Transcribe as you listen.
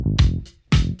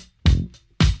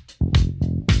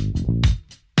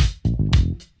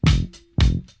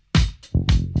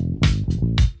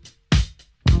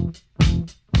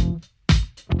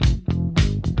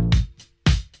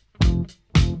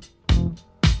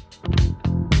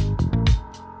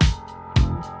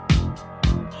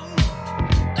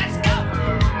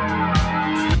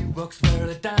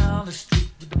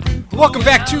Welcome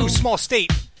back to Small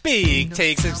State Big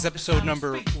Takes. This is episode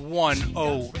number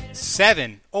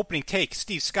 107. Opening take,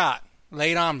 Steve Scott.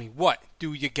 Lay it on me. What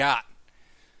do you got?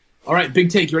 All right,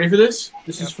 big take. You ready for this?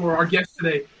 This is for our guest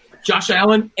today. Josh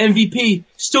Allen, MVP.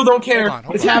 Still don't care. Hold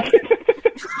on. It's happening.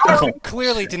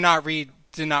 Clearly did not read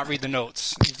the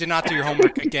notes. You did not do your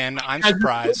homework again. I'm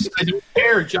surprised. I don't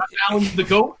care. Josh Allen's the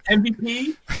GOAT,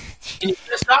 MVP. And you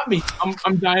can't stop me.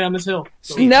 I'm dying on this hill.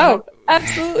 So, No,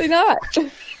 absolutely not.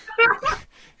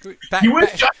 Back, you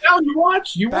wish Josh Allen. You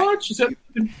watch. You said,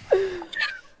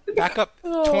 back up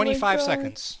 25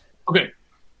 seconds. okay.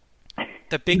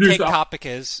 The big take topic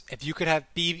is if you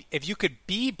could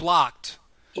be blocked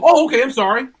Oh, okay. I'm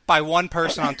sorry. by one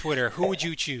person on Twitter, who would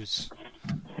you choose?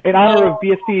 In honor of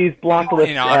BSP's block list.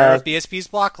 In honor of BSP's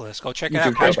block list. Go check it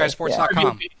out,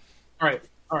 CashGuySports.com. All right.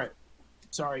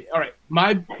 Sorry. All right.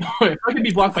 If I could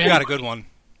be blocked by You got a anyone. good one.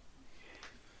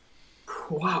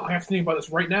 Wow, I have to think about this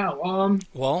right now.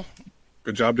 Well,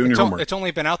 Good job doing your homework. it's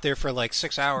only been out there for like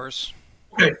 6 hours.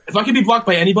 Okay, if I could be blocked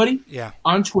by anybody Yeah.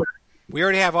 on Twitter, We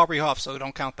already have Aubrey Huff, so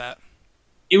don't count that.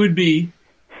 it would be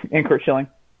And Kurt Schilling.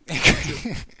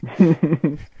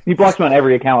 He blocks me on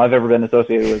every account I've ever been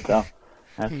associated with, so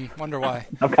Wonder why.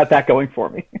 I've got that going for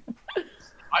me.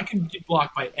 I could get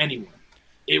blocked by anyone.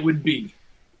 It would be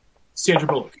Sandra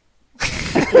Bullock.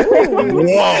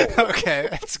 Whoa, Okay,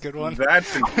 that's a good one.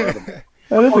 that's incredible.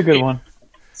 That is a good one.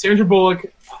 Sandra Bullock,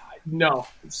 no.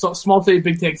 Small state,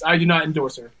 big takes. I do not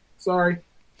endorse her. Sorry.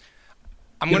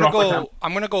 I'm Get gonna off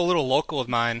my time. go a little local with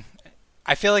mine.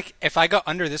 I feel like if I got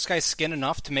under this guy's skin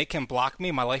enough to make him block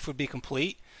me, my life would be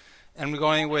complete. And we're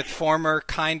going with former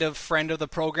kind of friend of the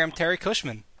program, Terry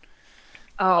Cushman.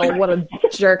 Oh, what a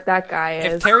jerk that guy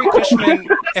If is. Terry Cushman,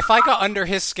 if I got under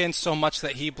his skin so much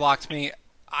that he blocked me,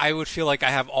 I would feel like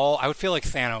I would feel like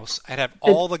Thanos. I'd have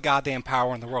all the goddamn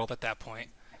power in the world at that point.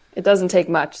 It doesn't take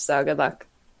much, so good luck.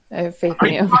 I have faith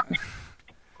in you.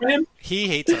 For him, He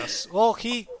hates us. Well,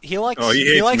 he likes Oh, he he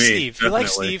hates likes me, Steve. He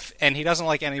likes definitely. Steve, and he doesn't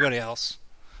like anybody else.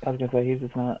 I was going to say, he's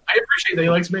just not. I appreciate that he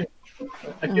likes me.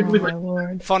 I can't Oh, believe my it.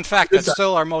 Lord. Fun fact: that's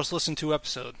still our most listened to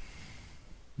episode.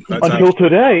 That's Until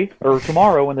today, or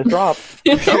tomorrow when this drops.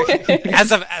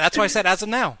 That's why I said as of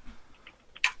now.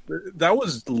 that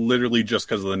was literally just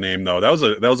because of the name, though. That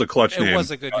was a clutch It name.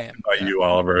 was a good name. By you,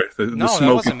 Oliver. The No, that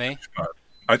smoking wasn't me. shot.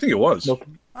 I think it was. Nope.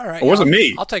 All right, It wasn't I'll-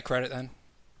 me. I'll take credit then.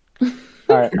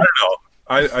 All right.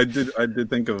 I don't know. I did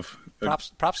think of.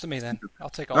 Props to me then. I'll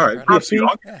take all all the right, credit. props to you.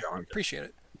 Yeah, appreciate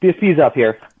it. BSP's up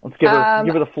here. Let's give Um,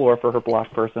 her the floor for her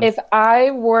block person. If I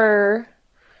were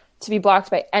to be blocked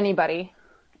by anybody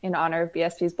in honor of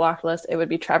BSP's block list, it would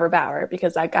be Trevor Bauer,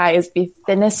 because that guy is the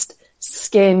thinnest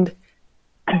skinned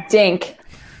dink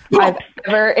I've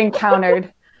ever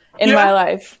encountered in Yeah. my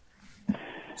life.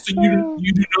 So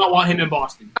you do not want him in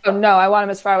Boston. Oh, no, I want him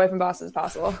as far away from Boston as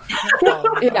possible.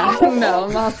 Yeah, no,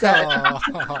 I'm all set. I'm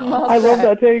all I love set.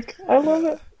 that take. I love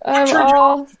it. I'm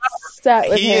all set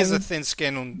with He him. is a thin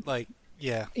skin, like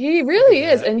yeah. He really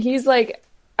is, and he's like,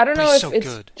 I don't But know he's if so it's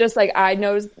good. just like I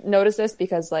notice this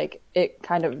because like it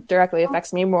kind of directly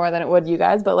affects me more than it would you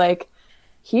guys, but like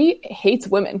he hates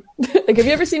women. Like, have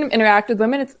you ever seen him interact with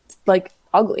women? It's like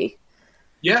ugly.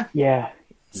 Yeah. Yeah.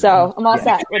 So I'm all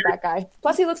set with that guy.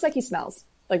 Plus, he looks like he smells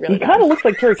like really He good. kind of looks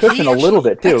like Terry Cushman a little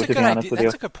bit, too, That's a to be good honest idea. with you.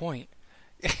 That's a good point.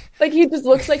 Like he just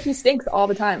looks like he stinks all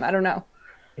the time. I don't know.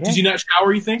 Does he not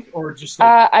shower, you think? Or just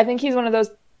like, I think he's one of those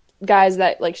guys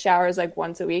that like showers like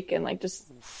once a week and like just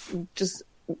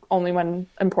only when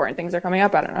important things are coming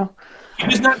up. I don't know. he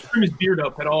does not trim his beard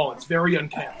up at all. It's very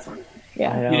unkempt.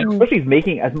 Yeah. I know. Yeah. Especially he's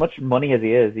making as much money as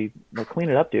he is. He clean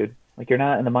it up, dude. Like, you're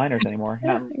not in the minors anymore.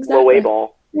 You're Yeah, not exactly. low A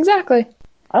ball. Exactly.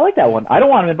 I like that one. I don't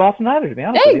want him in Boston either, to be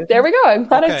honest with Hey, you. there we go. I'm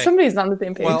glad Okay. somebody's on the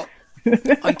same page. Well,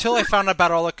 until I found out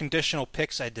about all the conditional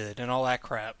picks I did and all that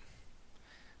crap.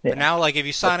 Yeah. But now, like, if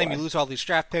you sign him, why. you lose all these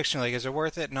draft picks. And you're like, is it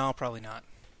worth it? No, probably not.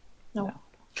 no.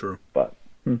 True. But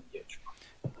Yeah, true.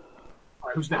 All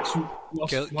right, who's next? Who else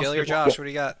wants to Gilly or get Josh, what do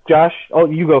you got? Josh,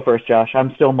 you go first, Josh.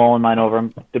 I'm still mulling mine over.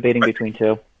 I'm debating between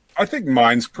two. I think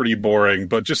mine's pretty boring,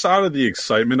 but just out of the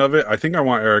excitement of it, I think I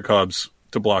want Eric Hubbs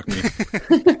to block me.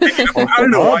 I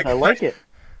don't know why. I like it.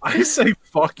 I say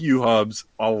fuck you, Hubs,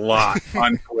 a lot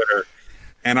on Twitter,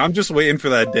 and I'm just waiting for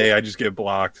that day I just get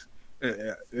blocked.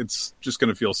 It's just going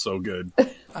to feel so good.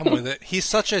 I'm with it. He's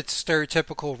such a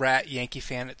stereotypical rat Yankee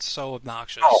fan. It's so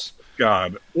obnoxious. Oh,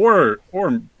 God. Or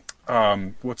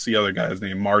what's the other guy's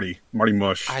name? Marty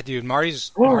Mush. Dude,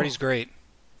 Marty's great.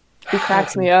 He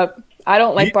cracks me up. I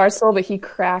don't like Barstool, but he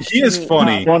cracks He is me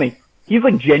funny. up. Funny. He's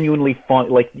like genuinely fun.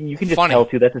 Like, you can just Funny. tell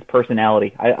too. That's his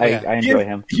personality. I enjoy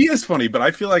him. He is funny, but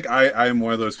I feel like I am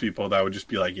one of those people that would just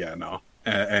be like, yeah, no,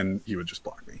 and he would just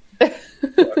block me.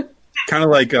 Kind of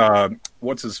like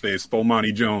what's his face,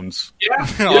 Bomani Jones. Yeah.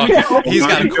 Oh, he's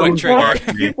got a quick trigger.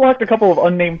 He's blocked a couple of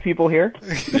unnamed people here.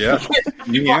 Yeah,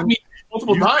 He blocked me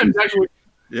multiple times, actually.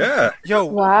 yeah. Yo,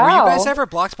 were Wow. you guys ever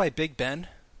blocked by Big Ben?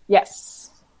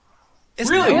 Yes.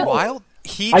 Isn't Really? that wild?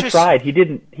 He I just, tried. He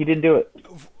didn't do it.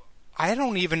 I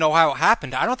don't even know how it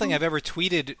happened. I don't think I've ever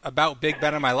tweeted about Big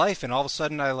Ben in my life, and all of a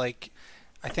sudden I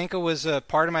think it was a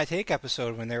part of my take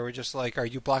episode when they were just like, "Are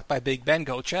you blocked by Big Ben?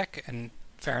 Go check." And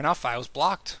fair enough, I was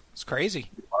blocked. It's crazy.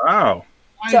 Wow.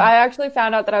 So I actually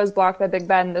found out that I was blocked by Big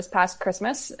Ben this past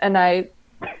Christmas, and I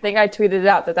think I tweeted it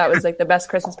out that was like the best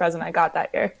Christmas present I got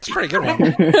that year. It's a pretty good one.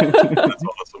 That's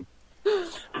awesome.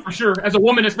 For sure. As a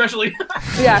woman, especially.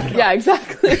 Yeah,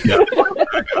 exactly. Yeah,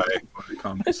 that guy when it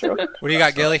comes. What do you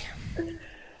got, Gilly?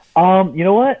 You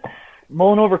know what?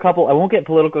 Mulling over a couple. I won't get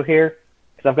political here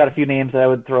because I've got a few names that I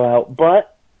would throw out,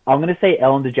 but I'm going to say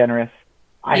Ellen DeGeneres.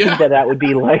 I think that would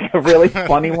be like a really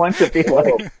funny one to be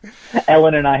like,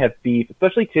 Ellen and I have beef,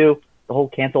 especially too. The whole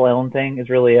cancel Ellen thing is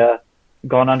really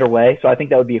gone underway, so I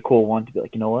think that would be a cool one to be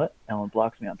like, you know what? Ellen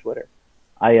blocks me on Twitter.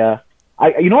 You know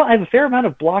what? I have a fair amount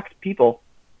of blocked people,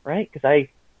 right? Because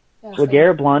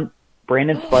LeGarrette Blount,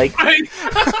 Brandon Spike.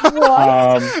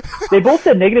 They both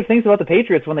said negative things about the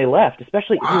Patriots when they left,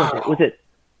 especially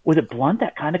was it Blunt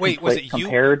that kind of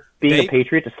compared being a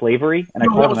Patriot to slavery, and I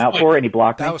called him out for it, and he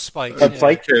blocked me. That was Spike. That was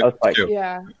Spike? That was Spike.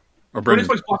 Yeah. Or Brandon Brandon.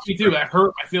 Spikes blocked me too. That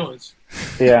hurt my feelings.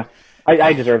 Yeah.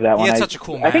 I deserve that one. He had such a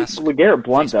cool I think mask. LeGarrette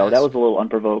Blount, Face though, mask. that was a little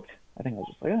unprovoked. I think I was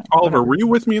just like, Oliver, were you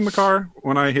with me in the car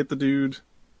when I hit the dude?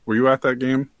 Were you at that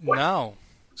game? No.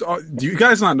 So, do you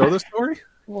guys not know this story?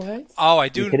 What? Oh, I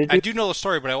do. You kidding, I dude? do know the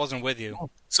story, but I wasn't with you.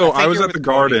 So I think I was you're at the with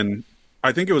Cody. Garden.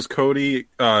 I think it was Cody,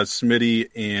 Smitty,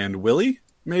 and Willie,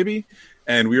 maybe.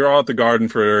 And we were all at the Garden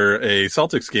for a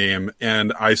Celtics game,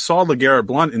 and I saw LeGarrette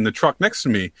Blount in the truck next to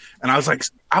me, and I was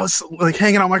like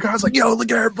hanging out my car. I was like, "Yo,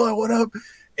 LeGarrette Blount, what up?"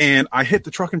 And I hit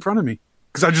the truck in front of me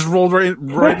because I just rolled right.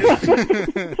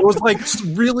 It was like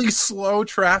really slow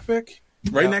traffic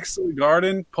right next to the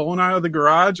Garden, pulling out of the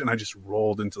garage, and I just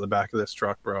rolled into the back of this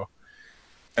truck, bro.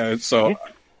 And so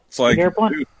it's like, LeGarrette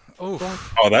Blount. dude,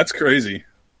 Oof. oh, that's crazy.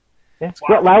 Yeah.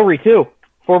 Brett Lowry, too.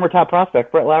 Former top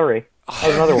prospect, Brett Lowry. That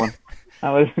was another one. That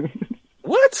was...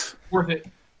 What? Worth it.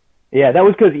 Yeah, that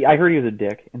was because I heard he was a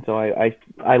dick, and so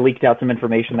I leaked out some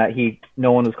information that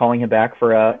no one was calling him back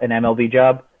for an MLB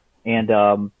job, and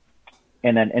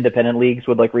then independent leagues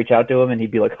would like reach out to him, and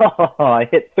he'd be like, I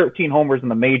hit 13 homers in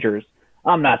the majors.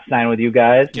 I'm not signing with you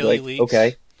guys. He'd be Gilly like, leagues.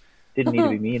 okay, didn't need to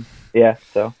be mean. Yeah,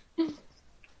 so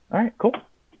all right, cool.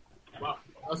 Wow.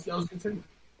 That was good too.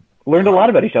 Learned a lot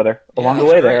about each other along the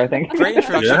that's way great. there, I think. Great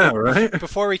introduction. Yeah, right.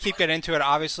 Before we keep getting into it,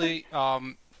 obviously,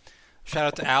 shout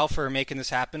out to Al for making this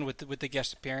happen with the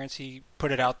guest appearance. He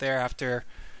put it out there after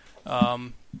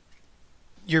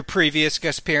your previous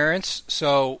guest appearance.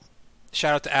 So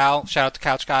shout out to Al. Shout out to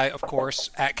Couch Guy, of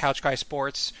course, at Couch Guy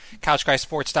Sports,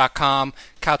 CouchGuySports.com,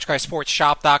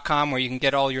 CouchGuySportsShop.com, where you can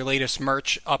get all your latest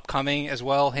merch upcoming as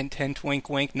well. Hint, hint, wink,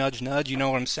 wink, nudge, nudge. You know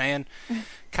what I'm saying.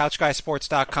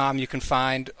 CouchGuySports.com. You can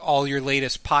find all your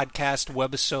latest podcast,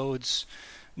 webisodes,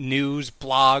 news,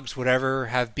 blogs, whatever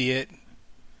have be it,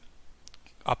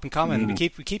 up and coming. We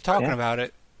keep talking about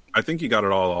it. I think you got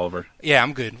it all, Oliver. Yeah,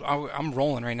 I'm good. I'm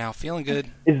rolling right now, feeling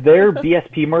good. Is there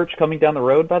BSP merch coming down the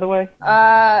road, by the way?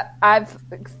 I've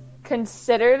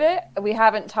considered it. We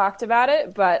haven't talked about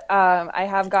it, but I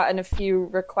have gotten a few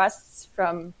requests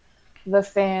from the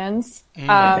fans.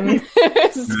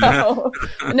 So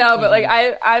no, but like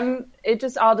I'm. It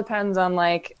just all depends on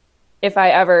like if I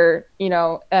ever,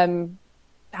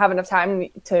 have enough time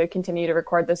to continue to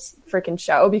record this freaking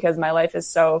show because my life is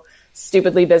so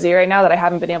stupidly busy right now that I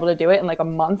haven't been able to do it in like a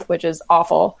month, which is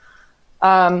awful.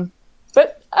 But I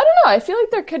don't know. I feel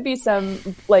like there could be some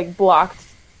like blocked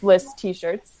list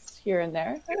T-shirts here and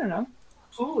there. I don't know.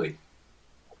 Absolutely.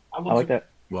 I like that.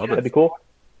 Love That'd it. be cool.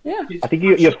 Yeah. I think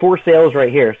you have 4 sales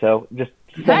right here, so just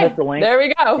send Hey, us the link. there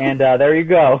we go. And there you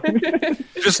go.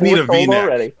 Just need a We're sold V-neck.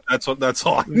 already. That's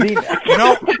all. V-neck. You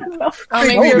know, I'll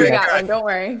make sure we got one. Don't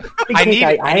worry. I need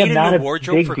I I am need not a a new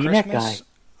wardrobe big for V-neck Christmas.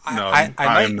 guy. No, I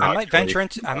I am not, might venture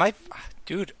into I might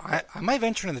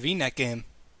venture into the V-neck game.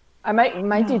 I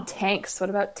might do tanks.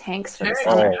 What about tanks for the Hey.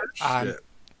 summer? I'm Shit.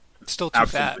 still too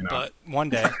Absolutely fat, not. but one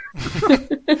day,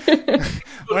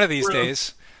 one of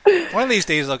these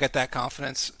days, I'll get that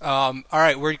confidence. All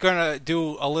right, we're gonna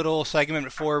do a little segment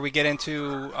before we get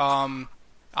into.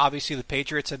 Obviously, the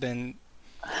Patriots have been.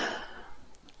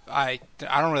 I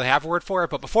don't really have a word for it,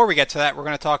 but before we get to that, we're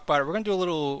gonna talk about it. We're gonna do a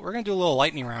little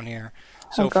lightning round here.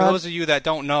 So for those of you that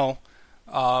don't know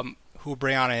who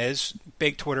Brianna is,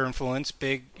 big Twitter influence,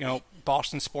 big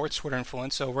Boston Sports Twitter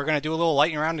influence, so we're going to do a little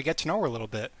lightning round to get to know her a little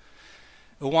bit.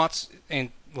 Who wants and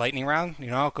lightning round? You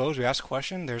know how it goes. We ask a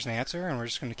question, there's an answer, and we're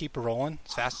just going to keep it rolling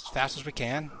as fast as we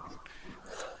can.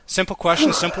 Simple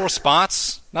question, simple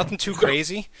response. Nothing too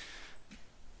crazy.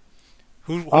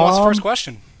 Who wants the first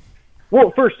question?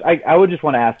 Well, first, I would just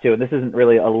want to ask too, and this isn't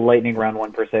really a lightning round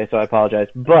one per se, so I apologize.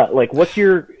 But like, what's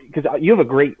your? Because you have a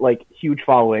great, like, huge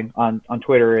following on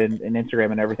Twitter and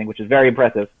Instagram and everything, which is very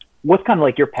impressive. What's kind of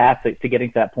like your path to getting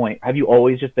to that point? Have you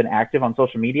always just been active on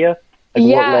social media? Like,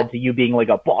 what led to you being like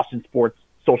a Boston sports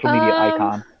social media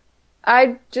icon?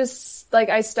 I just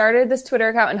I started this Twitter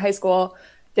account in high school.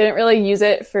 Didn't really use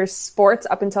it for sports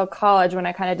up until college when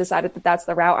I kind of decided that that's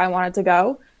the route I wanted to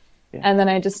go. Yeah. And then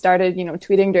I just started,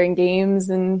 tweeting during games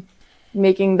and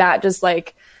making that just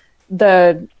like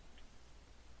the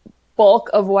bulk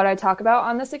of what I talk about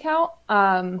on this account.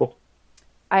 Cool.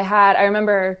 I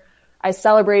remember I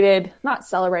not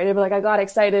celebrated, but I got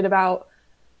excited about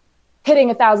hitting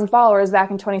 1,000 followers back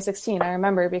in 2016. I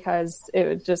remember because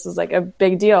it just was like a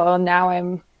big deal. And now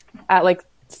I'm at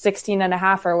 16 and a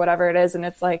half or whatever it is. And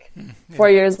it's 4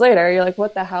 years later, you're like,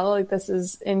 what the hell? Like, this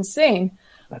is insane.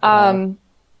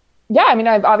 Yeah, I mean,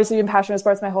 I've obviously been passionate about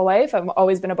sports my whole life. I've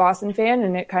always been a Boston fan,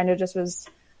 and it kind of just was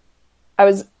 – I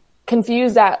was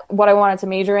confused at what I wanted to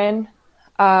major in.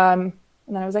 And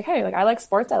then I was like, hey, I like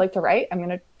sports. I like to write. I'm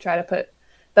going to try to put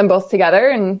them both together.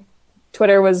 And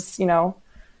Twitter was,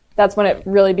 that's when it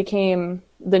really became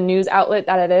the news outlet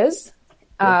that it is,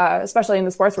 especially in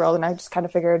the sports world. And I just kind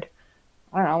of figured,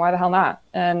 I don't know, why the hell not?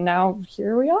 And now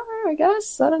here we are, I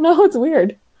guess. I don't know. It's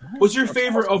weird. What's your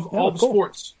favorite of all the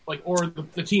sports, or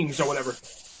the teams or whatever?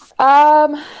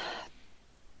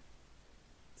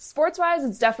 Sports-wise,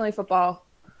 it's definitely football.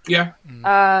 Yeah.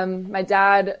 My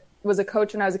dad was a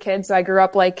coach when I was a kid, so I grew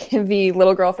up like the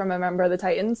little girl from a member of the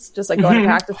Titans, just going to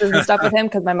practices and stuff with him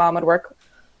because my mom would work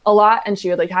a lot and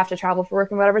she would have to travel for work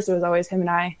and whatever. So it was always him and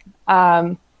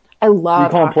I. I love. You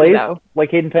call him plays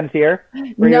like Hayden Panettiere?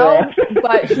 No,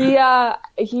 but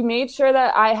he made sure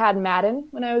that I had Madden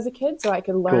when I was a kid, so I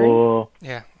could learn. Cool.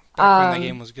 Yeah, back when the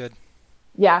game was good.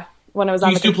 Yeah, when I was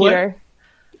on the computer.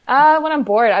 When I'm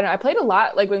bored, I don't know. I played a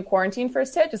lot, when quarantine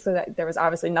first hit, just so that there was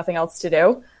obviously nothing else to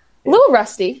do. A little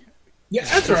rusty. Yeah,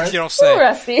 that's all right. You don't say. A little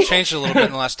rusty. Changed a little bit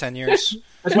in the last 10 years.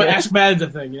 That's why Ask Madden's a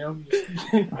thing,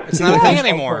 It's not a thing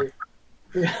anymore.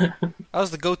 Yeah. That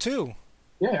was the go-to.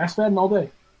 Yeah, Ask Madden all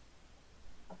day.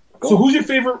 Cool. So who's your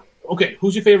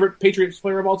favorite Patriots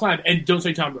player of all time? And don't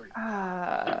say Tom Brady.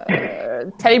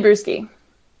 Teddy Bruschi.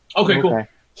 Okay, cool.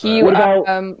 He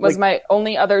was my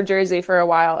only other jersey for a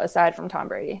while aside from Tom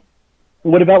Brady.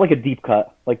 What about a deep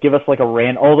cut? Give us a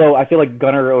rant. Although I feel like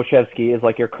Gunnar Olszewski is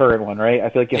your current one, right?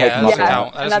 I feel like you hype him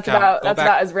up. And that's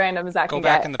about as random as that can get. Go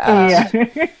back in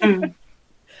the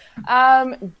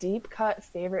past. Deep cut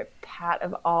favorite Pat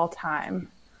of all time.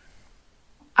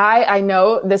 I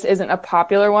know this isn't a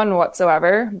popular one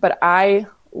whatsoever, but I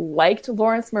liked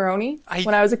Lawrence Maroney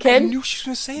when I was a kid. I knew she was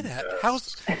going to say that.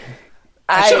 That's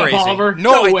crazy. Oliver.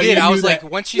 No, I did. I was like,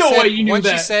 when she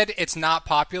said it's not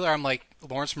popular, I'm like,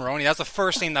 Lawrence Maroney. That's the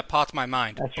first name that popped in my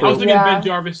mind. I was thinking Ben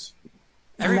Jarvis.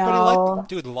 Everybody liked,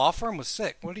 dude. The law firm was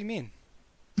sick. What do you mean?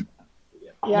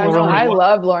 Yeah, I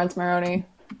loved Lawrence Maroney.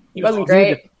 He wasn't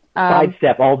great.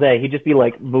 Sidestep all day. He'd just be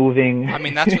moving. I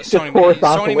mean, that's what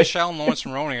Sony Michel and Lawrence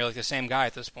Maroney are the same guy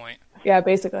at this point. Yeah,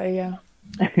 basically, yeah.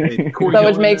 So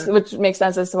which makes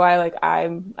sense as to why I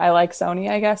like Sony,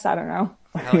 I guess. I don't know.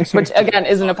 Which again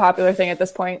isn't a popular thing at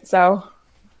this point. So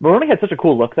Maroney had such a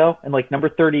cool look though, and number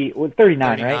 39,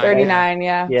 right? 39,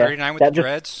 yeah. 39 with the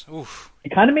dreads. Oof. It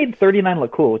kind of made 39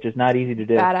 look cool, which is not easy to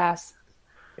do. Badass.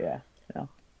 Yeah. All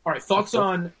right, thoughts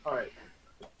on. All right.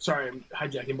 Sorry, I'm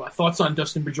hijacking, but thoughts on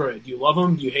Dustin Pedroia. Do you love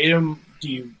him? Do you hate him?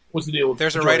 What's the deal with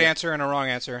There's Pedroia? a right answer and a wrong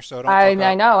answer, so I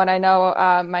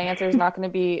know my answer is not going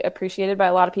to be appreciated by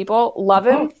a lot of people. Love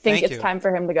him. Think it's time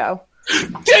for him to go.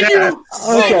 Did you?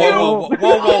 Whoa.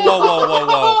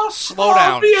 Slow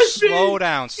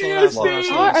down.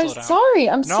 Sorry.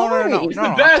 I'm sorry. No.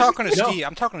 I'm talking to Steve.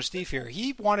 I'm talking to Steve here.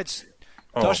 He wanted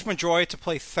Dustin Pedroia to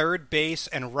play third base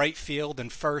and right field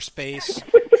and first base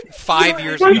 5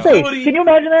 years ago. Can you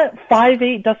imagine that?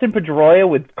 5'8" Dustin Pedroia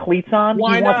with cleats on.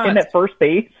 Why you not? want him at first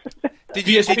base? Did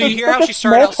you hear how she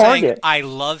started out saying, I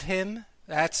love him?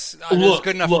 That's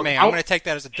good enough for me. I'm going to take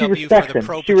that as a W for the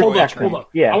pro Pedroia train. Hold on.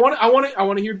 Yeah. I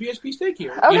want to hear BSP's take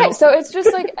here. Okay, so it's just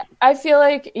I feel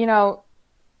like,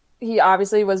 he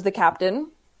obviously was the captain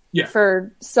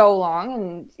for so long,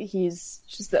 and he's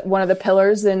just one of the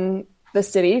pillars in the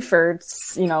city for,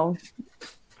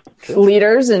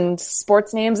 leaders and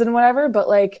sports names and whatever, but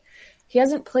he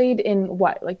hasn't played in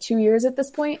 2 years at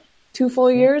this point. 2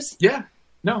 full years. Yeah.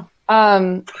 No.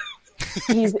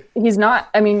 He's not.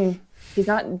 I mean, he's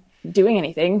not doing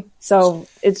anything. So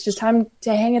it's just time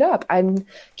to hang it up.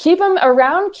 Keep him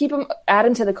around. Add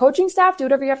him to the coaching staff. Do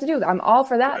whatever you have to do. I'm all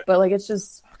for that. But like, it's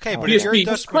just. Okay, but if you're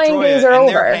Dustin playing days are Pedroia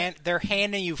over. and they're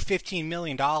handing you $15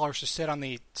 million to sit on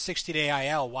the 60-day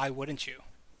IL, why wouldn't you?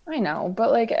 I know,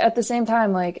 but like at the same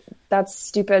time, like that's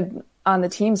stupid on the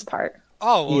team's part.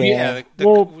 Oh, well, yeah.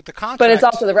 The contract, but it's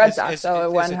also the Red Sox,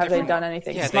 so when have they done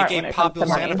anything smart? Yeah, they gave Pablo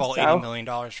Sandoval $80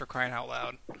 million for crying out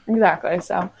loud. Exactly.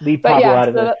 So, leave Pablo out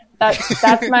of it.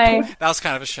 That's my. That was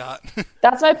kind of a shot.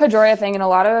 That's my Pedroia thing, and a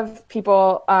lot of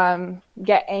people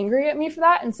get angry at me for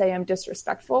that and say I'm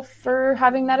disrespectful for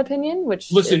having that opinion.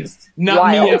 Which is not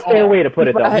wild. me. That's a fair way to put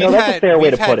it, though. That's a fair way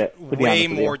to put it. Way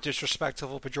more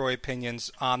disrespectful Pedroia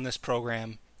opinions on this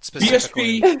program.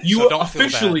 BSP, you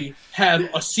officially have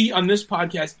a seat on this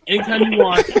podcast anytime you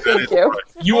want. Thank you.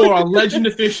 You are a legend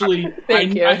officially.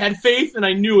 Thank you. I had faith and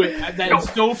I knew it. That is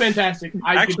so fantastic.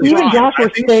 Even Josh was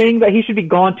saying that he should be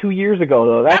gone 2 years ago,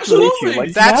 though. That's the issue.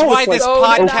 Like, that's why this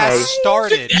podcast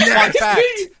started. Yeah.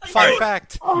 Fun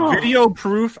fact. Video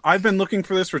proof. I've been looking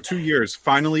for this for 2 years.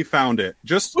 Finally found it.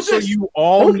 Just so you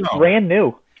all know. Brand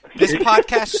new. This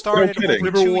podcast started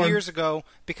over 2 years ago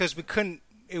because we couldn't.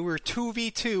 We were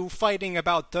 2v2 fighting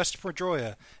about Dustin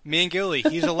Pedroia. Me and Gilly,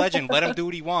 he's a legend. Let him do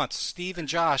what he wants. Steve and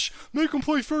Josh, make him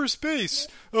play first base.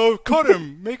 Cut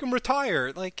him. Make him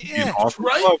retire. Like, yeah.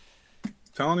 Right?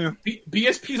 Telling you.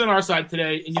 BSP's on our side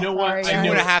today, and you know what?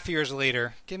 2.5 years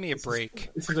later. Give me a break.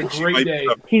 This is a great day.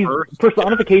 He's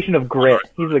personification of grit.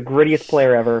 He's the grittiest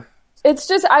player ever. It's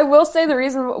just, I will say the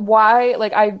reason why,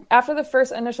 like, after the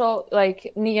first initial,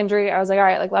 like, knee injury, I was like, all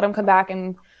right, like, let him come back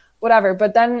and whatever.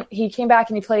 But then he came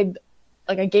back and he played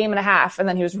like a game and a half, and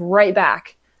then he was right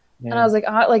back. Yeah. And I was like,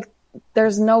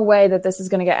 there's no way that this is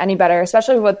going to get any better,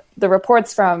 especially with the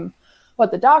reports from what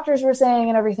the doctors were saying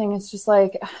and everything. It's just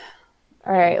like,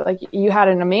 all right, like you had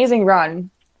an amazing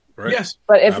run. Right. Yes.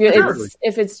 But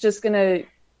if it's just going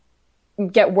to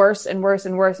get worse and worse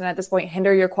and worse, and at this point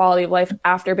hinder your quality of life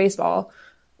after baseball,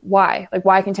 why? Like,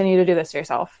 why continue to do this to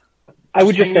yourself? I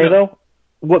would just say, though,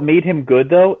 what made him good,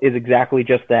 though, is exactly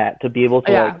just that, to be able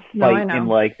to fight and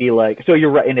like be like. So you're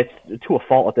right, and it's to a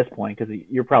fault at this point, because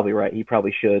you're probably right. He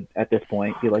probably should at this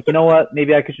point be like, you know what,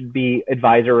 maybe I should be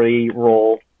advisory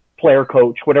role, player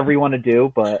coach, whatever you want to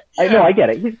do. But I get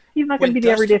it. He's not going to be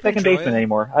the everyday second baseman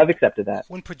anymore. I've accepted that.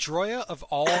 When Pedroia, of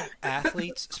all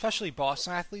athletes, especially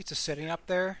Boston athletes, is sitting up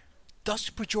there,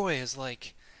 Dustin Pedroia is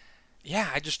like, yeah,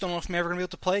 I just don't know if I'm ever going to be able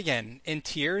to play again. In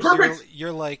tears,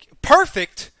 you're like,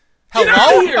 perfect. Hello? Get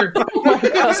out of here!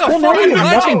 He's a fucking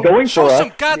legend. Going Show for some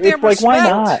us. goddamn it's like, respect.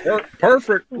 why not?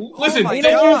 Perfect. Listen, my thank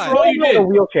you God. for all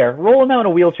you did. Roll him out in a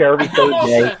wheelchair every third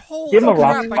day. Give him a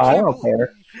rock crap, spot. I don't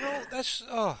care. That's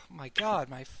my God,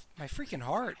 my freaking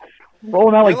heart. Roll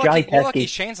him out like Johnny You're lucky Teskey.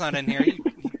 Shane's not in here. He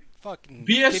fucking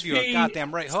give you a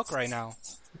goddamn right hook right now.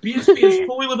 BSP has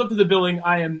fully lived up to the billing.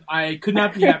 I could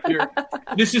not be happier.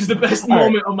 This is the best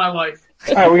moment of my life.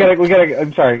 All right, we gotta.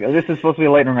 I'm sorry. This is supposed to be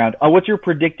a lightning round. What's your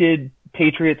predicted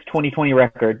Patriots 2020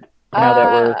 record? Now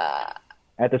that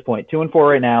we're at this point, 2-4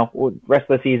 right now.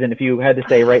 Rest of the season, if you had to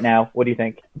say right now, what do you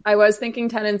think? I was thinking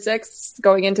 10-6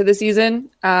 going into the season.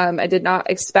 I did not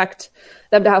expect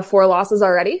them to have 4 losses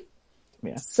already.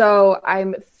 Yeah. So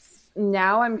I'm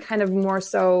kind of more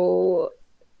so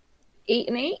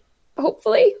 8-8.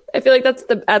 Hopefully, I feel like that's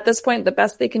at this point the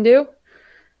best they can do.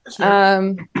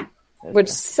 Which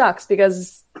sucks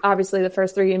because obviously the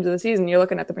first 3 games of the season you're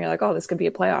looking at them and you're like, oh, this could be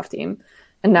a playoff team,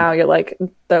 and now you're like,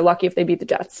 they're lucky if they beat the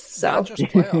Jets. So not just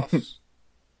playoffs.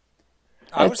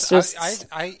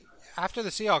 I after the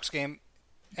Seahawks game,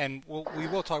 and we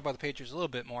will talk about the Patriots a little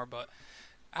bit more, but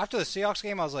after the Seahawks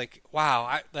game, I was like,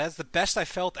 wow, that's the best I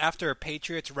felt after a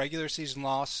Patriots regular season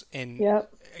loss in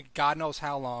God knows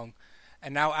how long.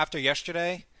 And now after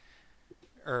yesterday,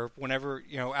 or whenever,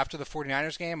 after the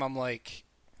 49ers game, I'm like,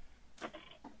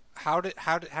 how did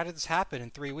this happen in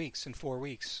 3 weeks, in 4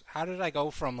 weeks? How did I go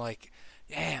from like,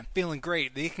 yeah, I'm feeling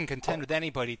great, they can contend with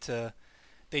anybody, to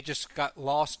they just got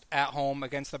lost at home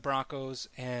against the Broncos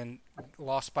and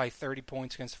lost by 30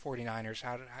 points against the 49ers?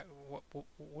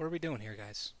 What are we doing here,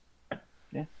 guys?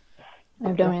 Yeah. I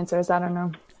have no answers. I don't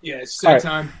know. Yeah, it's sad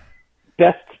time.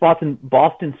 Best spots in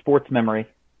Boston sports memory.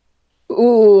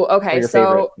 Ooh, okay.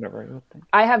 So favorite,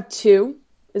 I have 2.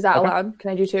 Is that allowed?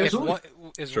 Can I do 2?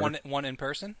 Is one in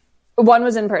person? One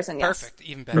was in person, yes. Perfect,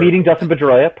 even better. Meeting Dustin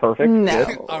Pedroia, perfect. No.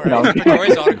 Good. All right,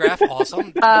 Pedroia's autograph,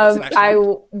 awesome. I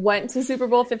went to Super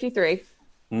Bowl 53.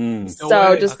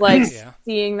 So just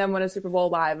seeing them win a Super Bowl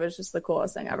live was just the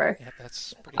coolest thing ever. Yeah,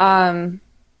 that's pretty cool.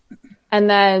 And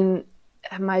then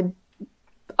my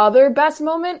other best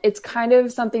moment, it's kind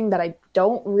of something that I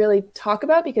don't really talk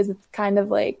about because it's kind of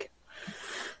like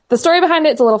the story behind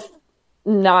it's a little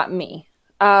not me.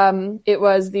 It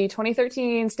was the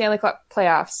 2013 Stanley Cup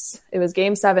playoffs. It was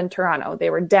Game 7, Toronto. They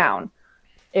were down.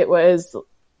 It was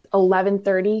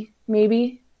 11:30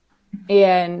 maybe,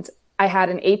 and I had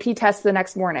an AP test the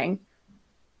next morning.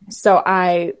 So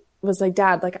I was like,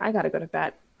 Dad, like I gotta go to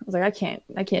bed. I was like, I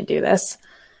can't do this.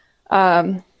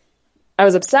 I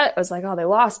was upset. I was like, oh, they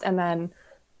lost. And then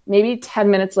maybe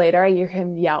 10 minutes later, I hear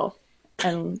him yell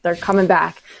and they're coming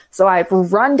back. So I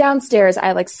run downstairs.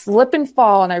 I like slip and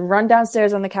fall and I run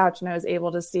downstairs on the couch and I was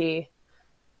able to see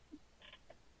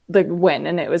the win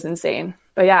and it was insane.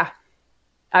 But yeah,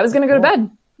 I was going to go to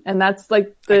bed and that's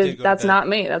like, that's not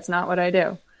me. That's not what I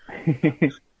do.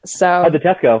 So how'd the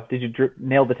test go? Did you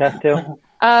nail the test too?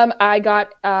 I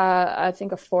got, I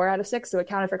think a 4 out of 6. So it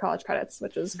counted for college credits,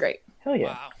 which was great. Hell yeah.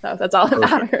 Wow. So that's all that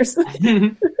matters.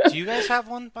 Do you guys have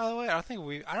one, by the way? I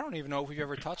don't even know if we've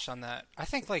ever touched on that. I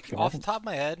think, like, off the top of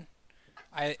my head,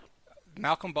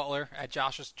 Malcolm Butler at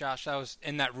Josh, I was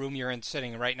in that room you're in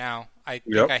sitting right now. I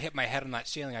think I hit my head on that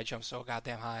ceiling. I jumped so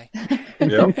goddamn high.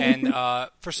 Yep. And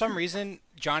for some reason,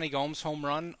 Johnny Gomes' home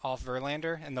run off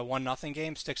Verlander in the 1-0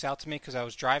 game sticks out to me because I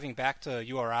was driving back to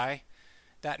URI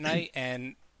that night,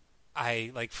 and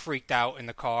I like freaked out in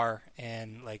the car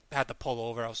and like had to pull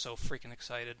over. I was so freaking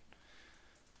excited.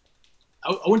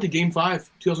 I went to Game 5,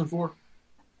 2004,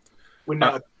 when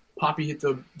Poppy hit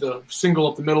the single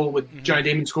up the middle with Johnny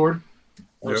Damon scored.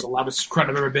 That was the loudest crowd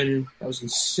I've ever been in. That was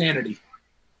insanity.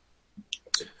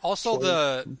 Also,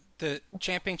 the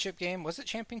championship game, was it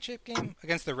championship game?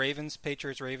 Against the Ravens,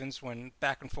 Patriots-Ravens, when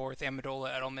back and forth,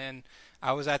 Amendola, Edelman.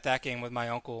 I was at that game with my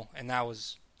uncle, and that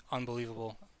was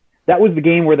unbelievable. That was the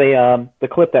game where they, the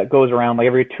clip that goes around like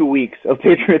every 2 weeks of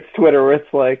Patriots Twitter where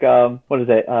it's like, what is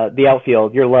it? The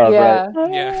outfield, your love,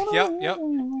 right? Yeah, yep.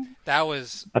 That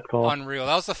was unreal.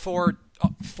 That was the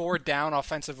four down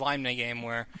offensive lineman game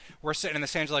where we're sitting in the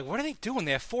stands like, what are they doing?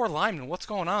 They have 4 linemen. What's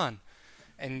going on?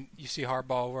 And you see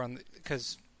Harbaugh over on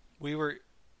because we were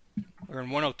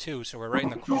in 102, so we're right in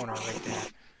the corner right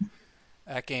there.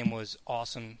 That game was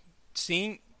awesome.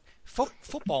 Seeing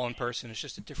football in person is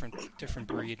just a different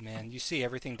breed, man. You see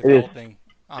everything developing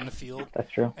on the field. That's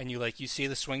true. And you see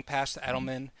the swing pass to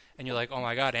Edelman, and you're like, oh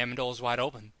my God, Amendola's wide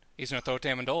open. He's gonna throw it to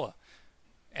Amendola,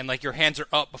 and like your hands are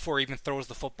up before he even throws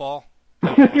the football.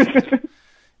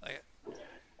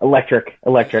 Electric.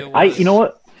 You know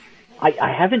what?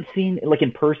 I haven't seen like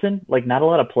in person, like not a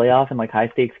lot of playoff and like high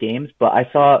stakes games, but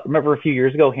remember a few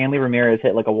years ago, Hanley Ramirez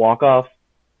hit like a walk off.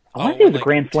 I want to say it was a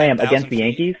grand slam against the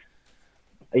Yankees.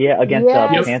 Yeah, against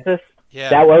Kansas. Yeah.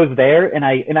 That I was there, and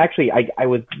I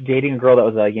was dating a girl that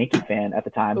was a Yankee fan at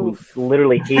the time who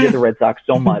literally hated the Red Sox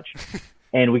so much.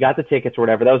 And we got the tickets or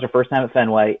whatever. That was our first time at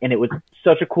Fenway, and it was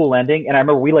such a cool ending. And I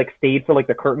remember we like stayed for like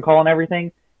the curtain call and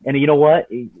everything. And you know what?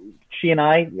 She and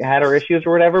I had our issues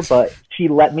or whatever, but she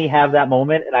let me have that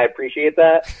moment, and I appreciate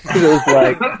that. Because it was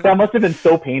like that must have been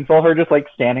so painful. Her just like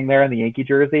standing there in the Yankee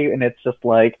jersey, and it's just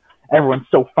like everyone's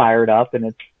so fired up, and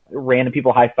it's random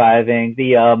people high fiving.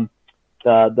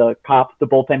 The cop, the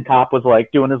bullpen cop, was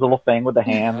like doing his little thing with the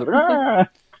hands. It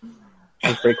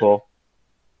was pretty cool.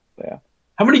 Yeah.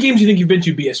 How many games do you think you've been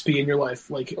to, BSP, in your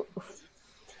life? Like,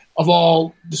 of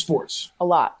all the sports? A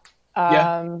lot.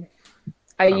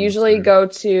 I usually go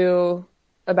to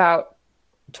about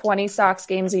 20 Sox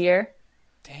games a year.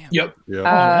 Damn. Yep.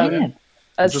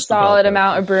 A solid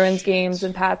amount of Bruins games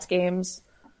and Pats games.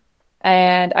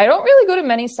 And I don't really go to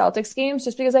many Celtics games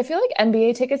just because I feel like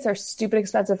NBA tickets are stupid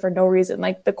expensive for no reason.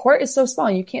 Like, the court is so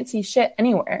small, you can't see shit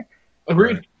anywhere.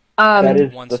 Agreed. That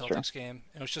is one Celtics game.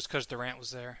 It was just because Durant was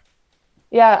there.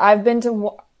 Yeah, I've been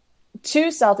to 2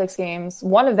 Celtics games,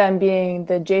 one of them being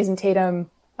the Jason Tatum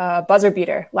buzzer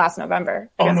beater last November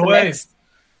against the Knicks.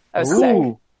 That was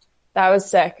sick. That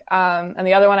was sick. And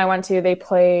the other one I went to, they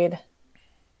played,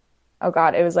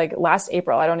 it was like last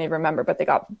April. I don't even remember, but they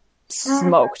got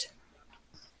smoked.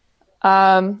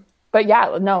 But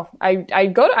yeah, no,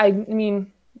 I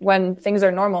mean, when things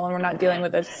are normal and we're not dealing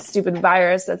with a stupid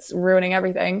virus that's ruining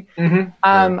everything,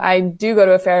 I do go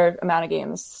to a fair amount of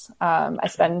games. I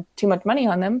spend too much money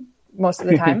on them most of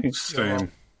the time. Same. I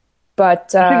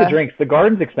But think the drinks, the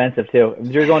Garden's expensive too.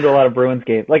 You're going to a lot of Bruins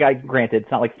games. Like, granted,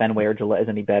 it's not like Fenway or Gillette is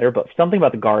any better, but something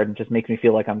about the Garden just makes me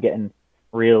feel like I'm getting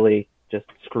really just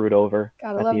screwed over.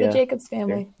 Gotta love the Jacobs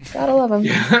family. Gotta love them.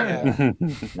 Yeah.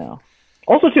 No.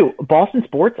 Also, too, Boston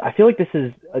sports, I feel like this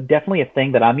is definitely a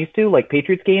thing that I'm used to. Like,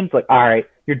 Patriots games, like, all right,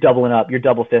 you're doubling up, you're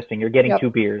double fisting, you're getting 2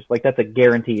 beers. Like, that's a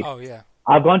guaranteed. Oh, yeah.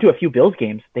 I've gone to a few Bills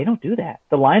games. They don't do that.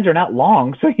 The lines are not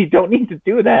long, so you don't need to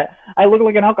do that. I look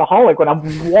like an alcoholic when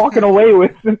I'm walking away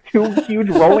with two huge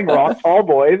Rolling Rock tall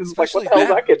boys. It's Especially like, what the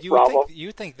hell is that kid's problem? You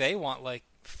would think they want like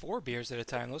 4 beers at a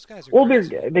time. Those guys are Well,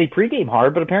 crazy. they pregame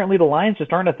hard, but apparently the lines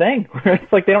just aren't a thing.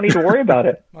 It's like they don't need to worry about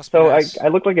it. Must be So nice. I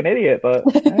look like an idiot, but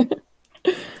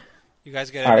You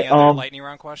guys get All any right, other lightning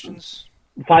round questions?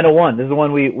 final one. This is the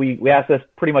one we asked this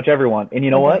pretty much everyone. And you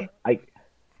know what? I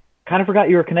kind of forgot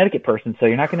you were a Connecticut person, so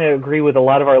you're not going to agree with a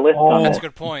lot of our lists on That's this. a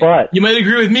good point. But You might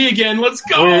agree with me again. Let's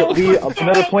go.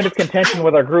 another point of contention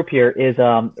with our group here is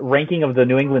ranking of the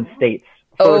New England states.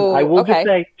 Oh, I will okay. just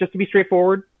say, just to be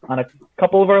straightforward, on a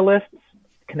couple of our lists,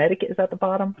 Connecticut is at the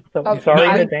bottom. So Oh, I'm sorry in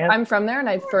I'm, advance. I'm from there, and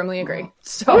I firmly agree.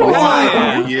 So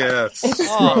Oh, yes.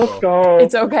 Oh. Let's go.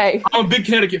 it's okay. I'm a big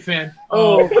Connecticut fan.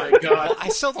 Oh my god. I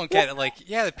still don't get it. Like,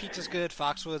 yeah, the pizza's good,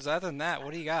 Foxwoods. Other than that,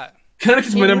 what do you got?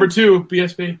 Connecticut's my number 2,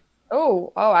 BSB.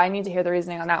 Oh, I need to hear the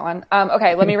reasoning on that one.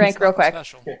 Okay, let me rank real quick.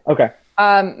 Special. Okay.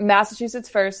 Massachusetts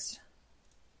first.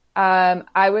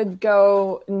 I would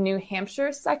go New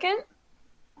Hampshire second.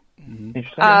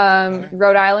 Interesting.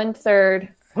 Rhode Island third.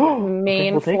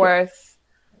 Maine we'll take it. fourth.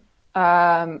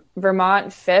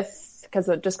 Vermont fifth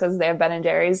because they have Ben and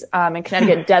Jerry's. And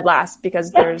Connecticut dead last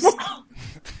because there's.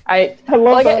 I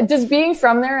love that. just being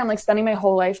from there and like spending my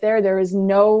whole life there. There is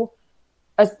no,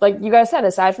 like you guys said,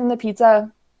 aside from the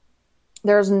pizza.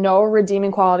 There's no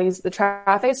redeeming qualities. The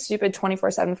traffic is stupid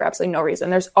 24/7 for absolutely no reason.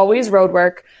 There's always road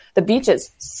work. The beaches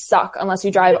suck unless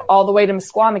you drive all the way to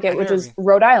Mesquamaket, which is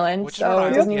Rhode Island. Which is So Rhode it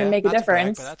Island. doesn't even Yeah, make a not to brag,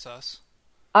 difference. but that's us.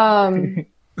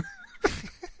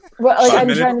 Well, like, 5 I'm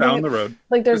minutes trying to down think the of- road.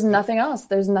 like there's nothing else.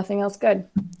 There's nothing else good.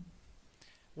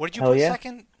 What did you Hell put yeah.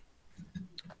 second?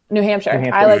 New Hampshire. New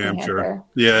Hampshire. I like New New Hampshire. Hampshire.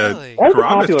 Yeah, Really? That's a Karamas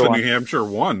popular to one. New Hampshire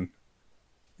won.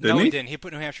 Didn't No, he? he didn't. He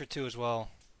put New Hampshire too as well.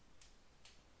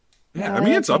 Yeah, I I mean,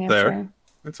 like it's up New there. Hampshire.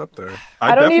 It's up there.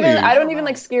 I don't definitely- even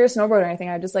like ski or snowboard or anything.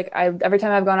 I just like every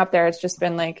time I've gone up there, it's just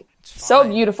been like It's so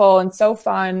fine. beautiful and so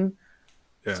fun.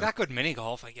 It's Yeah. got good mini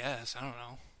golf, I guess. I don't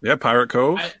know. Yeah, Pirate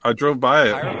Cove. I drove by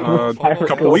it Pirate Cove, a Hobo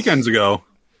couple Hills. weekends ago.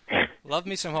 Love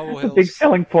me some Hobo Big Hills.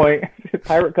 selling point.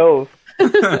 Pirate Cove.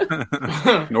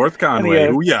 North Conway.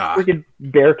 And Ooh, yeah. Freaking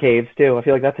bear caves too. I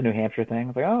feel like that's a New Hampshire thing.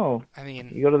 It's like, oh, I mean,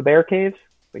 you go to the bear caves?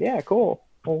 But yeah, cool.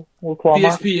 We'll claw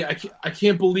mark. BSP, I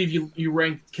can't believe you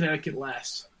ranked Connecticut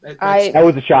last. That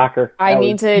was a shocker. I That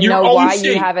need was- to Your know own why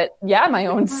state. you have it. Yeah, my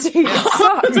own state. It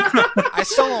sucks. I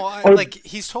still don't like.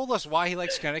 He's told us why he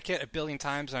likes Connecticut a billion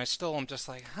times, and I still am just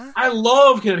like, huh? I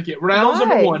love Connecticut. Rhode Island's Why?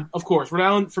 number 1, of course. Rhode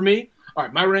Island for me. All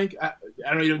right, my rank.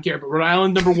 I know you don't care, but Rhode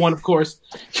Island number 1, of course.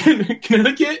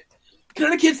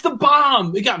 Connecticut's the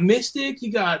bomb. You got Mystic.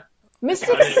 You got Mystic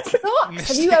sucks. Have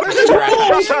Mystic you ever is been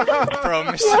trash.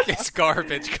 Bro, Mystic is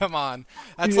garbage. Come on.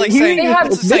 That's like He- saying, they have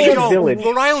it's like, Mystic yo, Village.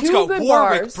 Rhode Island's Two got good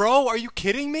Warwick, bars. bro. Are you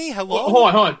kidding me? Hello?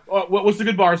 Hold on. What's the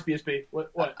good bars, BSP?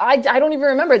 What? I don't even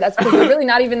remember. That's because they're really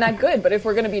not even that good. But if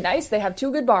we're going to be nice, they have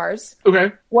 2 good bars.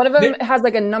 Okay. One of them has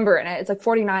like a number in it. It's like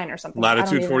 49 or something. I don't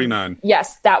Latitude even- 49.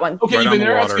 Yes, that one. Okay, Right you've on been the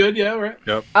there. That's water. good. Yeah, right.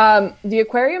 Yep. The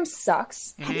aquarium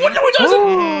sucks. What? No, it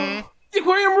doesn't. The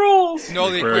aquarium rules. No,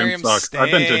 the Aquarium aquarium sucks. stinks.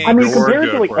 I've been to I mean, Your compared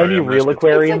good to like any aquarium, real that's-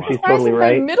 aquarium, It's like she's the size totally of my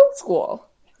right. middle school.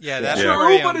 Yeah, that Yeah.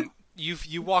 aquarium. No, but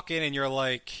You walk in and you're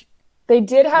like, They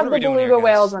did have What are we the doing here, beluga guys?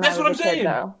 whales when That's I what was a I'm kid, saying.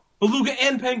 though. Beluga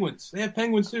and penguins. They have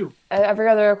penguins too. Every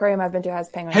other aquarium I've been to has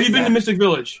penguins. Have you been so- to Mystic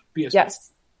Village, BSP?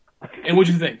 Yes. And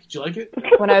what'd you think? Did you like it?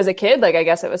 When I was a kid, like I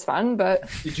guess it was fun, but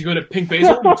Did you go to Pink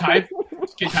Basil?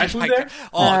 Get Thai food like, there?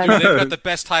 oh, dude, they've got the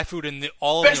best Thai food in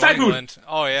all of Best New Thai food. England.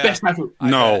 Oh, yeah. Best Thai food. I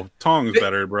No, bet. Tong's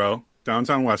better, bro.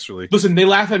 Downtown Westerly. Listen, they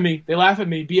laugh at me.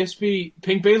 BSP,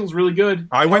 Pink Basil's really good.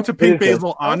 I went to Pink It is good.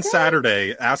 Basil on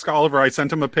Saturday. Ask Oliver. I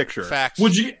sent him a picture. Facts.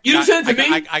 Would you didn't send it to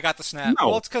me? I got the snap. No.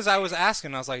 Well, it's because I was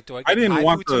asking. I was like, do I get I didn't Thai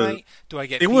want food the- tonight? Do I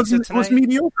get It pizza was tonight?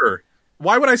 mediocre.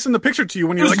 Why would I send the picture to you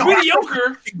when It you're was like, oh,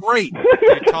 mediocre. that's great?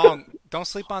 Dude, Tong. Don't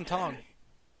sleep on Tong.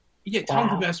 Yeah, Tom's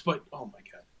the best, but oh my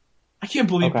god, I can't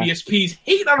believe Okay. BSP's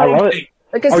hate on I our love own it. state.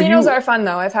 the casinos you- are fun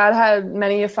though. I've had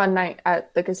many a fun night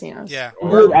at the casinos. Yeah.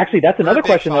 Well, actually, that's we're a another big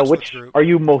question though. Foxwoods Which group. are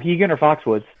you, Mohegan or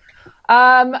Foxwoods?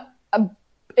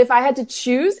 If I had to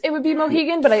choose, it would be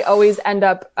Mohegan, but I always end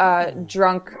up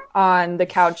drunk on the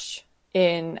couch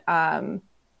in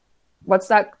what's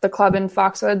that? The club in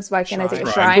Foxwoods? Why can't I think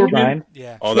of Shrine. Shrine? Ryan?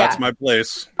 Yeah. Oh, that's Yeah. my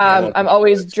place. I'm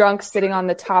always drunk sitting on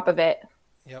the top of it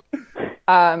Yep.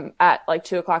 at like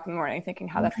 2:00 in the morning, thinking,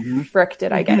 "How the frick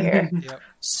did I get here?" Yep. You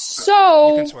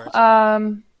So, can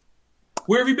swear.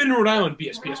 Where have you been in Rhode Island,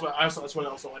 BSP? That's what I also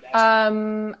wanted to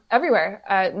ask. everywhere.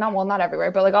 Not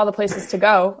everywhere, but like all the places to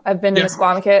go. I've been to Yeah.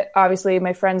 Mesquamaket. Obviously,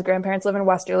 my friend's grandparents live in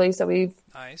Westerly, so we've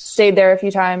Nice. stayed there a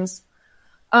few times.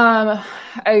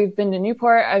 I've been to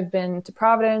Newport. I've been to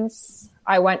Providence.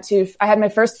 I had my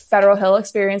first Federal Hill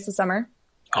experience this summer.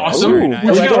 Awesome. Very nice.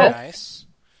 Where'd you go? Very nice.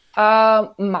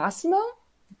 Massimo.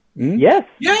 Yes.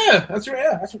 Yeah, that's right.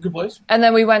 Yeah, that's a good place. And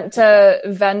then we went to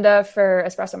Venda for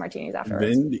espresso martinis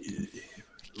afterwards.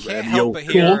 Can't help but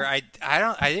hear.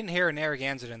 I didn't hear a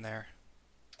Narragansett in there.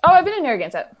 Oh, I've been in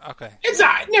Narragansett. Okay. It's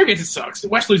Narragansett sucks.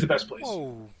 Wesley's the best place.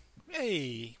 Whoa.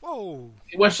 Hey. Whoa.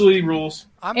 Wesley rules.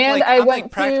 I'm And like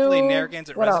practically to-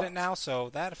 Narragansett what resident else? now, so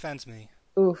that offends me.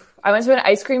 Oof. I went to an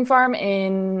ice cream farm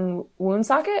in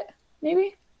Woonsocket,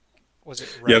 maybe? Was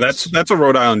it? Yeah, Rice? that's a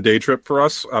Rhode Island day trip for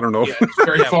us. I don't know. Yeah, it's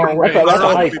very Yeah, far we're- away. That's a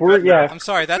Sorry. hike. We're I'm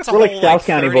sorry. That's a We're whole like South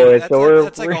County 30, boys, That's, so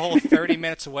that's like a whole 30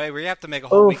 minutes away. Where you have to make a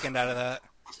whole Oof. weekend out of that.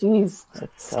 Jeez.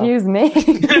 Excuse me.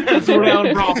 That's a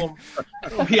round problem.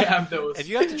 We have those. If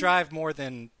you have to drive more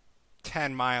than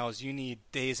 10 miles, you need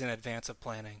days in advance of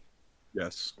planning.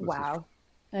 Yes. Wow.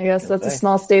 I guess that's a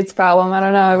small state's problem. I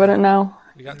don't know. I wouldn't know.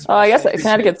 We got Oh, I guess states.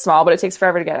 Connecticut's small, but it takes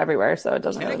forever to get everywhere, so it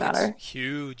doesn't really Connecticut's matter.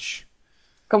 huge.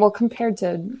 Well, compared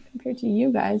to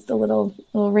you guys, the little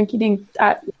rinky-dink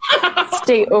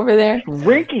state over there.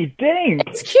 Rinky dink.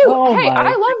 It's cute. Oh Hey, my I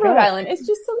love Rhode God. Island. It's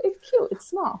just it's cute. It's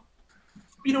small.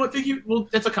 You know what? Thank you. Well,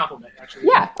 that's a compliment, actually.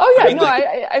 Yeah. Oh yeah. I mean, No, like-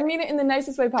 I mean it in the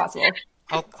nicest way possible.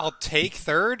 I'll take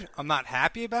third. I'm not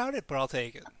happy about it, but I'll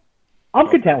take it. I'm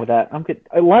content with that.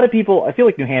 A lot of people. I feel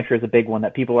like New Hampshire is a big one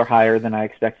that people are higher than I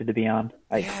expected to be on.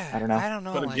 I don't know. I don't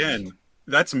know. But like- again,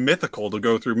 that's mythical to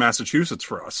go through Massachusetts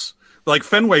for us. Like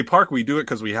Fenway Park, we do it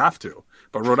because we have to.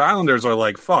 But Rhode Islanders are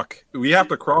like, fuck, we have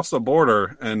to cross the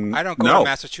border, and I don't go to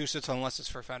Massachusetts unless it's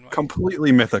for Fenway.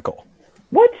 completely mythical.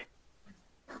 What?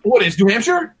 What is New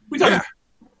Hampshire? We talking?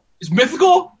 Yeah. It's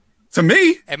mythical. To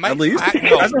me, It might- at least,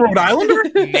 no. as a Rhode Islander,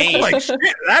 Maine. like shit,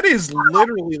 that is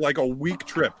literally like a week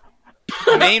trip.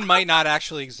 Maine might not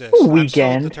actually exist. A I'm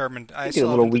weekend. still determined. I Do a still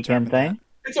little haven't weekend determined thing.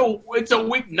 It's a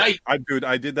weeknight.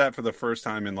 I did that for the first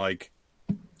time in like,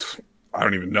 I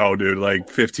don't even know, dude, like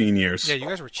 15 years. that. Yeah, you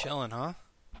guys were chilling, huh?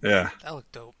 Yeah. That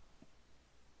looked dope.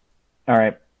 All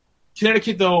right.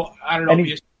 Connecticut, though, I don't know.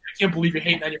 Any- I can't believe you're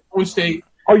hating on your own state.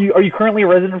 Are you currently a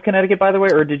resident of Connecticut, by the way,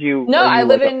 or did you? No, are you I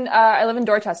live like in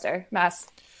Dorchester, Mass.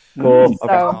 Cool. So-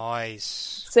 Okay.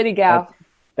 Nice. City gal.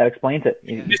 That explains it.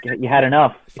 You had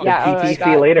enough. Yeah. Oh, I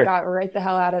see you later. got right the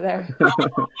hell out of there.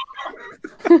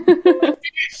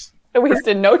 I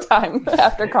wasted no time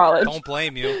after college. Don't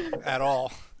blame you at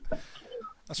all.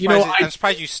 You know, I'm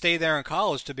surprised you stayed there in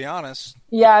college, to be honest.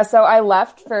 Yeah, so I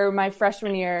left for my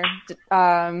freshman year,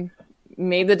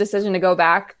 made the decision to go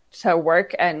back to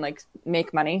work and like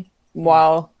make money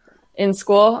while in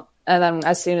school. And then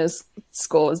as soon as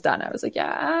school was done, I was like,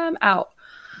 yeah, I'm out.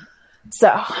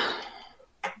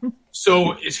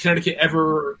 So is Connecticut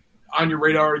ever on your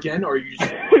radar again, or are you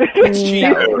just, It's cheap.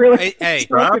 No. Really? Hey,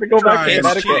 I'm gonna go back to it's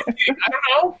Connecticut. cheap. I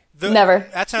don't know. Never.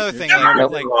 That's another thing. Never.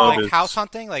 Like house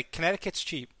hunting, like Connecticut's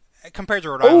cheap compared to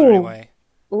Rhode Ooh. Island, anyway.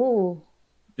 Ooh.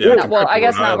 Yeah. No, well, I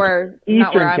guess not where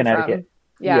Eastern I'm Connecticut.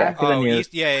 from. Yeah. Because then Oh, you're-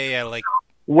 East, yeah. Like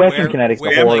Western Where- Connecticut's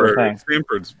where- the whole like- other thing.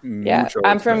 Stanford's Yeah. mucho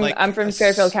I'm from Like-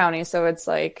 Fairfield County, so it's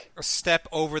like a step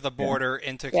over the border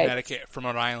into Yeah, Connecticut from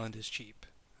Rhode Island is cheap.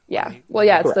 yeah. Well,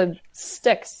 yeah, it's the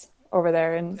sticks over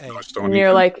there and Hey,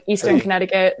 near like Eastern Hey.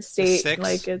 Connecticut the State. sticks,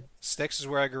 Like it. Sticks is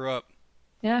where I grew up.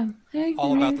 Yeah. Hey,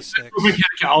 All about the sticks.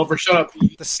 Connecticut, Oliver, shut up.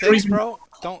 The sticks, bro.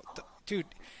 Dude.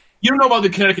 You don't know about the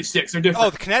Connecticut sticks. They're different. Oh,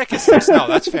 the Connecticut sticks. No,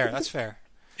 that's fair. That's fair.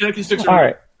 Connecticut sticks All are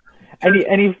right.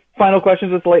 Any final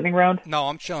questions with the lightning round? No,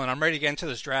 I'm chilling. I'm ready to get into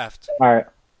this draft. All right.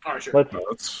 All right, sure.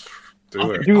 Let's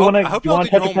do it. do you want I to hope you all did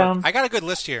touch your upon homework. I got a good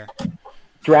list here.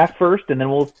 draft first, and then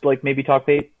we'll like maybe talk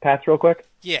Pats real quick.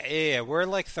 Yeah. We're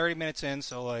like 30 minutes in,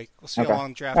 so like we'll see Okay. how long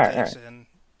the draft All right, takes, all and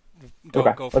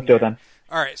Okay, go let's from do it there. then.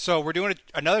 All right, so we're doing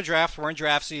another draft. We're in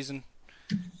draft season.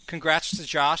 Congrats to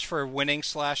Josh for winning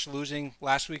 / losing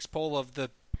last week's poll of the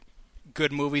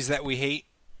good movies that we hate.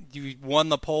 You won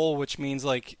the poll, which means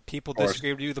like people course.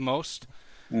 disagree with you the most.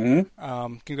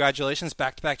 Mm-hmm. Congratulations,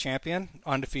 back-to-back champion,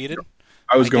 undefeated.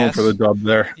 I was I going guess. for the dub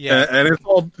there. Yeah. And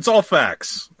it's all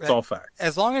facts. It's all facts.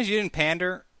 As long as you didn't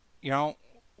pander,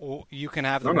 you can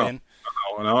have the No. win.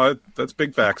 No, that's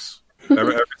big facts.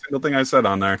 Every single thing I said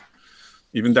on there,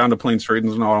 even down to planes, trades,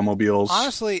 and automobiles.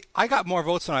 Honestly, I got more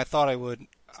votes than I thought I would.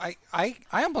 I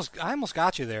almost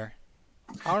got you there.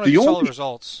 I don't know if The you saw only- the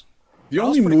results. The That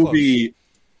was only pretty movie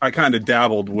I kind of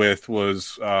dabbled with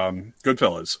was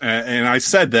Goodfellas, and I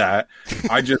said that.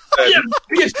 I just said,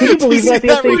 Yes, Can you believe that? that the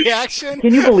other day? reaction?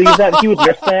 Can you believe that he would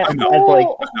list that as like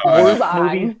worst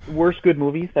lie. movies, worst good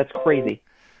movies? That's crazy.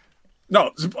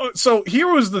 no. So here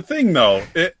was the thing, though.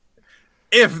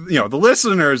 if the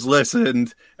listeners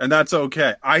listened, and that's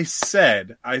okay. I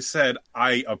said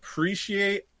I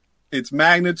appreciate its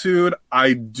magnitude.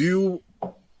 It's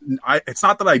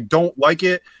not that I don't like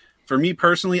it. For me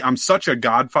personally, I'm such a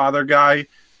Godfather guy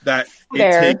that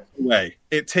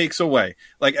it takes away.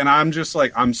 Like, and I'm just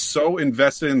like, I'm so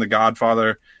invested in the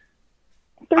Godfather.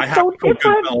 I have to put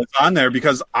Goodfellas on there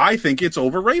because I think it's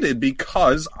overrated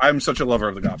because I'm such a lover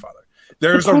of the Godfather.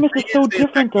 There's a reason so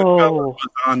different, though. Was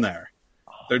on there.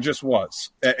 There just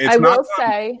was. I will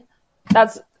say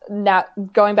that's now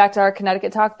going back to our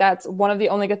Connecticut talk. That's one of the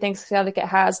only good things Connecticut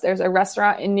has. There's a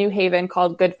restaurant in New Haven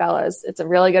called Goodfellas. It's a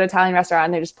really good Italian restaurant,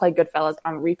 and they just play Goodfellas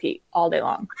on repeat all day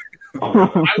long.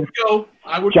 I would go.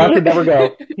 John could never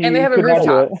go. And they have a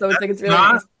rooftop, so it's really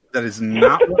nice. That is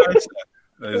not what I said.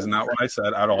 That is not what I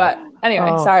said at all. But anyway,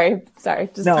 sorry. Just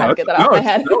had to get that off my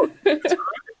head.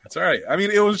 It's all right. I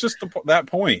mean, it was just that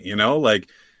point, like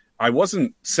I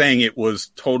wasn't saying it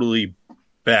was totally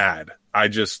bad. I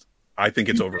think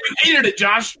it's overrated. You hated it,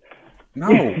 Josh. No.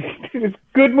 It's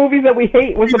good movies that we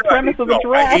hate was the premise of the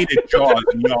draft. I hated Jaws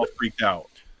and you all freaked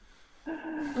out.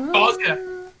 Jaws, yeah.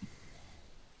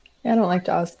 Yeah, I don't like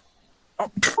Jaws.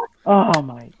 Oh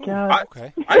my god.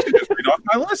 Okay. I should just read off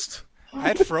my list. I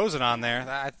had Frozen on there,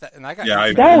 and I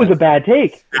got. That was a bad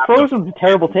take. Frozen's a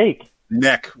terrible take.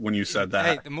 Neck when you said that.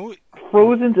 Hey, the movie.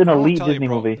 Frozen's an elite Disney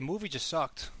movie. The movie just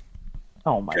sucked.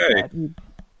 Oh my god!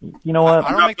 You know what?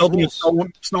 I'm not building a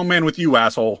snowman with you,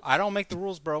 asshole. I don't make the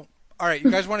rules, bro. All right, you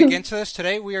guys want to get into this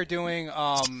today? We are doing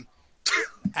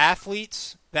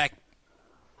athletes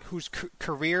whose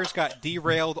careers got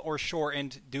derailed or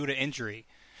shortened due to injury.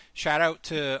 Shout out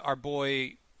to our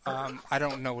boy. I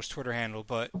don't know his Twitter handle,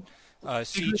 but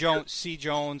C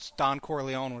Jones, Don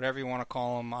Corleone, whatever you want to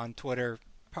call him on Twitter.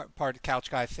 Part of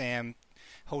Couch Guy fam,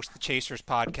 host the Chasers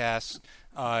podcast.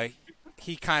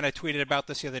 He kind of tweeted about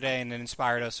this the other day and it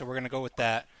inspired us, so we're going to go with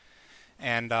that.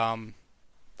 And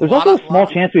there's also a small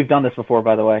chance we've done this before,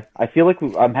 by the way. I feel like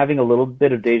I'm having a little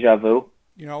bit of deja vu.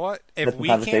 You know what? If we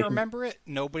can't remember it,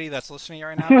 nobody that's listening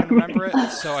right now can remember it,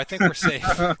 so I think we're safe.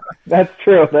 That's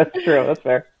true. That's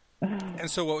fair. And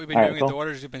so what we've been doing with the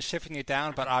orders, we've been shifting it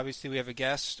down, but obviously we have a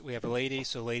guest, we have a lady,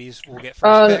 so ladies will get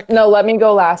first pick. No, let me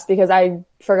go last because I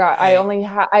forgot. Hey.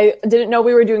 I didn't know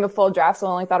we were doing the full draft, so I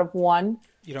only thought of one.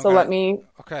 Let me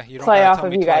play off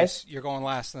of you guys. You're going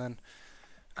last then.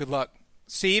 Good luck.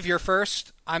 Steve, you're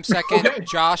first. I'm second.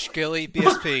 Josh, Gilly,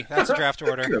 BSP. That's a draft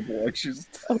order.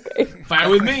 Okay. Fine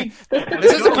with me.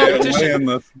 This is a competition.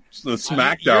 The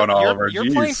SmackDown, Oliver.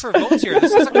 You're playing for votes here.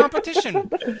 This is a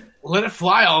competition. Let it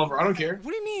fly, Oliver. I don't care.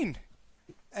 What do you mean?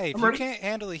 Hey, if you can't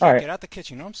handle the heat, get out the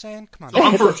kitchen. You know what I'm saying? Come on. So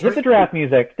I'm first, hit the draft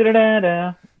music.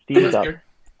 Da-da-da-da. Steve's up.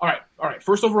 All right.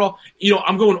 First overall,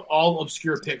 I'm going all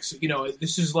obscure picks.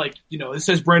 This is like, it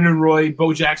says Brandon Roy,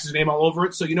 Bo Jackson's name all over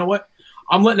it. So you know what?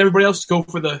 I'm letting everybody else go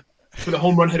for the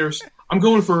home run hitters. I'm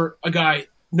going for a guy,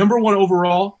 number 1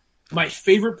 overall, my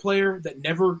favorite player that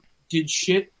never did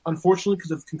shit, unfortunately,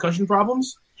 because of concussion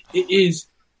problems. It is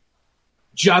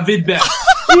Javid Best.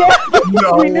 Yeah,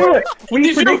 we knew it.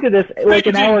 We predicted this like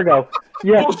an hour ago.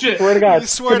 Yeah, bullshit. Swear to God.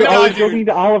 I was joking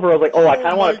to Oliver. I was like, I kind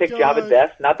of want to pick Javid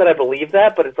Best. Not that I believe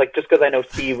that, but it's like just because I know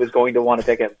Steve was going to want to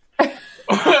pick him.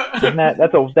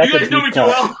 That's you guys know me too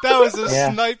well. That was a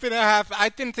snipe and a half. I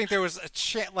didn't think there was a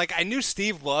chance. Like, I knew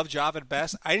Steve loved Javid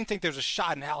Best. I didn't think there was a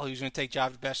shot in hell he was going to take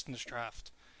Javid Best in this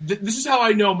draft. This is how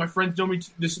I know my friends know me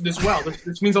this well.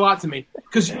 This means a lot to me.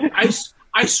 Because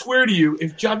I swear to you,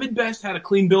 if Javid Best had a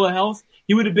clean bill of health,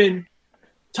 he would have been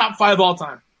top 5 all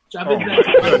time. Javid Best.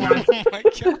 Oh my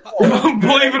God.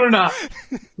 Believe it or not.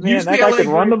 Man, that guy could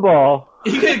run the ball.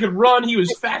 He could run. He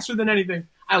was faster than anything.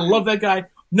 I love that guy.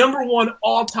 Number 1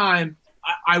 all time.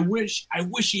 I wish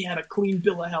he had a clean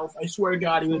bill of health. I swear to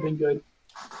God, he would have been good.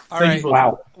 All right.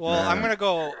 Wow. Well, I'm gonna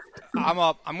go. I'm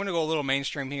up. I'm gonna go a little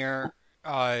mainstream here.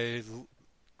 Youngest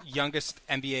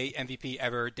NBA MVP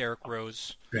ever, Derrick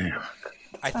Rose. Damn.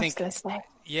 I think.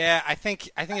 Yeah, I think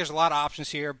there's a lot of options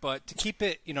here, but to keep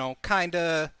it, kind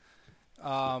of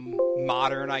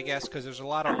modern, I guess, because there's a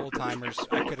lot of old timers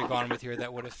I could have gone with here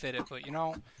that would have fit it. But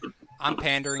I'm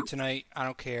pandering tonight. I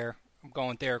don't care. I'm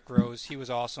going Derrick Rose. He was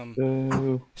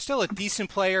awesome. Still a decent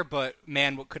player, but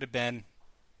man, what could have been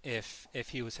if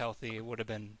he was healthy? It would have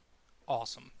been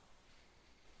awesome.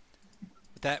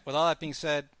 With all that being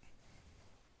said,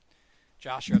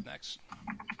 Josh, you're up next.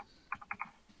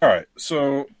 All right,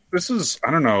 so this is, I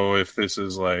don't know if this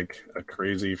is like a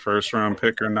crazy first round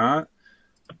pick or not,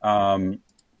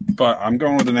 but I'm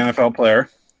going with an NFL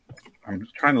player. I'm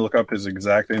trying to look up his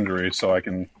exact injury so I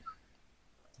can.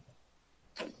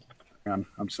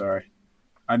 I'm sorry.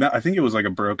 I think it was like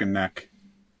a broken neck.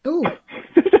 Ooh.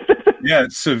 Yeah,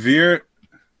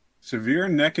 severe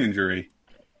neck injury.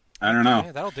 I don't know.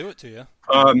 Yeah, that'll do it to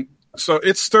you. So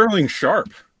it's Sterling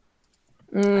Sharp.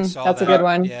 I saw That's that. a good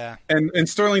one. Yeah. And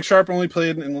Sterling Sharp only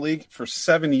played in the league for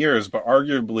 7 years, but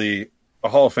arguably a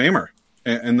Hall of Famer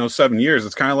in those 7 years.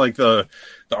 It's kind of like the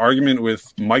argument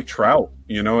with Mike Trout,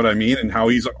 you know what I mean? And how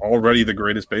he's already the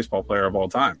greatest baseball player of all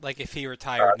time. Like if he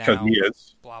retired now. Because he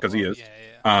is. Blah, Because he blah. is.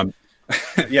 Yeah.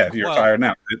 Yeah, if he retired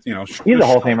now. He's a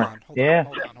Hall of Famer.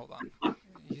 Hold on.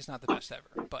 He's not the best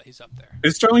ever, but he's up there.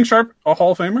 Is Sterling Sharp a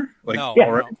Hall of Famer? Like, No. Yeah.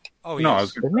 already? Oh, No,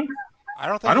 yes. Isn't he? I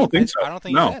don't think. I don't think so. I don't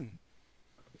think No. he's in.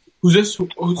 Who's this?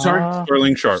 Sorry.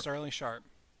 Sterling Sharp, Sterling Sharp.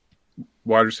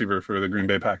 wide receiver for the Green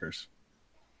Bay Packers.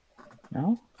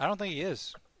 No. I don't think he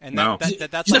is. And No. that's He's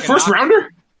like a first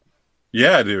rounder?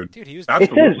 Yeah, dude. Dude, he was. It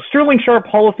Absolutely. says Sterling Sharp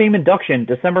Hall of Fame induction,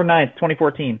 December 9th,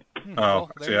 2014. Oh,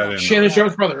 there see, you I go. didn't know. Shannon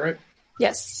Sharp's brother, right?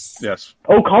 Yes. Yes.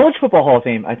 Oh, College Football Hall of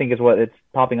Fame, I think is what it's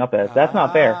popping up as. That's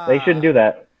not fair. They shouldn't do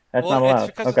that. That's Well, not it's allowed.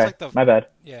 because it's Okay, like the- my bad.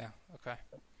 Yeah. Okay.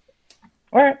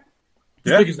 All right,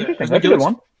 Yeah. Big as that. interesting. That's a good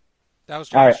one. That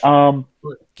was All Josh.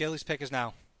 right, Gilly's pick is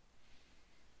now.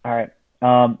 all right.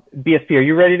 BSP, are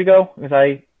you ready to go? Because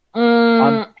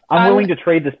I'm I'm willing to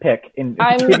trade this pick and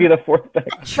I'm- give you the fourth pick.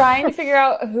 trying to figure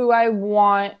out who I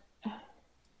want.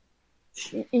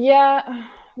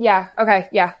 Yeah. Okay.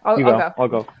 Yeah. I'll You go. go. I'll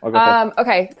go. First.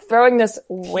 Okay. Throwing this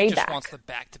He way just back. wants the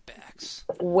back-to-backs.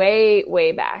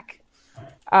 Way back.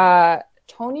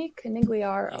 Tony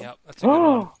Canigliaro. Yep, that's a good one.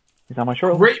 Oh, he's on my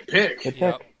short list. Great pick. Good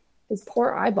Yep. pick. His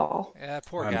poor eyeball. Yeah,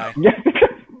 poor I guy. Yeah,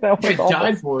 that was I awful.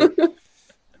 died for it.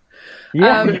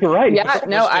 Yeah, you're right. Yeah, It's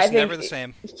no, just I never the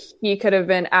think same. he could have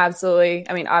been absolutely.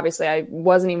 I mean, obviously, I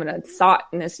wasn't even a thought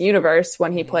in this universe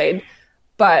when he played,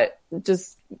 but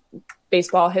just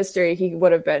baseball history, he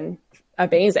would have been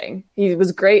amazing. He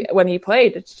was great when he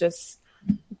played. It's just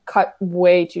cut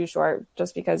way too short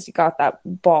just because he got that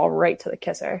ball right to the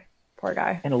kisser. Poor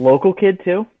guy. And a local kid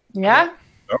too. Yeah,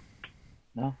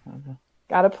 No, okay.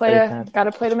 gotta play Very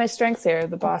to sad. my strengths here,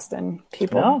 the Boston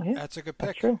people. No, yeah, That's a good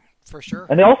that's pick. true. For sure.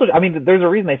 And they also, I mean, there's a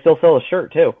reason they still sell a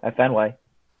shirt too at Fenway.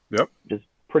 Yep. Which is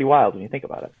pretty wild when you think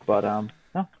about it. But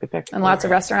no, good pick. And lots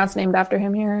of restaurants named after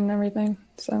him here and everything.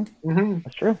 So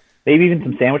That's true. Maybe even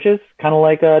some sandwiches, kind of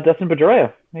like Dustin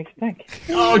Pedroia. Makes you think.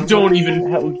 Oh, don't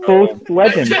even. Both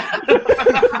legends.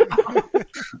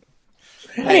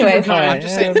 anyways, All I'm right.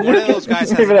 just saying, one of those guys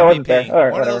has Maybe an that wasn't MVP. fair. All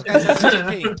right, One of those whatever. guys has an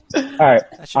MVP. All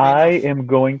right, That should be I enough. am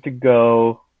going to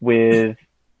go with.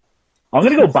 I'm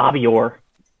going to go Bobby Orr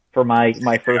for my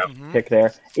first pick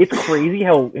there. It's crazy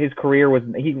how his career was.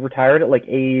 He retired at like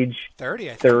age 30, I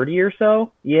think. 30 or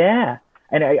so. Yeah,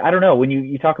 and I don't know, when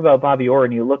you talk about Bobby Orr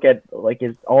and you look at like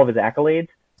all of his accolades,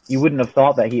 you wouldn't have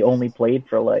thought that he only played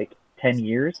for like 10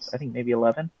 years. I think maybe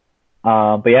 11.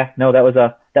 But yeah, no, that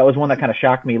was one that kind of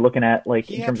shocked me looking at like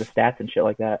He in had- terms of stats and shit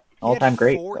like that. He All had time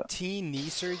great. 14 knee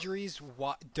surgeries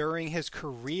during his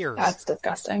career. that's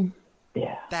disgusting.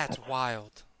 Yeah, That's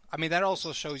wild. I mean, that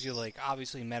also shows you, like,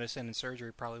 obviously medicine and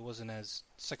surgery probably wasn't as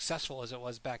successful as it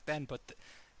was back then, but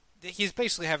he's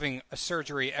basically having a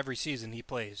surgery every season he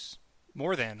plays.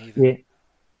 More than, even. yeah.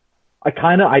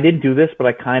 I didn't do this, but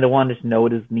I kind of wanted to know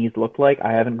what his knees looked like.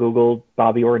 I haven't Googled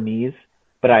Bobby Orr knees,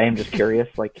 but I am just curious.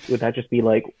 Like, would that just be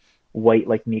like white,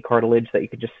 like knee cartilage that you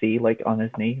could just see like on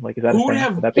his knee? Like, is that Who a would thing?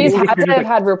 have- Would that be He's if had you're to just, have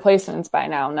had replacements by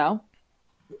now, no?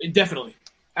 Definitely.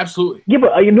 Absolutely. yeah,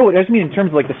 but you know what? I just mean in terms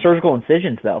of like the surgical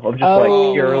incisions, though. Of just like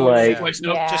Oh, pure like, Like,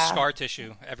 no, Yeah. Just scar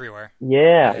tissue everywhere.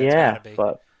 yeah, it's yeah. gotta be.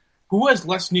 But Who has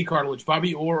less knee cartilage,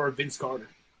 Bobby Orr or Vince Carter?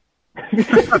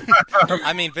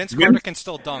 I mean, Vince Carter can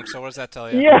still dunk, so what does that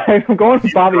tell you? yeah, I'm going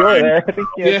with Bobby Orr there. I think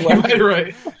he has Yeah, less- you're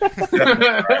right.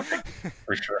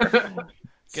 For sure.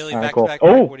 Gilly, All right, back cool. to back.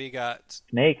 Oh. What do you got?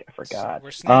 Snake. I forgot.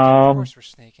 We're snaking. Of course we're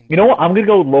snaking. You know what? I'm gonna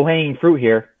go low hanging fruit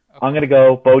here. I'm gonna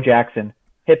go Bo Jackson.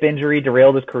 Hip injury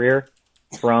derailed his career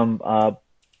from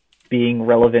being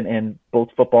relevant in both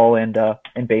football and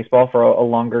baseball for a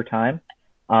longer time.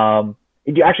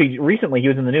 Actually, recently he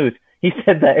was in the news. He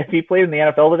said that if he played in the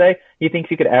NFL today, he thinks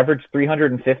he could average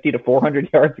 350 to 400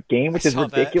 yards a game, which I is saw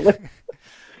that. ridiculous.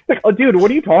 Like, oh, dude, what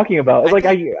are you talking about? It's like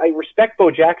I respect Bo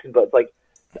Jackson, but it's like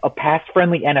a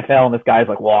pass-friendly NFL, and this guy's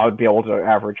like, well, I would be able to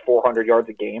average 400 yards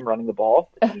a game running the ball.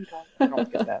 I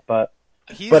don't get that, but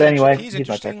anyway, he's he's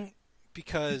my pick. interesting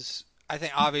because I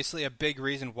think obviously a big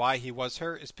reason why he was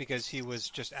hurt is because he was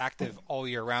just active all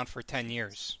year round for 10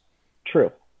 years.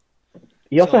 True.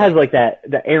 He also So, has like that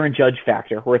Aaron Judge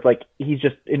factor, where it's like he's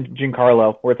just in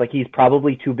Giancarlo, where it's like he's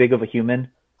probably too big of a human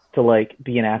to like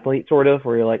be an athlete, sort of.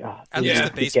 Where you're like, oh, At Yeah.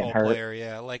 least the he's getting baseball hurt. player,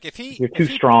 yeah. Like if he, You're if too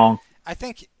he- strong. I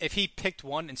think if he picked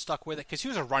one and stuck with it, because he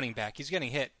was a running back, he's getting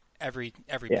hit every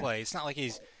Yeah. play. It's not like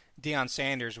he's Deion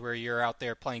Sanders, where you're out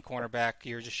there playing cornerback,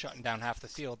 you're just shutting down half the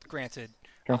field. Granted,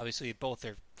 obviously both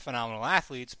are phenomenal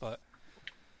athletes, but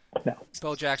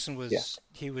Bo Jackson was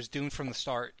he was doomed from the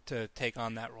start to take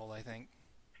on that role, I think.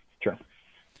 True.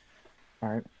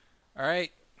 All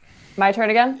right. My turn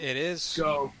again? It is.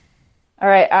 Go. All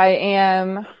right, I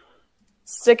am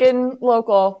sticking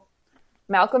local.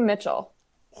 Malcolm Mitchell.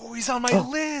 Oh, he's on my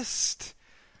list.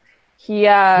 He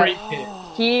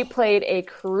played a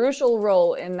crucial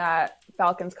role in that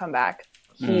Falcons comeback.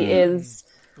 He is.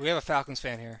 We have a Falcons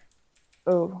fan here.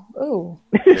 Ooh.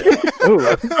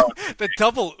 The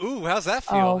double ooh. How's that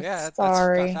feel? Oh, yeah,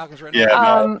 sorry. That's Falcons right Yeah,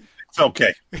 now. no, it's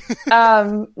okay.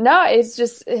 No, it's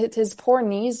just his poor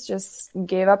knees just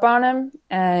gave up on him,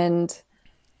 and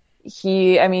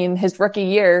his rookie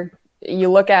year.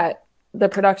 You look at the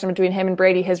production between him and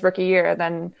Brady his rookie year, and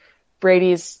then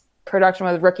Brady's production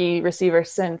with rookie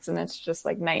receivers since, and it's just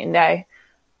like night and day.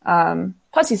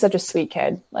 Plus, he's such a sweet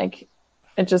kid. Like,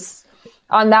 it just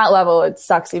on that level, it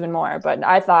sucks even more. But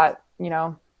I thought,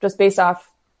 just based off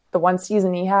the one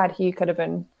season he had, he could have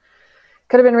been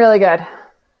really good.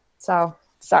 So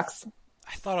sucks.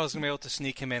 I thought I was gonna be able to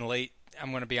sneak him in late.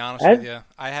 I'm going to be honest with you.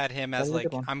 I had him as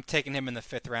I'm taking him in the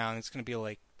 5th round. It's going to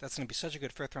be that's going to be such a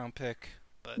good 5th round pick.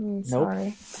 But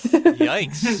sorry.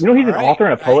 Yikes. He's an author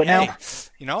and a poet now?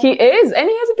 He is, and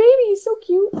he has a baby. He's so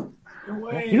cute. No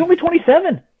way. He's only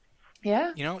 27.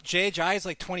 Yeah. JHI is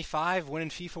 25, winning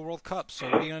FIFA World Cup. So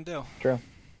what are you going to do? True.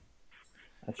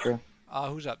 That's true.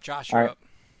 Who's up? Josh, you're up.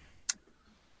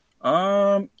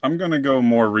 I'm going to go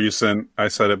more recent. I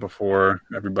said it before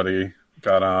everybody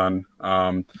got on.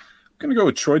 I'm going to go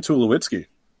with Troy Tulowitzki.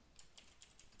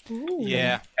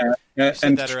 Yeah. You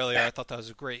said that earlier. I thought that was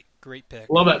a great pick.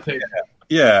 Love that pick.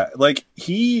 Yeah, let's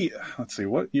see,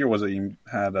 what year was it he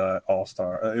had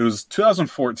All-Star? It was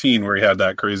 2014 where he had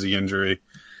that crazy injury.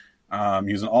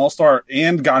 He was an All-Star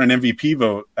and got an MVP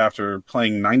vote after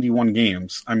playing 91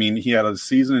 games. I mean, he had a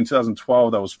season in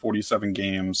 2012 that was 47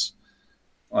 games.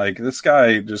 Like, this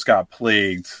guy just got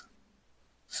plagued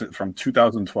from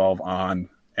 2012 on,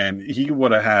 and he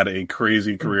would have had a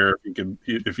crazy career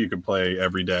if he could play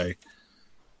every day.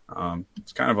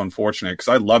 It's kind of unfortunate because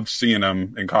I loved seeing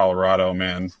him in Colorado,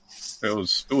 man. It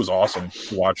was awesome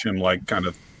to watch him kind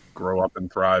of grow up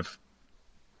and thrive.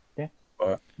 Yeah.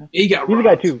 But he's a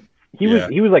guy too. He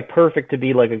was perfect to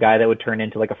be a guy that would turn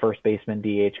into a first baseman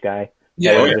DH guy.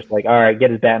 Yeah. Just all right,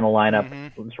 get his bat in the lineup.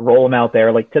 Mm-hmm. Just roll him out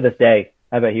there. To this day,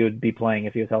 I bet he would be playing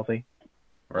if he was healthy.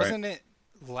 Right. Wasn't it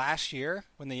last year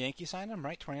when the Yankees signed him,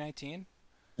 right? 2019?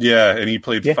 Yeah, and he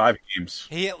played 5 games.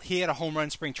 He had a home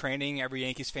run spring training. Every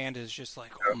Yankees fan is just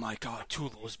like, oh my God,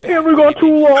 Tulo's back. Yeah, we got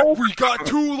Tulo. We got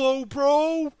Tulo,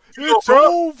 bro. It's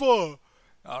over.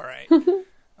 All right.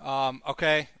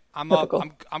 Okay. I'm up.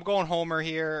 I'm going Homer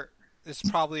here. This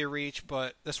is probably a reach,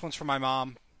 but this one's for my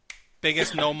mom.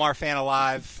 Biggest Nomar fan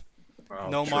alive.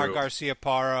 Nomar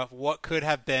Garciaparra. What could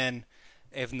have been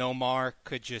if Nomar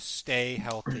could just stay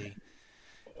healthy?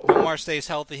 Nomar stays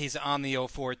healthy. He's on the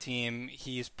 04 team.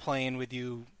 He's playing with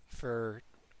you for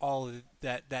all of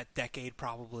that decade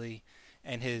probably.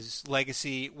 And his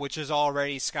legacy, which is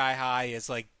already sky high, is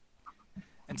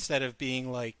instead of being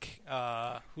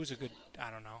who's a good,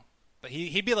 I don't know. But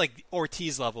he'd be like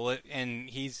Ortiz level, and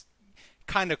he's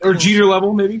kind of or Jeter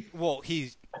level, maybe. Well,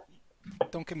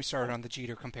 don't get me started on the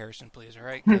Jeter comparison, please. All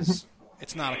right, because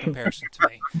it's not a comparison to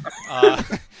me.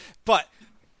 But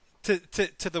to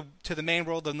the main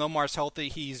world of Nomar's healthy,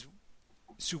 he's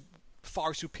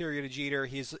far superior to Jeter.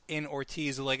 He's in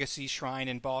Ortiz's legacy shrine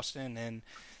in Boston, and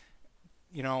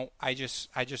I just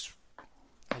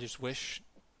wish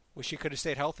he could have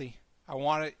stayed healthy.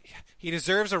 He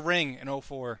deserves a ring in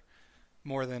 04.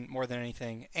 More than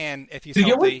anything, and if he's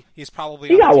healthy, he's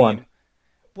probably on the team. One.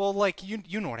 Well,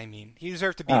 you know what I mean. He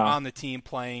deserved to be on the team,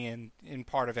 playing in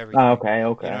part of everything. Okay. You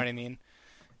know what I mean?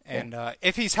 And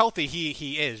if he's healthy,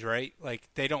 he is right.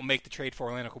 They don't make the trade for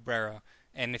Orlando Cabrera,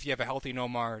 and if you have a healthy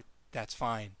Nomar, that's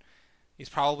fine. He's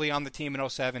probably on the team in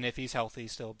 07 if he's healthy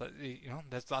still, but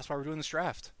that's why we're doing this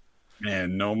draft.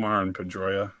 Man, Nomar and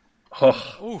Pedroia.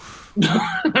 Oh. Oof.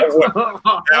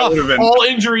 That would have been all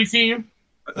injury team.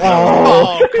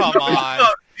 Oh, come on.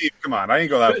 Come on, I ain't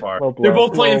go that far. They're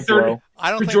both playing third. I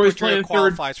don't think Pedroia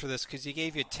qualifies for this because he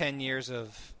gave you 10 years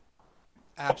of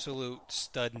absolute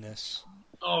studness.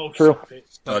 Oh, true.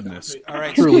 Studness. All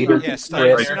right, true leader. Yeah,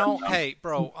 studness. Hey,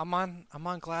 bro, I'm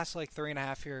on glass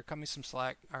 3.5 here. Cut me some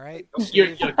slack. All right.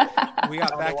 We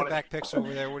got back-to-back picks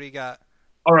over there. What do you got?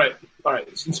 All right.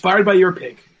 It's inspired by your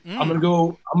pick. I'm gonna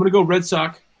go Red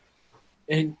Sox,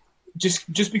 and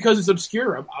just because it's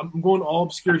obscure, I'm going all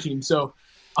obscure teams. So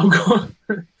I'm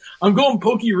I'm going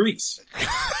Pokey Reese.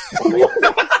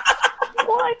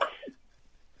 What?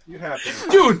 You have to.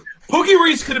 Dude, Pokey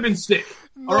Reese could have been sick.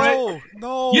 All right?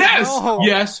 No. Yes. No.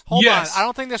 Yes. Hold yes. on. I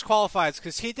don't think this qualifies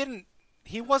because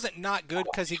he wasn't not good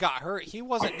because he got hurt. He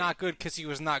wasn't not good because he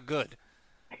was not good.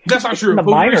 That's not true. The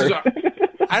Pokey Reese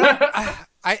minor.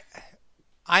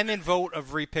 I'm in vote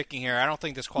of repicking here. I don't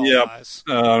think this qualifies.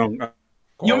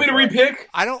 You want me to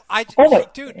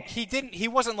repick? Dude, he didn't. He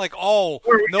wasn't like,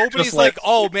 nobody's just like,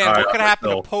 like, man, what could happen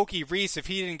to no. Pokey Reese if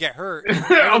he didn't get hurt?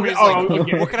 Okay, Everybody's like,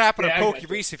 okay. what could happen Yeah, to I Pokey got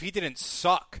you. Reese if he didn't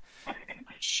suck?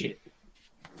 Shit.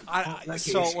 I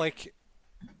case. think.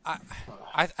 All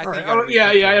right. I gotta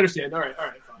Yeah, repick I him. understand. All right,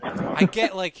 fine. I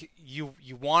get like you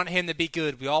want him to be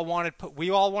good. We all wanted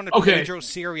Okay. Pedro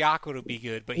Siriaco to be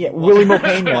good, but he Yeah, Willie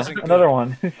wasn't Mopena, good. another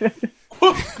one.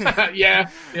 yeah,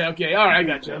 okay. All right, I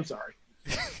got you. I'm sorry.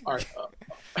 All right.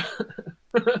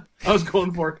 I was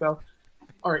going for it, though.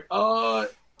 All right.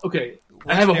 Okay.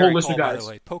 I have a whole Legendary list of call, by guys.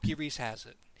 the way. Pokey Reese has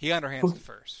it. He underhands the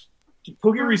first.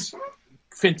 Pokey Reese,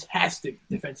 fantastic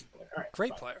defensive player. All right,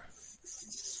 Great fine. player.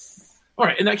 All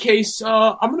right, in that case,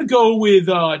 I'm going to go with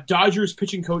Dodgers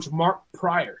pitching coach Mark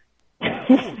Pryor.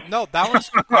 Ooh, no, that one's.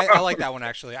 I like that one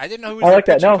actually. I didn't know who was I the like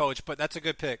that, pitching no. coach, but that's a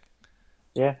good pick.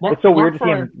 Yeah, Mark- it's so weird to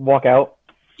Mark see him walk out.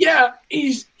 Yeah,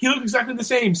 he looks exactly the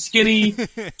same. Skinny,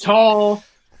 tall,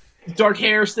 dark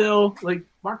hair still. Like,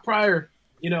 Mark Pryor,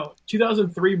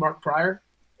 2003 Mark Pryor.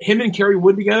 Him and Kerry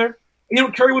Wood together.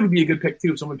 Kerry Wood would be a good pick,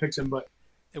 too, if someone picks him, but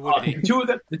It would be.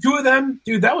 the two of them,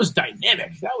 dude, that was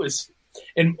dynamic. That was...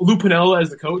 And Lou Piniella as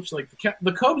the coach. Like,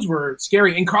 the Cubs were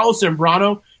scary. And Carlos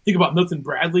Zambrano. Think about Milton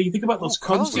Bradley. Think about those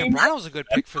Cubs Carlos teams. Zambrano's a good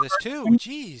pick for this too.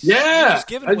 Jeez. Yeah. You're just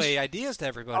giving away ideas to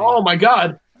everybody. Oh, my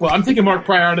God. Well, I'm taking Mark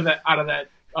Pryor out of that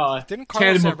Didn't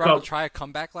Carlos tandem of Zambrano Cubs. try a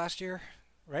comeback last year?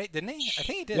 Right? Didn't he? I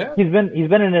think he did. Yeah. He's been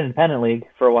in an independent league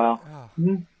for a while. Oh.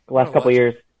 The What last a couple of legend.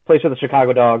 years. Plays for the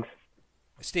Chicago Dogs.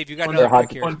 Steve, you got Fun another hot-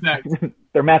 pick here. Fun fact.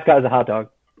 Their mascot is a hot dog.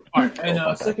 All right,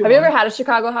 and second Have you one- ever had a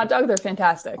Chicago hot dog? They're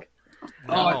fantastic.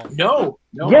 No.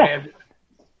 Yeah. I have-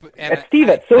 And At Steve,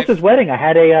 at Sosa's wedding, I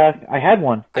had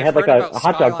one. They I've had like heard a about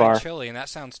hot dog Skyline bar. Chili, and that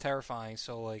sounds terrifying.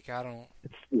 So, like, I don't. Ooh,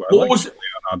 I What like was it?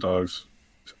 hot dogs.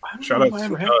 I don't Shout know out if I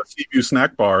ever to had CBU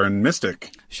Snack Bar and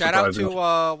Mystic. Shout out Surprisingly.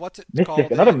 to what's it Mystic,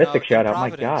 called? another in, Mystic in shout out, my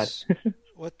Providence.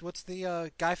 What's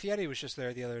the Guy Fieri was just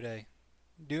there the other day?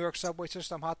 New York Subway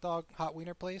System hot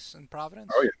wiener place in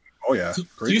Providence. Oh yeah. Do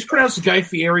Great you just pronounce Guy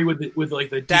Fieri with like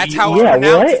the That's D? how it's Yeah,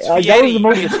 pronounced. what? It's That was Fieri. the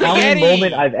most It's Italian Fieri.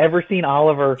 moment I've ever seen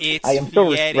Oliver. It's I am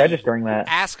still Fieri. registering that.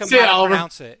 Ask him Say it, how to Oliver.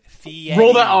 pronounce it. Fieri.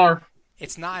 Roll that R.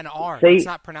 It's not an R. Say- It's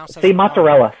not pronounced as Say an R.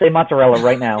 mozzarella. Say mozzarella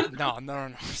right now.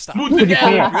 No. Stop. Move You the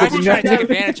can't. down. guys are trying to take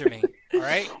advantage of me. All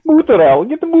right. Mozzarella.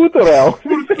 Get the mozzarella.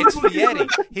 It's Fieri.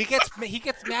 He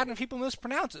gets mad when people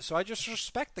mispronounce it, so I just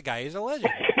respect the guy. He's a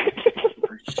legend.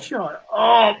 Shut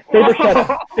up.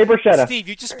 Say bruschetta. Steve,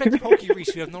 you just picked Pokey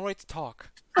Reese. You have no right to talk.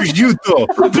 Prosciutto.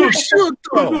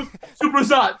 Prosciutto. Super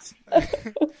Zot.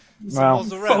 Wow.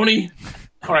 Phony.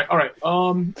 All right.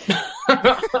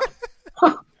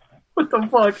 What the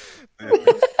fuck?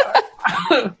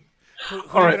 Who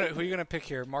All right. are you gonna pick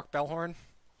here? Mark Bellhorn.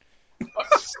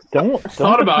 Don't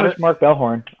Thought about dismiss it. Mark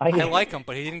Bellhorn. I like him,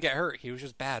 but he didn't get hurt. He was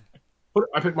just bad.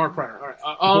 I picked Mark Pryor. All right.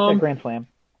 Get that grand slam.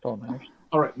 That's all that matters.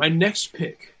 All right. My next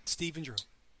pick. Steve and Drew.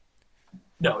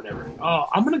 No, never.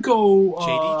 I'm gonna go.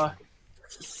 JD.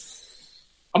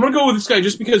 I'm gonna go with this guy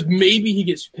just because maybe he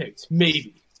gets picked.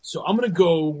 Maybe. So I'm gonna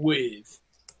go with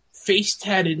face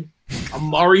tatted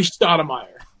Amari Stoudemire.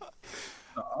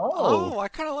 Oh, I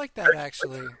kind of like that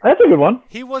actually. That's a good one.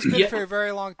 He was good Yeah. for a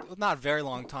very long, not very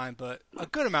long time, but a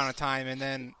good amount of time, and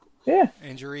then Yeah.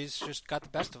 injuries just got the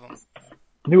best of him.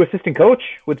 New assistant coach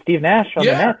with Steve Nash on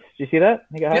Yeah. the Nets. Did you see that?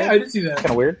 He got Yeah, I hired. did see that. Kind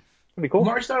of weird. That'd be cool.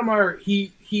 Amari Stoudemire,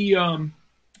 he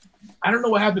I don't know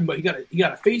what happened, but he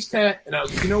got a face tat, and I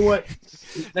was like, you know what?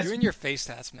 That's, You're in your face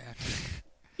tats, man.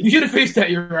 you get a face tat,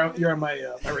 you're on my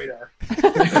radar.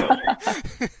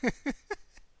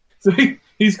 So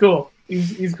he's cool.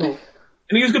 He's cool,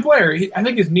 and he was a good player. I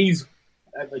think his knees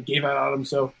gave out on him.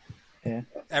 So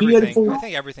Everything. full- I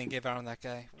think everything gave out on that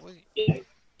guy.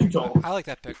 too tall. I like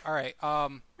that pick. All right.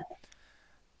 I'm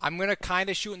gonna kind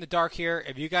of shoot in the dark here.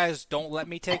 If you guys don't let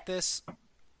me take this,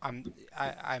 I'm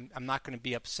not gonna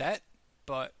be upset.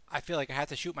 But I feel like I have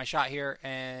to shoot my shot here,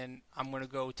 and I'm gonna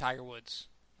go Tiger Woods.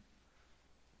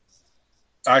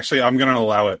 Actually, I'm going to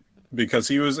allow it because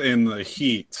he was in the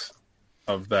heat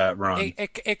of that run.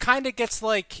 It kind of gets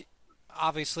like,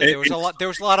 obviously It- there was a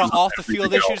it's- lot of off the field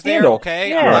everything issues there. Handle. Okay,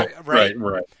 Yeah. right.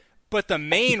 Right. But the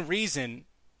main reason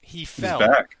he He's fell,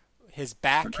 back. his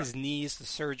back, his knees, the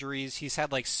surgeries. He's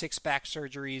had like 6 back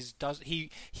surgeries.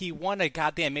 He won a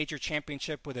goddamn major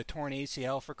championship with a torn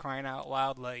ACL, for crying out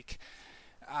loud. Like,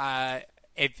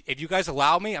 if you guys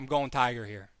allow me, I'm going Tiger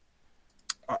here.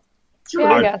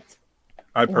 Yeah, I guess.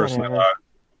 I personally,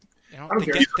 You know, I don't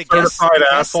care. the Certified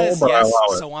guess asshole, says but I yes,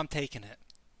 allow it. so I'm taking it.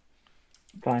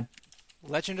 Fine.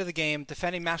 Legend of the game,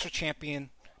 defending master champion,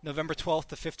 November 12th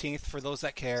to 15th. For those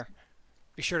that care,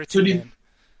 be sure to So tune do you- in.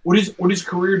 Would his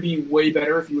career be way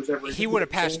better if he was ever? He would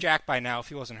have passed Jack by now if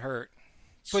he wasn't hurt.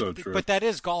 But so true. but that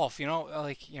is golf, you know.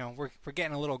 Like, you know, we're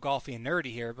getting a little golfy and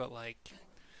nerdy here, but like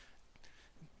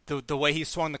the way he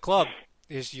swung the club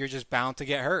is you're just bound to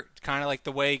get hurt. Kind of like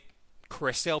the way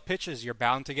Chris Sale pitches, you're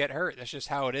bound to get hurt. That's just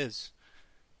how it is.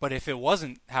 But if it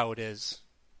wasn't how it is,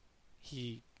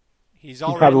 he's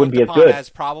already probably wouldn't looked be as upon good as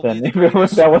probably Then the if it was-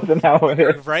 greatest. that wasn't how it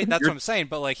is. Right? That's what I'm saying.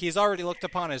 But like, he's already looked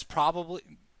upon as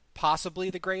possibly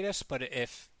the greatest. But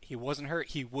if he wasn't hurt,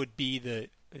 he would be the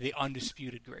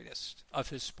undisputed greatest of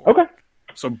his sport. Okay.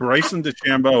 So Bryson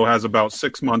DeChambeau has about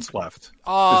 6 months left. is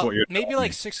what you're Maybe telling like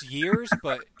me. 6 years,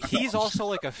 but he's also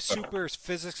like a super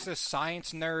physicist,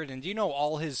 science nerd. And do you know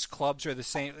all his clubs are the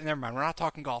same? Never mind, we're not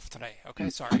talking golf today. Okay,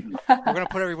 sorry. We're gonna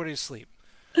put everybody to sleep.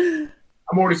 I'm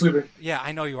already sleeping. Yeah,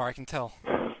 I know you are. I can tell.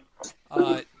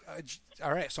 All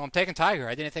right, so I'm taking Tiger.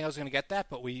 I didn't think I was gonna get that,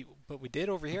 but we did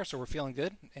over here, so we're feeling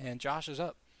good. And Josh is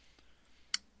up.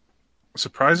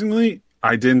 Surprisingly,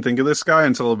 I didn't think of this guy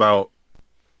until about,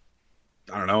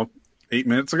 I don't know, 8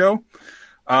 minutes ago.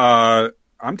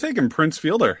 I'm taking Prince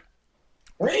Fielder.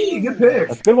 Hey, good pick.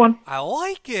 That's a good one. I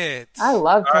like it. I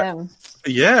loved him.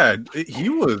 Yeah, he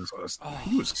was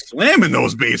slamming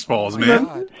those baseballs, Oh my man.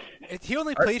 God. He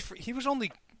only played for. He was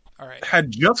only. All right.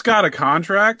 Had just got a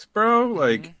contract, bro.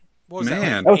 Like, What was Man.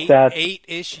 that? That was Like sad.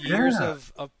 eight-ish years Yeah.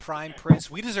 of prime Prince.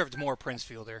 We deserved more Prince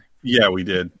Fielder. yeah, we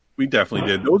did. We definitely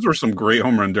did. Those were some great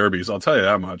home run derbies. I'll tell you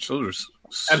that much. Those were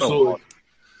so Absolutely. awesome.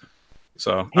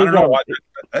 So He's, I don't know why I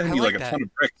that'd be like like a that. ton of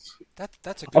bricks.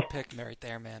 That's a good pick right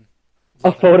there, man. A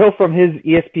Love it. photo from his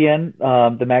ESPN,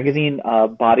 the magazine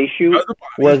body shoot,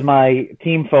 was my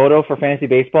team photo for fantasy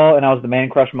baseball, and I was the Man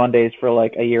Crush Mondays for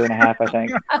like a year and a half, I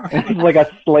think. It was like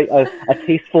a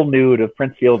tasteful nude of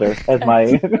Prince Fielder as my.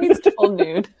 Tasteful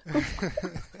nude.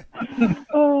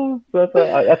 So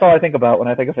that's all I think about when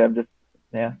I think of him. Just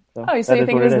yeah. So Oh, so that you is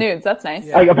think what of his it is. nudes? That's nice.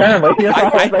 Yeah. Like, apparently,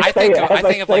 I think as I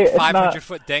think of I like say it, it's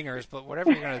 500-foot dingers, but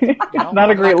whatever you're gonna. You know, It's not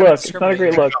a I'm great gonna look. It's not a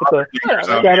great discriminate.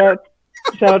 look.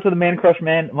 But shout out to the Man Crush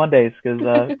Mondays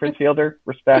because Prince Fielder,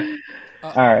 respect.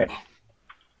 All right.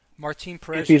 Martin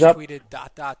Perez He's just up. tweeted ...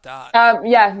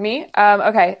 Yeah, me.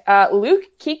 Okay. Luke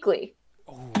Kuechly.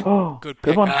 Oh, Good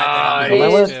pick. one. I had that on Nice. my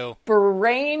His list, too.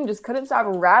 brain just couldn't stop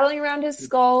rattling around his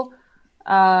skull.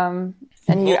 And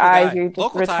Local he guy. just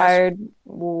Local ties. retired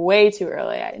way too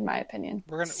early, in my opinion.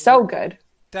 We're So good.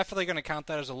 Definitely gonna count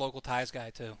that as a local ties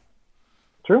guy too.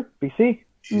 True. BC.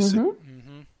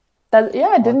 I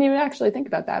didn't even actually think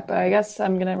about that, but I guess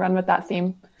I'm gonna run with that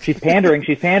theme. She's pandering.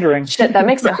 She's pandering. Shit, that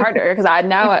makes it harder because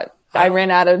I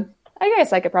ran out of. I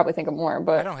guess I could probably think of more, I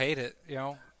but don't hate it. You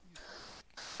know,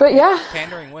 yeah.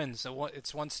 pandering wins.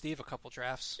 It's won Steve a couple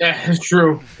drafts. Yeah, it's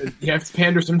true. You have to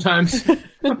pander sometimes.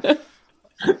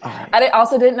 I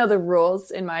also didn't know the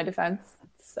rules in my defense,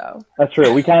 so That's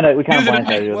true. We kind of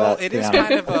blindsided you with Well, that. it to be is honest.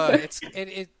 kind of a.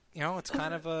 It's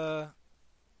kind of a.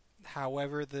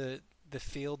 However the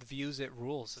field views it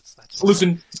rules. That's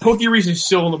Listen, Pokey Reese is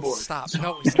still on the board. Stop.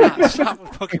 No, he's not. Stop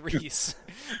with Pookie Reese.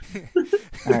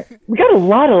 All right. We got a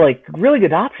lot of like really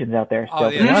good options out there. Still, Oh,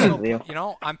 to yeah. be honest so, with you. you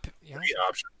know, I'm. You know, Three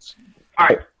options. All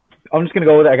right. I'm just gonna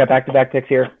go with it. I got back-to-back picks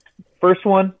here. First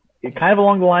one, kind of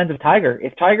along the lines of Tiger.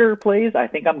 If Tiger plays, I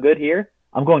think I'm good here.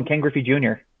 I'm going Ken Griffey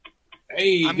Jr.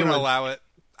 Hey, I'm good going to one. allow it.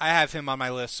 I have him on my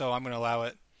list, so I'm going to allow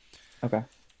it. Okay.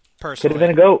 Could Personally, have been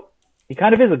a GOAT. He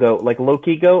kind of is a GOAT, like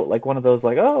low-key GOAT, like one of those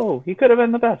like, oh, he could have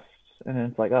been the best. And then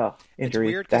it's like, oh, it's injuries,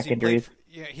 weird because back injuries.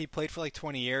 he played for like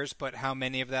 20 years, but how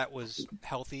many of that was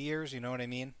healthy years? You know what I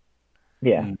mean?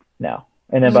 Yeah, no.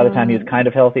 And then by the time he was kind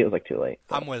of healthy, it was like too late.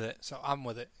 I'm with it. So I'm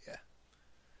with it. Yeah.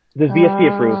 Does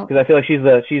BSP approve? Because I feel like she's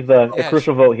the Yeah,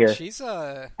 crucial vote here. She's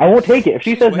I won't take it. If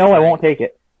she she's says no, I wavering. won't take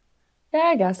it. yeah,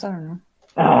 I guess I don't know.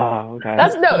 Oh, okay.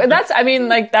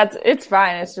 It's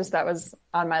fine. It's just that was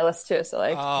on my list too. So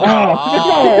like,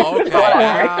 Oh, okay.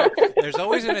 Whatever. There's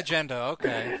always an agenda.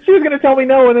 Okay. She was going to tell me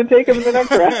no and then take him in the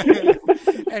next round.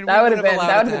 And that we would have been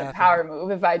allowed it to a happen. power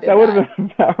move if I did That would have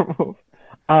been a power move.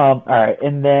 All right,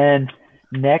 and then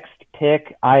next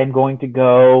pick, I am going to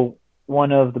go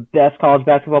one of the best college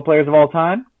basketball players of all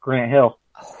time, Grant Hill.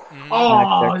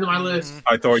 Oh, he's on my list.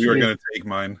 I thought you were going to take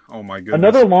mine. Oh my goodness.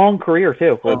 Another long career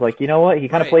too. Was like, you know what? He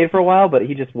kind of Right. played for a while, but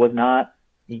he just was not.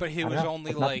 But he I don't was know,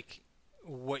 only was not- like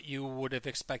what you would have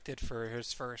expected for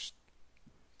his first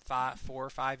 4 or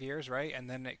 5 years, right? And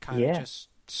then it kind of Yeah. just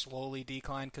slowly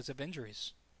declined because of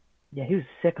injuries. Yeah, he was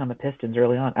sick on the Pistons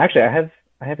early on. Actually, I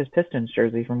have his Pistons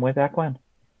jersey from way back when.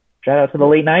 Shout out to the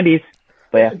late '90s.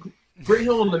 But yeah, Great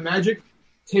Hill and the Magic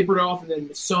tapered off, and then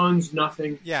the Suns,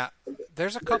 nothing. Yeah,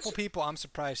 there's a couple people I'm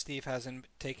surprised Steve hasn't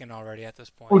taken already at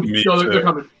this Oh, point. Me no, too. they're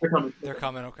coming. They're coming. They're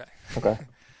coming, okay. okay.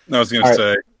 I was going to All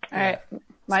right. say, All right,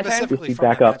 my turn. Specifically Just from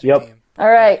back that up. Magic Yep. team. All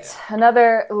right,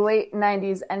 another late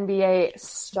 '90s NBA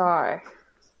star.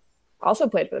 Also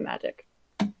played for the Magic.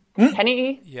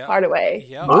 Penny Yep. Hardaway.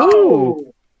 Yep.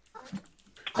 Ooh.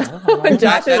 That's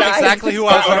Josh's eyes exactly who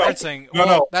I was referencing. No, Well,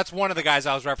 no. That's one of the guys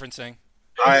I was referencing.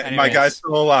 my Anyways. guy's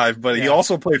still alive, but he Yeah.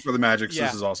 also played for the Magic, so Yeah.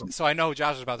 this is awesome. So I know who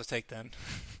Josh is about to take then.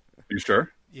 You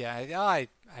sure? Yeah, I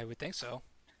would think so.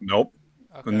 Nope.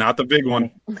 Okay. Not the big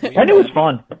one. Penny was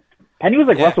fun. Penny was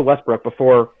like Yeah. Russell Westbrook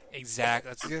before, Exactly.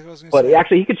 That's what I was gonna but say.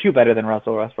 actually he could shoot better than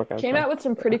Russell Westbrook. I would Came say. out with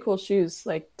some pretty cool shoes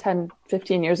like 10,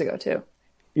 15 years ago too.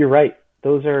 You're right.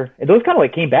 Those kind of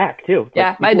like came back too. Like,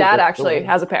 Yeah, my people dad were- actually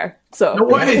has a pair. So No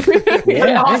way. Yeah, there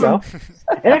you Awesome. go.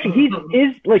 And actually,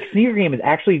 his like sneaker game is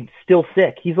actually still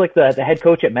sick. He's like the head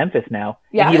coach at Memphis now.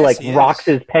 Yeah. And he like Yes, he rocks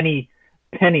is. his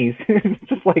pennies. It's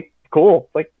just like cool.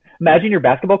 Like imagine your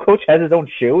basketball coach has his own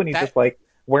shoe and he's That- just like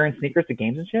wearing sneakers to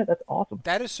games and shit. That's awesome.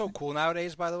 That is so cool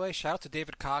nowadays, by the way. Shout out to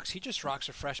David Cox. He just rocks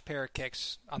a fresh pair of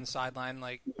kicks on the sideline.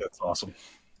 Like, That's awesome.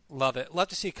 love it. Love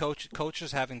to see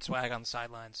coaches having swag on the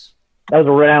sidelines. That was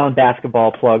a Rhode Island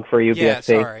basketball plug for you, Yeah,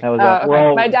 BSC. sorry. That was Okay. we're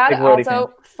all My dad big roadie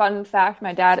also, fans. fun fact,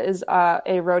 my dad is a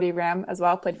Rhodey Ram as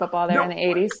well. Played football there in the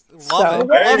 '80s. Love so, it. Love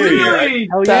Hey. it. Really?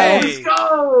 Hell yeah. Hey. Let's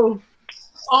go.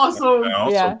 Awesome. I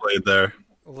also Yeah. played there.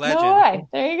 Legend. No way.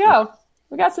 There you go.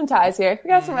 We got some ties here. We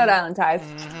got some Rhode Island ties.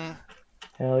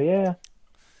 Hell yeah.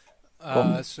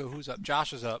 So who's up?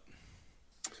 Josh is up.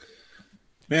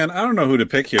 Man, I don't know who to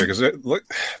pick here because look,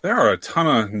 there are a ton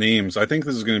of names. I think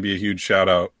this is going to be a huge shout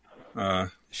out.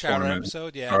 Shout out Tournament.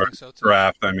 episode? Yeah, I Or think so too.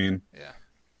 draft. I mean, Yeah.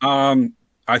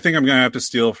 I think I'm going to have to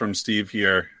steal from Steve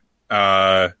here.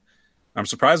 I'm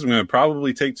surprised I'm going to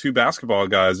probably take two basketball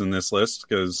guys in this list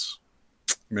because,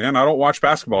 man, I don't watch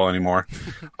basketball anymore.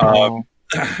 Oh.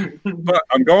 But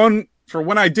I'm going for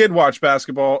when I did watch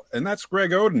basketball, and that's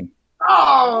Greg Oden.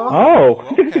 Oh.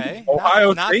 Oh. Okay.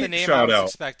 Ohio not the State name I shout was out.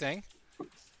 expecting.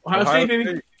 Ohio State,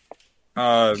 baby.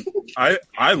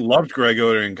 I loved Greg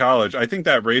Oden in college. I think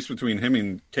that race between him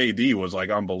and KD was like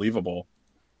unbelievable.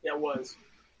 Yeah, it was.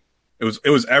 It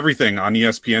was everything on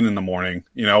ESPN in the morning.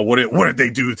 You know, what did they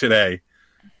do today?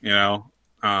 You know,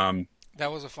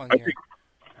 That was a fun I year. think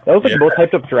That was like Yeah. the most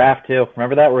hyped up draft too.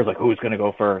 Remember that? Where it was like, who's going to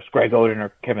go first, Greg Oden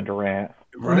or Kevin Durant?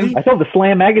 right I saw the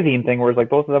Slam magazine thing where it's like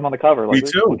both of them on the cover, like Me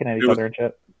too. looking at each It was- other and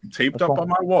shit. taped That's up fun. on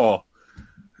my wall.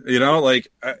 You know, like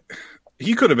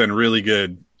he could have been really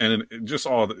good, and just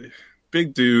all the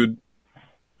big dude.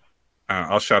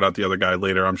 I'll shout out the other guy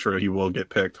later. I'm sure he will get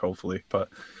picked, hopefully. But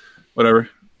whatever,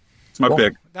 it's my Cool.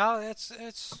 pick. No, it's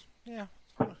yeah,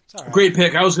 it's all right. Great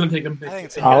pick. I was going to take him. I think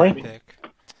it's a Ollie? good pick.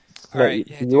 Is All that right,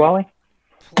 yeah, you, dude, Ollie?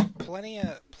 plenty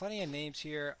of names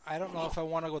here. I don't know if I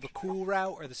want to go the cool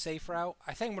route or the safe route.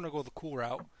 I think I'm going to go the cool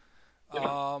route.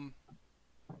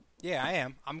 Yeah, I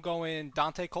am. I'm going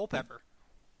Dante Culpepper.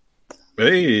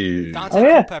 Hey, Dante Oh,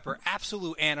 yeah. Culpepper,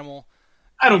 absolute animal.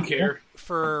 I don't care.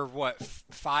 For what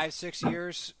 5-6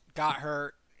 years, got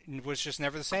hurt, and was just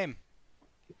never the same.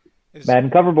 It was- Madden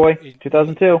cover boy,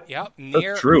 2002. Yep,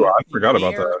 true. I forgot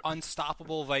about near that.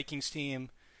 Unstoppable Vikings team,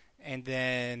 and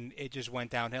then it just went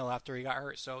downhill after he got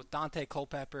hurt. So Dante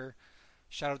Culpepper,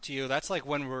 shout out to you. That's like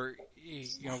when we're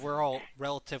all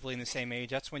relatively in the same age.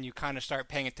 That's when you kind of start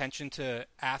paying attention to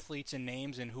athletes and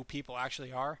names and who people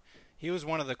actually are. He was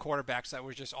one of the quarterbacks that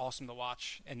was just awesome to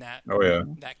watch in that oh yeah,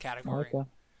 that I category. like that.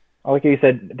 I like how you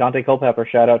said Dante Culpepper.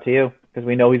 Shout out to you because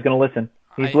we know he's going to listen.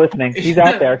 He's I- listening. He's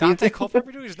out there. Dante He's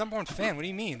Culpepper, dude, he's number one fan. What do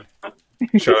you mean?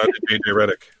 shout out to JJ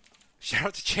Redick. Shout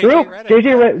out to JJ true. Redick. JJ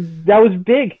Redick, that was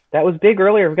big. That was big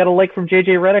earlier. We got a like from JJ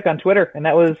Redick on Twitter, and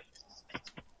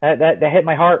that hit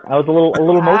my heart. I was a little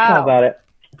emotional Wow. about it.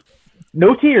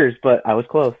 No tears, but I was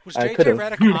close. Was I JJ could have.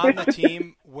 Redick on the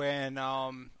team when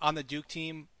on the Duke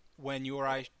team when you or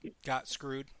I got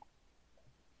screwed?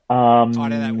 Out of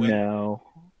that win? No,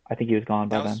 I think he was gone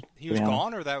by That was, then. he to was be honest.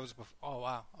 gone, or that was before? Oh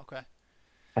wow, okay.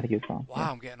 I think he was gone.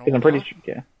 Wow, I'm getting old. Because I'm pretty huh? sure.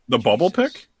 Yeah. The bubble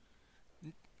Jesus.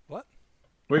 pick? What?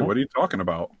 Wait, what are you talking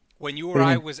about? When you What or do you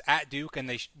I mean? was at Duke and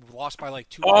they lost by like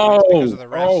 2 Oh, points because of the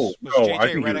refs. oh, was no! JJ I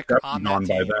think he was Redick definitely on that gone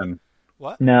by team? then.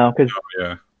 What? No, because Oh,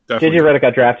 yeah, Definitely. JJ Redick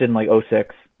got drafted in like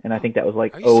 06, and I think that was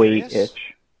like Are you 08-ish. serious?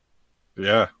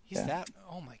 Yeah. He's that.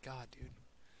 Oh my god, dude.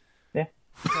 Yeah.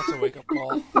 That's a wake up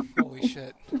call. Holy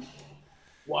shit.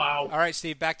 Wow. All right,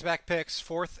 Steve. Back-to-back picks.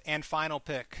 Fourth and final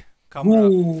pick coming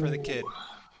up for the kid.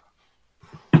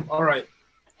 All right.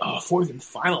 Fourth and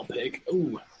final pick.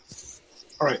 Ooh.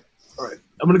 All right.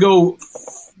 I'm going to go.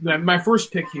 My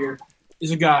first pick here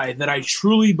is a guy that I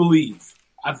truly believe.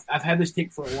 I've had this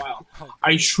take for a while.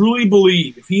 I truly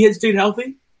believe if he had stayed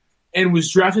healthy and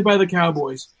was drafted by the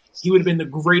Cowboys, he would have been the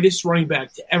greatest running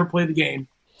back to ever play the game.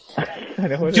 I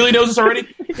know it Gilly knows this already.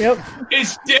 Yep.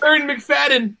 It's Darren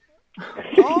McFadden.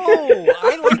 Oh,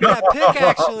 I like that pick,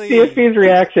 actually. CSP's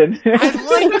reaction. I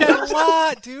like that a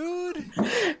lot, dude.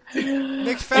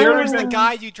 McFadden was the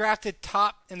guy you drafted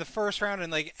top in the first round in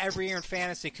like every year in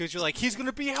fantasy because you're like, he's going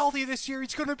to be healthy this year.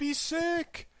 He's going to be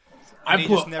sick. And I he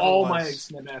just put never all was. my eggs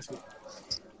in that basket.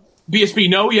 BSB,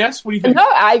 no, yes? What do you think? No,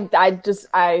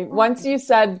 I once you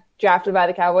said drafted by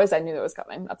the Cowboys, I knew it was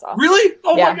coming. That's all. Really?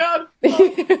 Oh Yeah. my God.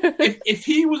 If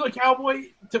he was a Cowboy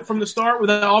from the start with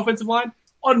an offensive line,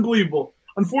 unbelievable.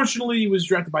 Unfortunately, he was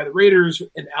drafted by the Raiders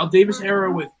in Al Davis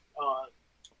era with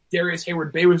Darius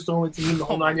Hayward Bay was still on the team, the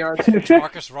whole 9 yards.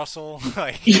 Marcus Russell.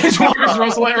 Like, Yes, Marcus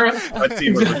Russell era. That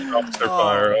team was a dumpster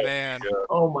fire. oh, man.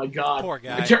 Oh my God. Poor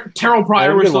guy. Terrell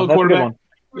Pryor was still a That's a good quarterback.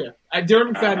 one. Yeah,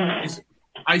 Darren McFadden is.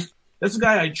 That's a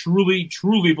guy I truly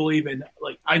believe in.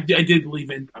 Like I did believe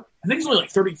in. I think he's only like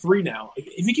 33 now.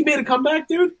 If he can make a comeback,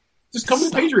 dude, just come to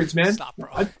the Patriots, man. Stop,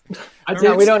 bro.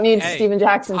 No, we don't need Hey, Steven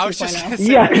Jackson I was just 2.0. gonna say,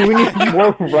 Yeah, we need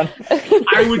more run.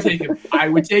 I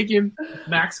would take him.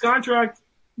 Max contract.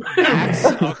 Max?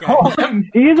 Okay. Oh,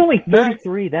 he is only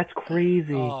 33. That's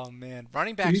crazy. Oh, man.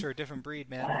 Running backs are a different breed,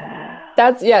 man.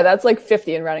 That's like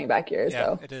 50 in running back years, Yeah,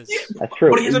 though. it is. That's true.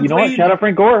 But he hasn't You know what? played- Shout out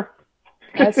Frank Gore.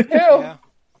 That's true. Yeah.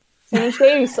 Timmy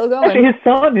Shady's still Actually,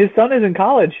 going. his son is in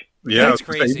college. Yeah, That's I was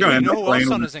gonna say, crazy. he's gonna You end know up who playing else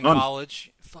with is his in son.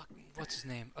 college? Fuck, what's his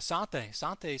name?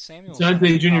 Asante Samuel.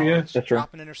 Asante Jr., yeah. That's true.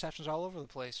 Dropping interceptions all over the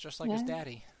place, just like his Yeah.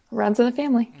 daddy. Runs in the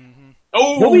family.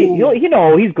 Oh,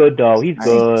 He's good though. He's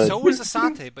good. So was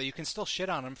Asante, but you can still shit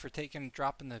on him for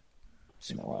dropping the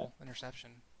Super Bowl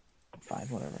interception. Fine,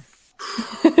 whatever.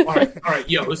 all right.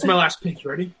 Yo, this is my last pick. You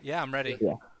ready? Yeah, I'm ready.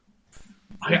 Yeah.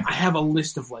 I have a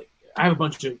list of I have a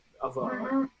bunch of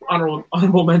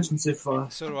honorable mentions. If So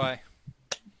do I.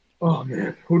 oh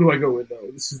man, who do I go with though?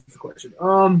 This is the question.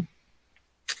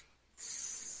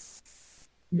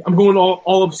 I'm going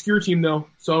all obscure team though,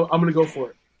 so I'm gonna go for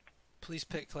it. Please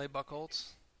pick Clay Buchholz.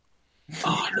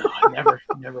 Oh no, never.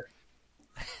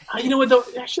 You know what though?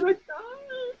 Should I?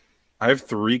 I have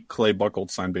 3 Clay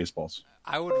Buchholz signed baseballs.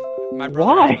 I would. My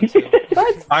brother Why? has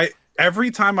one too.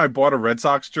 Every time I bought a Red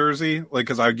Sox jersey, like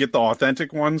because I get the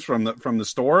authentic ones from the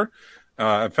store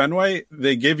at Fenway,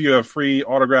 they give you a free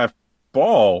autographed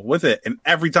ball with it. And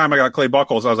every time I got Clay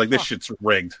Buchholz, I was like, this shit's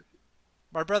rigged.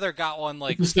 My brother got one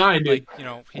like It's signed, dude.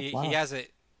 he has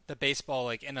it the baseball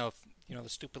like in a the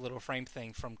stupid little frame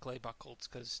thing from Clay Buchholz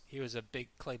because he was a big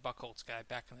Clay Buchholz guy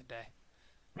back in the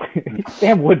day.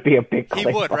 Sam would be a big. He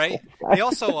Clay would, right? Buchholz guy. He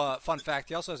also fun fact,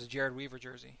 he also has a Jared Weaver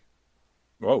jersey.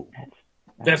 Whoa.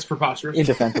 That's preposterous.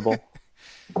 Indefensible.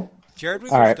 Jared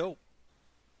Weaver's All right. dope.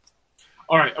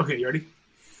 All right, okay, you ready?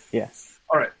 Yeah.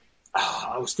 All right.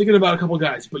 I was thinking about a couple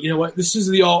guys, but you know what? This is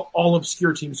the all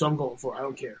obscure team, so I'm going for it. I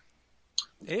don't care.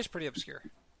 It is pretty obscure.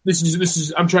 This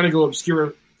is. I'm trying to go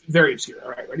obscure, very obscure. All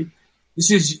right, ready? This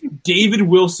is David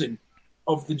Wilson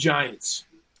of the Giants.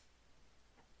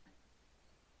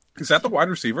 Is that the wide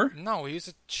receiver? No, he's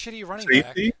a shitty running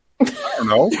Safety? I don't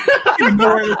know. I don't know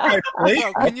where this guy plays.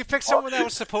 back. Can you pick someone that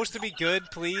was supposed to be good,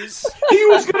 please? He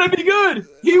was gonna be good.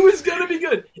 He was gonna be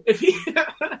good. If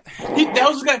that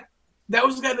was the guy. That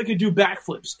was the guy that could do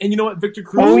backflips. And you know what, Victor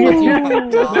Cruz? Oh, yeah.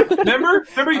 Remember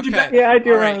he did Okay. back. Yeah, I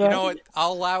do All right, remember you that. know what?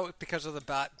 I'll allow it because of the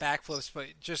backflips, but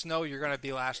just know you're going to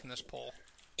be last in this poll.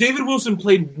 David Wilson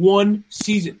played one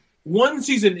season. One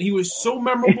season. He was so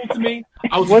memorable to me.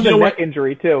 I was It was like, you a know neck what?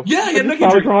 injury too. Yeah, he had a neck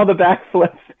Probably injury. from all the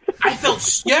backflips. I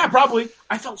felt, probably.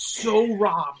 I felt so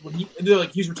robbed when they're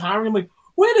like, he's retiring. I'm like,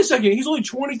 wait a second. He's only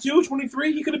 22,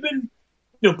 23. He could have been,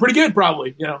 pretty good,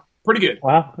 probably. Pretty good.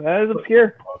 Wow, that is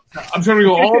obscure. I'm trying to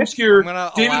go all obscure. I'm going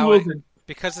to David allow Wilson. it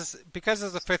because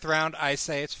it's the fifth round. I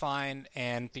say it's fine,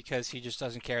 and because he just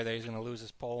doesn't care that he's going to lose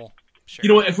his poll. Sure. You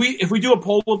know what? If we do a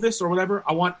poll of this or whatever,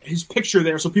 I want his picture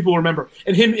there so people remember,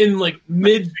 and him in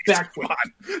mid backflip.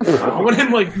 I want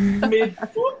him mid,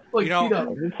 feet up.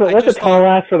 So I that's a just tall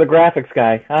ask for the graphics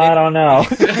guy. I don't know.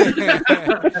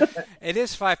 It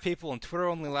is 5 people, and Twitter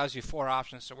only allows you 4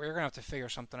 options, so we're going to have to figure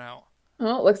something out.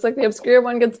 Oh, it looks like the obscure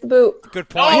one gets the boot. Good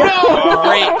point. Oh,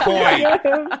 Great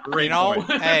point. Great You know,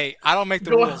 point. hey, I don't make the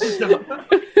Go on, rules. stop.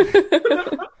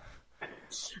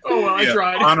 Oh, well, I Yeah,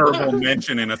 tried. honorable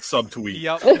mention in a subtweet.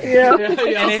 Yep. Yeah. Yeah, And,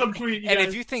 I'll if, subtweet you and guys.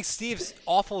 if you think Steve's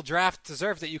awful draft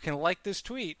deserves it, you can like this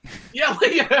tweet. Yeah,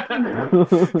 yeah.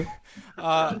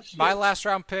 My last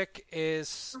round pick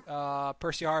is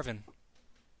Percy Harvin.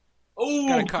 Oh,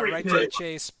 Gonna cut great right to the pick.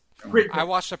 chase. Great pick. I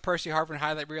watched a Percy Harvin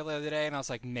highlight reel the other day, and I was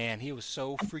like, man, he was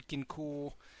so freaking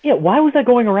cool. Yeah, why was that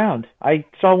going around? I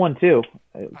saw one too.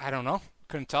 I don't know.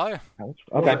 Couldn't tell you.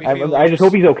 Okay, Maybe he I just was-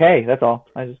 hope he's okay. That's all.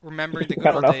 I just Remembering the I good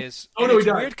don't old know. days. Oh, And no, he it's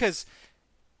died. weird because,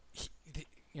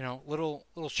 little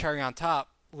cherry on top,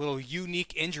 little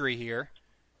unique injury here.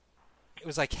 It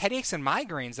was like headaches and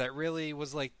migraines that really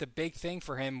was like the big thing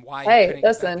for him. Why he Hey, couldn't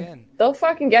get back in. listen, they'll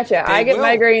fucking get you. I get will.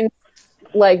 migraines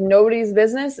like nobody's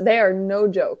business. They are no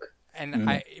joke. And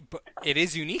but it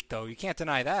is unique though. You can't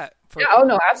deny that. For, Yeah, oh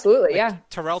no, absolutely, like, yeah.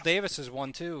 Terrell Davis is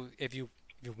one too. If you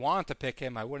wanted to pick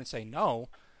him, I wouldn't say no.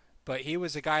 But he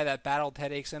was a guy that battled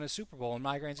headaches in a Super Bowl and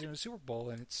migraines in a Super Bowl,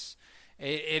 and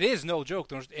it is no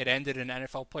joke. It ended an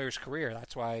NFL player's career.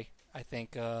 That's why I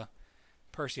think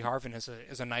Percy Harvin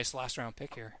is a nice last round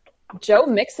pick here. Joe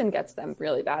Mixon gets them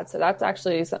really bad, so that's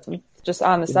actually something. Just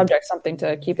on the subject, something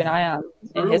to keep an eye on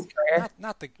in his career.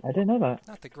 Not the I didn't know that.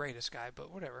 not the greatest guy,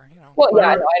 but whatever. Well, yeah,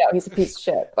 I know, he's a piece of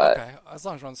shit, but Okay, as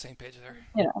long as we're on the same page there.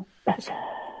 you know,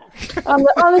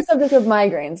 on the subject of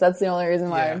migraines, that's the only reason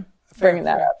why I'm bringing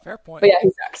that up. Fair point. But yeah, he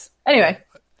sucks. Anyway,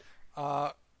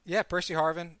 Yeah, Percy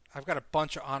Harvin. I've got a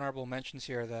bunch of honorable mentions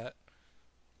here that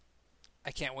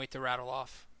I can't wait to rattle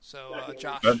off. So,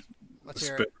 Josh, That- let's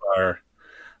hear it. Spitfire.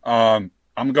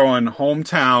 I'm going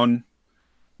hometown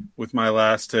with my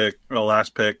last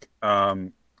pick.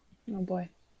 oh boy,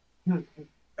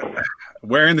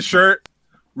 Wearing the shirt,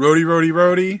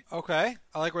 Rody, Okay,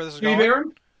 I like where this is Steve going.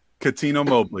 Aaron? Katino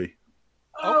Mobley.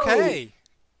 Okay,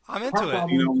 I'm into it.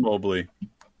 Katino Mobley.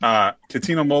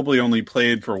 Katino Mobley only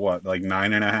played for what, like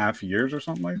 9.5 years or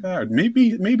something like that, or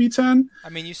maybe 10. I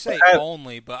mean, you say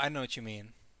only, but I know what you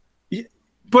mean.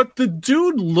 But the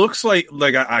dude looks like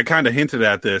I kind of hinted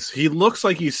at this. He looks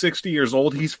like he's 60 years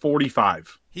old. He's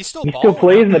 45. He's still He balling still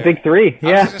plays out in the there. Big Three. I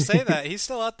Yeah, was going to say that he's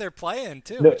still out there playing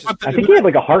too. No, Which is I think he had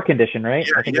like a heart condition, right?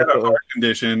 Yeah, I he think had that's a what it was. heart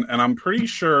condition, and I'm pretty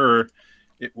sure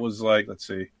it was like, let's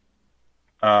see,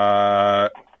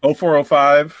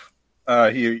 0405.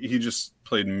 He just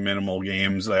played minimal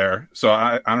games there, so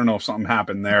I don't know if something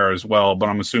happened there as well, but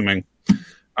I'm assuming.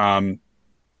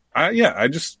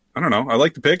 I don't know. I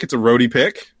like the pick. It's a roadie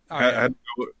pick. Oh, yeah.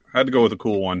 I had to go with a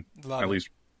cool one, Love at it. least.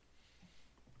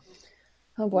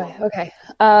 oh boy. Okay.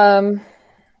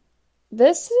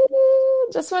 This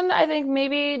one I think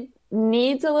maybe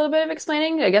needs a little bit of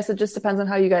explaining. I guess it just depends on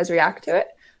how you guys react to it.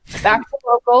 Back to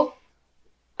local.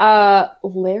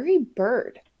 Larry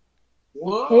Bird.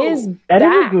 Whoa. His That is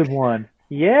a back good one.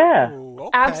 Yeah. Ooh, okay,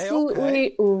 absolutely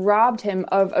okay. robbed him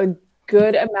of a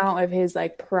good amount of his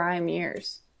like prime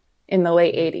years in the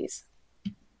late 80s.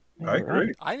 I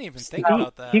agree. I didn't even think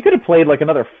about that. He could have played like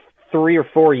another 3 or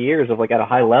 4 years of like at a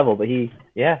high level, but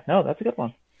that's a good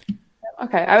one.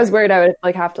 Okay, I was worried I would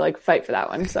like have to like fight for that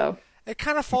one. So It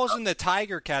kind of falls in the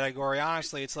Tiger category,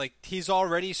 honestly. It's like he's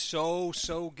already so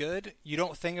good. You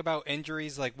don't think about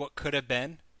injuries like what could have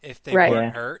been if they Right.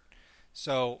 weren't Yeah. hurt.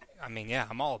 So, I mean, yeah,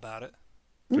 I'm all about it.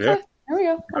 okay, Yeah. there we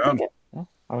go. I'll take it.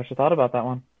 I wish I thought about that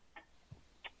one.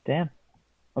 Damn.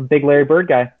 I'm a big Larry Bird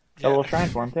guy. Got Yeah. a little shrine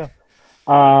for him too.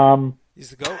 He's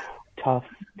the GOAT. Tough.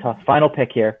 Final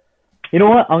pick here. You know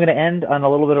what? I'm going to end on a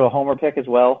little bit of a homer pick as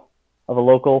well of a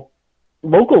local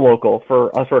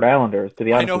for us Rhode Islanders, to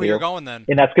be I honest know with who you. you're going then.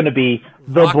 And that's going to be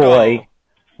the Rocco. boy,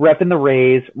 repping the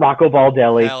Rays, Rocco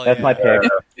Baldelli. Hell That's my yeah.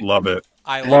 pick. Love it.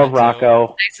 I Love it, too. Rocco.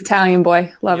 Nice Italian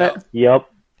boy. Love Yep. it. Yep.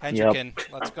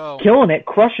 Hendricken, let's go. Killing it,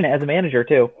 crushing it as a manager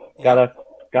too. Yeah.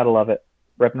 Gotta love it.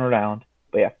 Repping Rhode Island.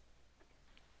 But yeah.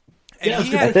 And Yeah,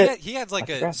 he that's it. had like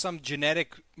That's right. some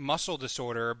genetic muscle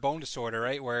disorder or bone disorder,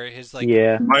 right? Where his like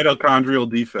Yeah. Mitochondrial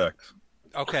defect.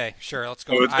 Okay, sure, let's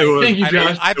go. It was- Thank you,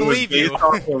 Josh. I believe you.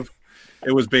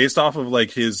 It was based off of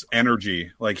like his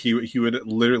energy. Like he would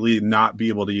literally not be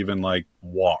able to even like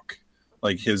walk.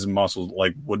 Like his muscles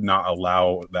like would not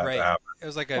allow that Right. to happen. It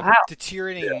was like a Wow.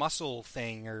 deteriorating muscle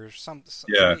thing or something.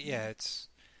 Yeah. Yeah, it's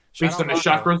Based shout on out his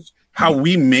Rocco. chakras. How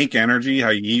we make energy, how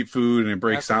you eat food and it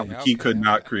breaks down. Okay, Like, he okay, could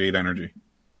not okay. create energy.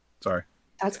 Sorry.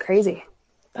 That's crazy.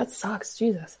 That sucks.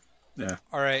 Jesus. Yeah.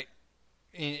 All right.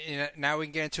 Now we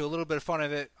can get into a little bit of fun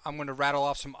of it. I'm going to rattle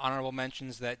off some honorable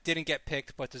mentions that didn't get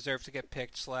picked but deserve to get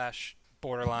picked /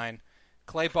 borderline.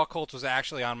 Clay Buchholz was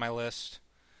actually on my list.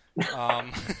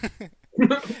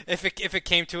 If it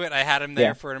came to it, I had him there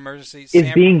Yeah. for an emergency.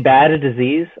 Is being bad a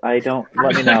disease? I don't.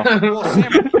 Let me know. Well,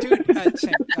 Sam,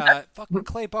 dude, fucking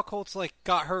Clay Buchholz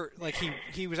got hurt. Like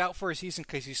he was out for a season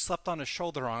because he slept on his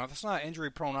shoulder wrong. If it's not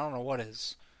injury prone, I don't know what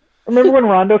is. Remember when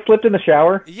Rondo slipped in the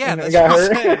shower? Yeah, and that's got what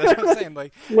hurt? I'm saying. That's what I'm saying.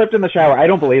 Like, Slipped in the shower. I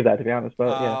don't believe that, to be honest.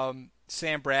 But yeah.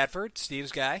 Sam Bradford,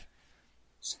 Steve's guy.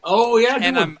 Oh yeah, good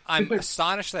And one. I'm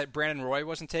astonished that Brandon Roy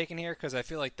wasn't taken here because I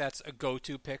feel like that's a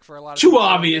go-to pick for a lot of too people.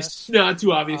 obvious. No,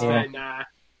 too obvious. Yeah. Nah.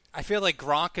 I feel like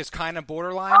Gronk is kind of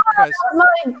borderline because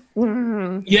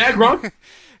Yeah, Gronk.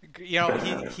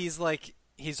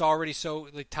 he's already so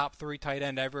top 3 tight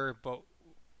end ever, but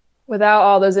Without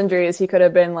all those injuries, he could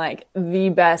have been like the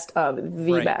best of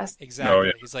the right, best. exactly. Oh,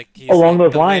 yeah. He's Along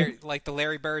those the lines. like the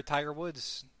Larry Bird, Tiger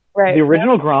Woods. Right. The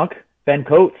original Gronk, Ben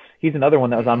Coates. He's another one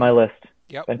that was on my list.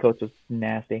 Yep. Ben Coates was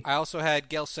nasty. I also had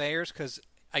Gale Sayers because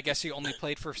I guess he only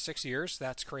played for 6 years.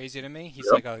 That's crazy to me. He's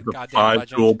Yep. like a The goddamn legend.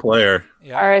 5-goal player.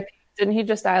 Yeah. All right. Didn't he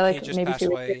just die He like just maybe passed 2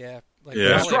 away. weeks? Yeah. Yeah.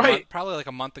 That's right. Probably like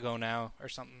a month ago now or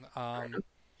something.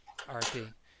 RIP.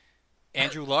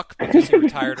 Andrew Luck because he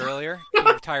retired earlier. He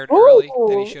retired early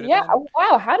than he should have yeah. been.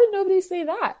 Wow. How did nobody say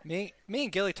that? Me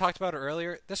and Gilly talked about it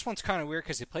earlier. This one's kind of weird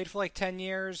because he played for like 10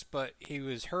 years, but he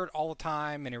was hurt all the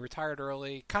time and he retired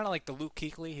early. Kind of like the Luke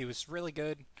Kuechly. He was really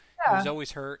good. He was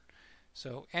always hurt.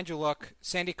 So Andrew Luck,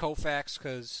 Sandy Koufax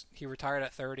because he retired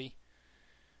at 30.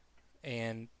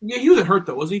 And Yeah, he wasn't hurt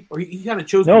though, was he? Or he kind of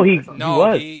chose. No, to be, he- I thought. no,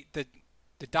 was.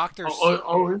 the doctors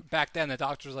Oh. back then the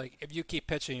doctors was like, if you keep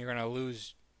pitching, you're gonna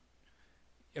lose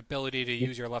ability to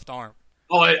use your left arm.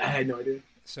 Oh, I had no idea.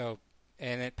 So,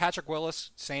 and then Patrick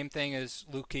Willis, same thing as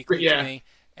Luke Kuechly Yeah. to me.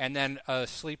 And then a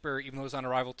sleeper, even though he was on a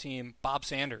rival team, Bob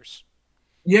Sanders.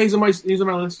 Yeah, he's on my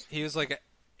list. He was like,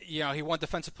 he won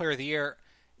Defensive Player of the Year.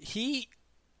 He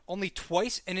only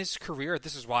twice in his career,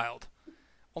 this is wild,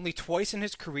 only twice in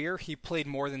his career he played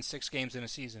more than 6 games in a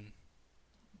season.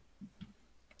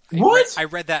 What? I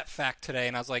read that fact today,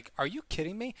 and I was like, "Are you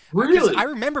kidding me?" Really? 'Cause I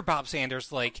remember Bob Sanders.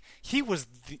 Like he was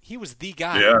the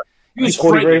guy. Yeah. He was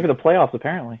Cody Gray frightening. for the playoffs,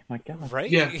 apparently. My God.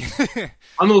 Right. Yeah.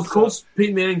 On those Colts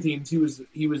Peyton Manning teams, he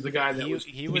was the guy that he to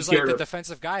be was like scared the of.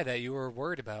 defensive guy that you were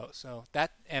worried about. So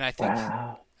that, and I think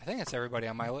Wow. that's everybody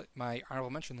on my honorable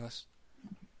mention list.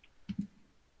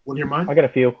 Want to hear mine? I got a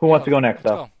few. Who wants to go next,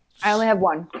 Let's though? go. I only have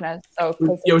one. Can I? So Yo,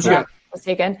 what you got? was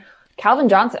taken. Calvin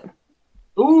Johnson.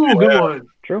 Ooh, good yeah. one.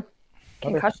 True.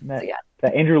 Concussions That, again.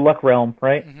 that Andrew Luck realm,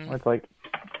 right? Mhm. Where it's like,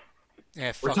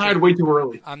 Yeah, fuck Retired it. way too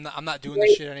early. I'm not doing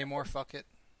this shit anymore. Fuck it.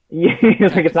 yeah,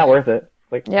 it's like it's not worth it.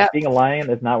 Like Yeah. being a Lion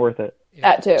is not worth it. Yeah.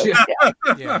 That too. Yeah.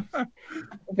 Yeah. Yeah.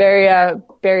 Very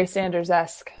Barry Sanders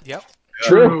esque. Yep.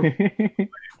 True.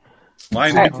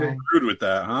 Lions Alright. get screwed with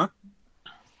that, huh?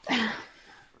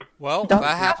 Well, Don't-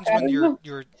 that happens when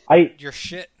you're I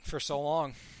shit for so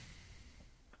long.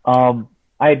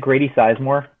 I had Grady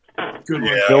Sizemore, Good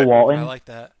one. Yeah. Bill I Walton, like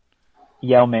that.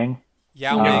 Yao Ming,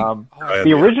 Yao Ming. Um, Oh,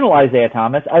 the original Isaiah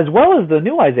Thomas, as well as the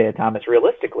new Isaiah Thomas.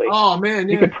 Realistically, Oh man,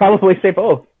 you yeah. could probably say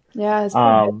both. Yeah. It's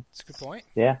that's a good point.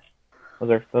 Yeah,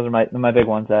 those are my big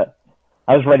ones that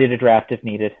I was ready to draft if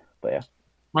needed. But yeah,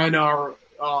 Mine are.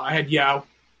 I had Yao.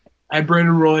 I had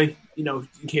Brandon Roy. In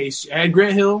case I had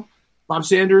Grant Hill, Bob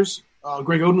Sanders,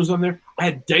 Greg Oden was on there. I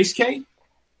had Dice K.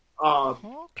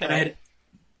 Okay. And I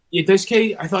had Dice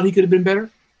K. I thought he could have been better.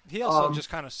 He also um, just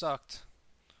kind of sucked.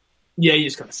 Yeah, he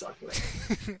just kind of sucked.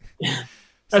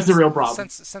 That's the real problem.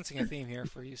 Sensing a theme here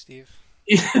for you, Steve.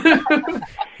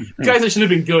 Guys that should have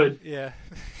been good. Yeah.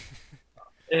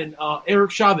 And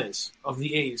Eric Chavez of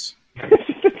the A's.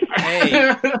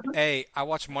 Hey, I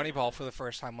watched Moneyball for the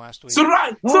first time last week. So did I.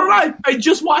 So did I. I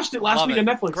just watched it last Love week it.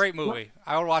 on Netflix. Great movie.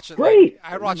 I would watch it. Great.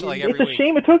 I would watch it like it's every a week.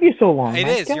 shame it took you so long. It My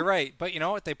is. God. You're right. But you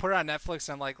know what? They put it on Netflix.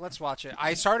 And I'm like, let's watch it.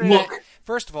 I started Look.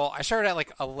 first of all, I started at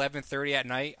like 11:30 at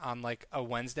night on like a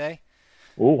Wednesday.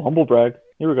 Ooh, humble brag.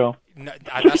 Here we go. No,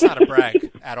 that's not a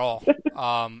brag at all.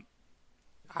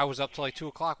 I was up till like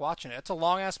 2:00 watching it. It's a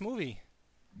long ass movie.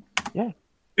 Yeah.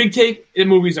 Big take. The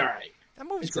movie's all right. That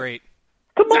movie's great.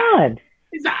 Come on.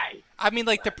 It's all right. I mean,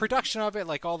 like the production of it,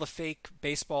 like all the fake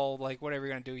baseball, like whatever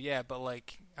you're gonna do, yeah. But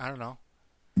like, I don't know.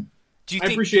 Do you I think?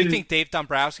 Do appreciate you it. think Dave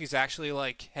Dombrowski's actually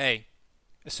like, hey,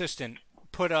 assistant,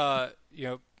 put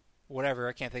whatever,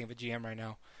 I can't think of a GM right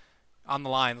now, on the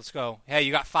line. Let's go. Hey,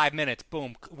 you got 5 minutes.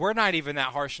 Boom. We're not even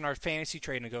that harsh in our fantasy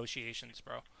trade negotiations,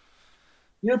 bro.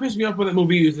 You know what pissed me off with that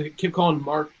movie is they kept calling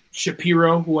Mark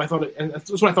Shapiro, who I thought, and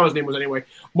that's what I thought his name was anyway.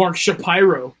 Mark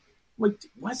Shapiro. I'm like,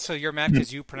 what? So you're mad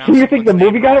because you pronounced. You think the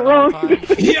someone's movie name got it all wrong? the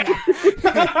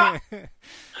time? Yeah.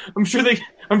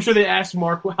 I'm sure they asked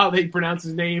Mark how they pronounce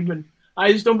his name, and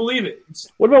I just don't believe it.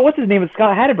 What about what's his name? It's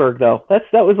Scott Hatterberg though. That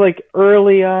was like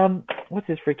early. What's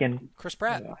his freaking? Chris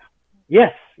Pratt.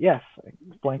 Yes. I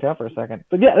blanked out for a second.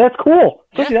 But yeah, that's cool.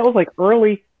 Especially that was like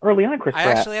early on Chris Pratt.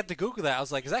 I actually had to Google that. I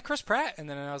was like, is that Chris Pratt? And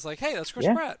then I was like, hey, that's Chris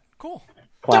Pratt. Cool.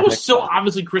 Classic. That was so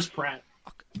obviously Chris Pratt.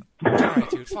 All right,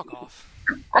 dude, fuck off.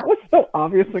 That was so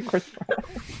obviously Chris Pratt.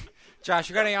 Josh,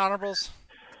 you got any honorables?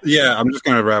 Yeah, I'm just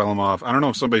going to rattle them off. I don't know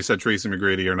if somebody said Tracy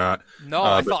McGrady or not. No,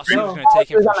 I thought she was going to take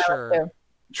him for sure.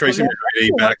 Tracy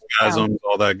McGrady, back spasms,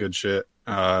 all that good shit.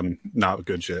 Not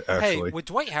good shit, actually. Hey, would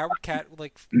Dwight Howard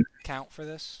count for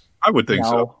this? I would think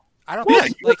so. I don't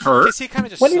think he hurt. Because he kind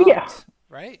of just sucked,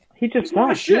 right? He just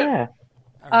sucked, yeah.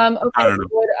 Okay, I don't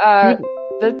know.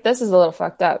 this is a little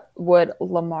fucked up. Would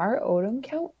Lamar Odom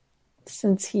count?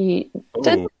 Since he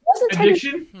wasn't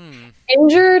addiction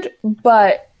injured,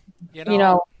 but you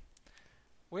know,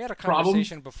 we had a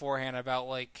conversation beforehand about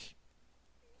like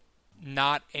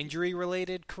not injury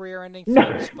related career ending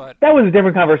things, but that was a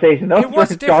different conversation. It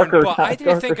was different, but I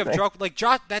didn't think of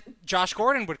Josh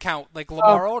Gordon would count like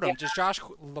Lamar Odom, just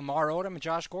Lamar Odom and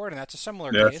Josh Gordon. That's a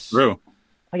similar case. That's true.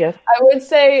 I guess I would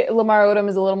say Lamar Odom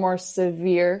is a little more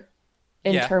severe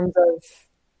in terms of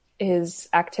his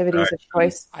activities of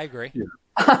choice. I agree.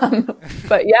 Yeah.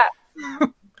 But yeah.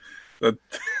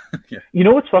 You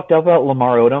know what's fucked up about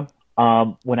Lamar Odom?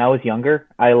 When I was younger,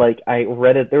 I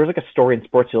read it. There was like a story in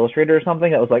Sports Illustrated or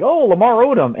something that was like, "Oh, Lamar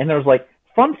Odom," and there was like,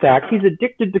 "Fun fact: he's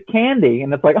addicted to candy."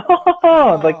 And it's like,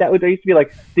 like that. There used to be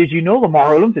like, "Did you know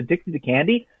Lamar Odom's addicted to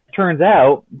candy?" Turns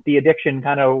out the addiction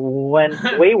kind of went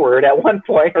wayward at one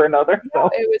point or another. So.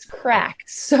 It was crack.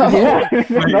 So yeah,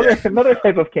 another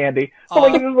type of candy. So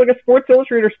like it was like a Sports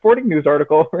Illustrated sporting news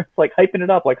article where it's like hyping it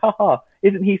up, like,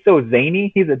 isn't he so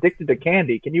zany? He's addicted to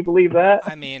candy. Can you believe that?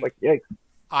 I mean, like, yikes.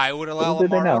 I would allow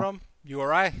Lamar Odom. You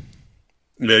or I?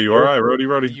 Yeah, you are I,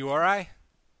 Rody. You or I?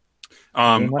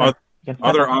 Other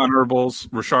honorables: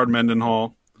 Rashard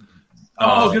Mendenhall.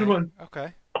 Good one.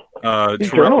 Okay.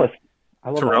 Journalist.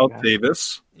 Terrell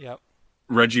Davis. Yep.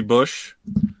 Reggie Bush.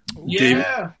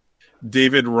 Yeah.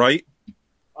 David Wright.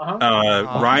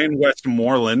 Ryan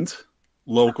Westmoreland,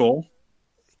 local.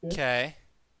 Okay.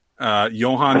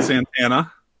 Johan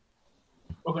Santana.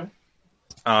 Okay.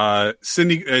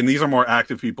 Sidney, and these are more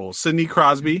active people. Sidney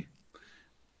Crosby,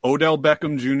 Odell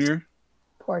Beckham Jr.,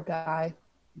 poor guy.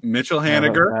 Mitchell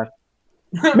Haniger.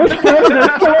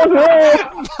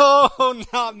 No,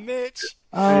 not Mitch.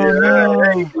 Oh,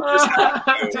 no.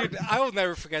 Dude, I will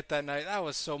never forget that night. That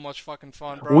was so much fucking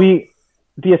fun, bro.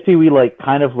 DSP, we like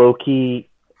kind of low key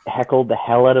heckled the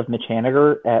hell out of Mitch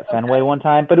Haniger at Fenway one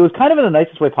time, but it was kind of in the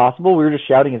nicest way possible. We were just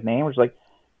shouting his name. We're just like,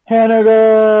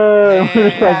 Haniger!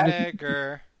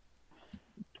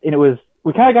 And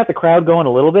we kind of got the crowd going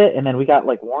a little bit, and then we got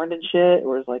like warned and shit. It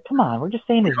was like, come on, we're just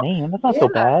saying his name. That's not so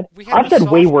bad. I've said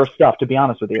way worse stuff, to be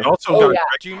honest with you. Also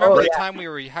do you remember the time we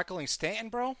were heckling Stanton,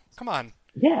 bro? Come on.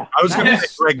 Yeah. I was going to say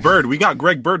Greg Bird. We got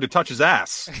Greg Bird to touch his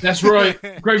ass. That's right.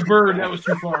 Greg Bird, that was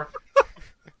too far.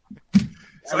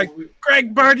 It's like,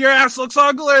 Greg Bird, your ass looks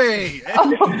ugly.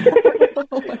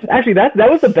 Actually, that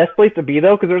was the best place to be,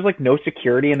 though, because there's like no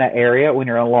security in that area when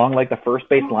you're along like the first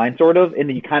base line, sort of, and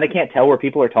you kind of can't tell where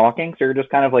people are talking, so you're just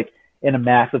kind of like in a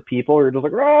mass of people. You're just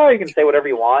like, you can say whatever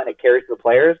you want, and it carries to the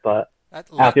players, but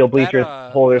outfield bleachers,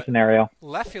 whole other scenario.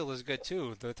 Left field is good,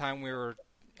 too. The time we were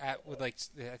with like,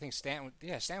 I think Stanton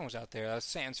was out there. That was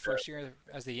Stanton's first year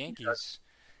as the Yankees.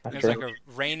 It was like a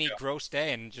rainy, gross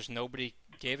day, and just nobody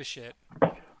gave a shit.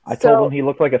 I told him he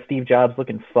looked like a Steve Jobs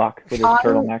looking fuck with his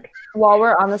turtleneck. While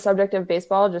we're on the subject of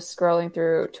baseball, just scrolling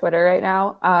through Twitter right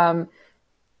now,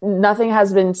 nothing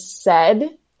has been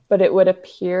said, but it would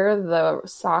appear the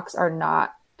Sox are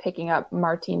not picking up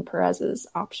Martin Perez's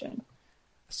option.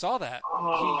 I saw that.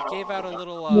 He gave out a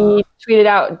little... he tweeted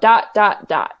out ...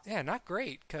 Yeah, not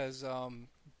great, because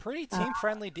pretty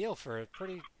team-friendly deal for a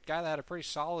pretty guy that had a pretty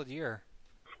solid year.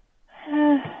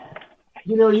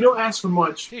 You know, you don't ask for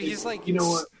much. Dude, he's like, you know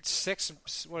what?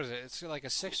 What is it? It's like a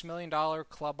 $6 million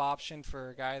club option for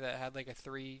a guy that had like a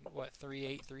 3.8,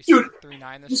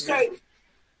 3.9 this year. Guy,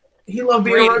 he loved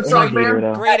being a Red Sox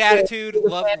man. Great attitude.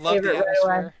 Love the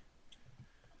atmosphere.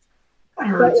 That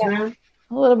hurts, man.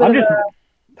 A little bit of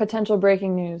potential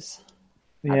breaking news.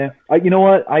 Yeah, you know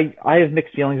what? I have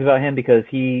mixed feelings about him because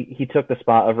he took the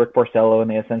spot of Rick Porcello,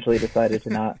 and they essentially decided to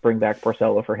not bring back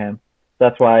Porcello for him.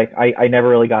 That's why I never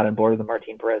really got on board with the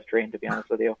Martin Perez train, to be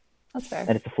honest with you. That's fair.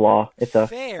 And it's a flaw. It's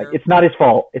not his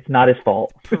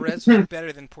fault. Perez was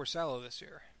better than Porcello this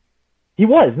year. He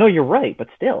was. No, you're right, but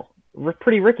still.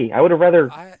 Pretty Ricky. I would have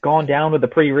rather gone down with the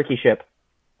Pretty Ricky ship.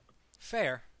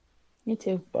 Fair. Me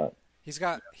too. But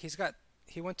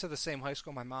he went to the same high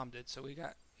school my mom did, so we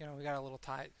got, we got a little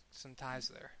some ties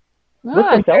there. With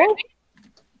Porcello?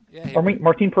 Yeah. Or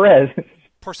Martin Perez?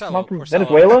 Porcello. From Porcello.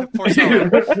 Venezuela?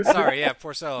 Porcello. Sorry, yeah,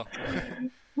 Porcello.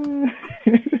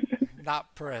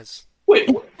 Not Perez. Wait,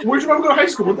 where'd your mom go to high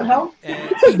school? What the hell?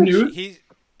 And News?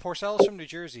 Porcello's from New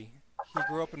Jersey. He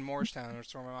grew up in Morristown.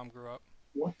 That's where my mom grew up.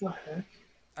 What the heck?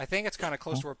 I think it's kind of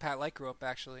close to where Pat Light grew up,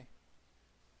 actually.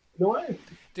 No way.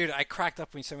 Dude, I cracked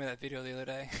up when you sent me that video the other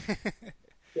day.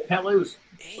 Yeah, Pat Light was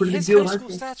pretty His big deal in high high school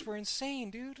school. stats were insane,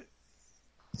 dude.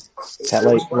 Pat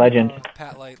Light, legend.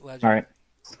 Pat Light, legend. All right.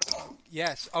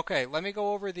 Yes. Okay. Let me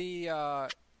go over the. All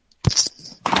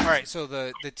right. So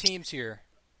the teams here.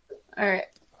 All right.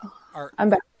 Are, I'm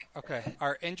back. Okay.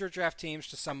 Our injured draft teams.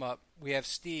 To sum up, we have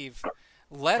Steve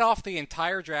led off the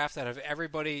entire draft out of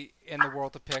everybody in the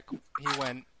world to pick. He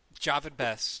went Javid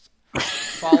Best.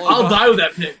 I'll die with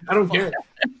that pick. I don't care.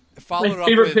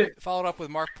 Followed up with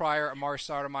Mark Pryor, Amari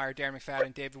Stoudemire, Darren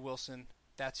McFadden, David Wilson.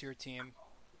 That's your team.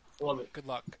 Love it. Good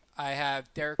luck. I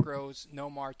have Derrick Rose,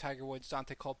 Nomar, Tiger Woods,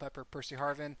 Dante Culpepper, Percy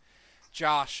Harvin,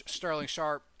 Josh, Sterling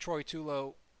Sharp, Troy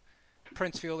Tulo,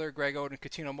 Prince Fielder, Greg Oden,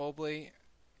 Coutinho Mobley,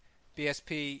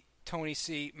 BSP, Tony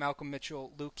C, Malcolm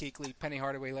Mitchell, Luke Kuechly, Penny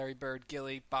Hardaway, Larry Bird,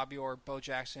 Gilly, Bobby Orr, Bo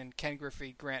Jackson, Ken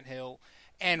Griffey, Grant Hill,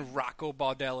 and Rocco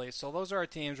Baldelli. So those are our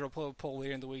teams. We'll pull a poll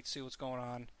later in the week to see what's going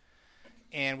on.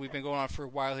 And we've been going on for a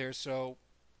while here. So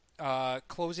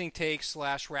closing takes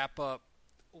 / wrap up.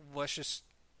 Let's just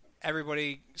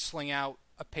everybody sling out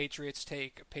a Patriots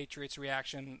take, a Patriots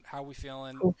reaction. How we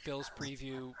feeling? Bills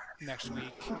preview next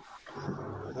week.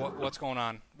 What's going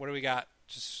on? What do we got?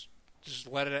 Just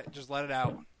let it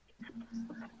out.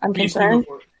 I'm concerned.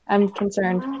 I'm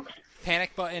concerned.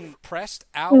 Panic button pressed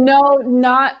out? No,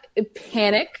 not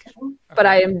panic, but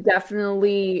I am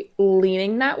definitely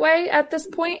leaning that way at this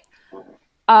point.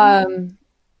 Cam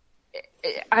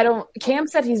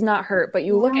said he's not hurt, but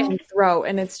you look at him throw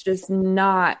and it's just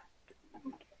not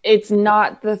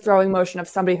the throwing motion of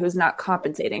somebody who's not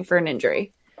compensating for an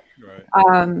injury. Right.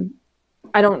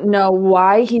 I don't know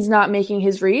why he's not making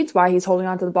his reads, why he's holding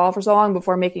on to the ball for so long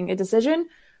before making a decision.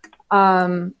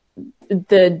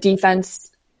 The defense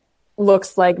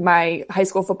looks like my high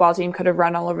school football team could have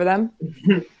run all over them,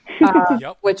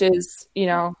 Yep. which is,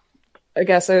 I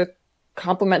guess a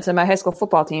compliment to my high school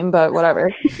football team, but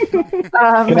whatever.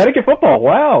 Connecticut football.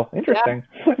 Wow. Interesting.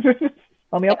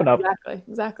 On the up and up.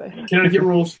 Exactly. Connecticut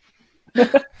rules.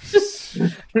 And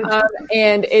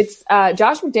it's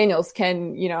Josh McDaniels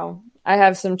can, I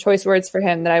have some choice words for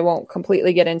him that I won't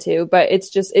completely get into, but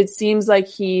it seems like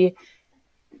he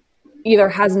either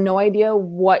has no idea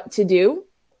what to do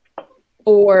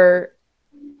or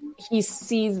he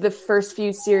sees the first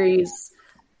few series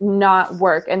not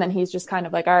work. And then he's just kind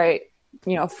of like, all right,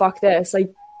 fuck this.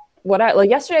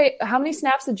 Yesterday, how many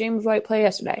snaps did James White play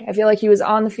yesterday? I feel like he was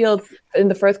on the field in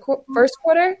the first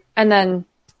quarter. And then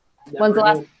when's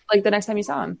the next time you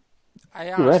saw him?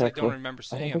 I honestly don't remember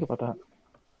seeing him. Think about that.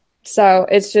 So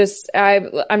it's just,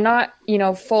 I'm not,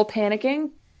 full panicking,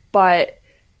 but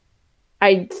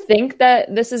I think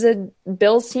that this is a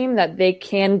Bills team that they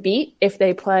can beat if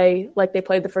they play like they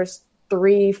played the first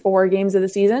 3-4 games of the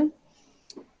season.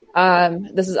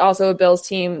 This is also a Bills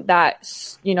team that,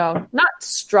 not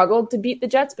struggled to beat the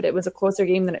Jets, but it was a closer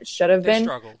game than it should have been,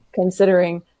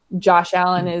 considering Josh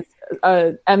Allen is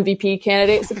a MVP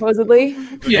candidate, supposedly.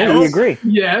 Yeah, we agree.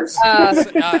 Yes.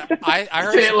 I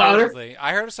heard Say it louder. supposedly.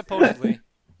 I heard a supposedly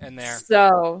in there.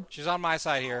 So She's on my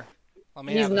side here. Let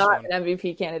me he's have this not one. an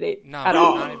MVP candidate No, at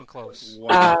all. not even close.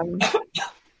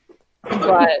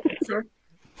 But Sure.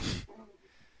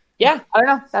 yeah, I don't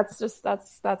know.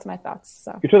 That's my thoughts.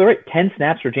 So You're totally right. 10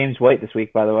 snaps for James White this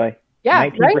week, by the way. yeah,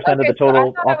 19% right? of the Okay, so I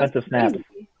total thought that was offensive snaps.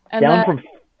 crazy. And Down that- from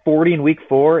 40 in week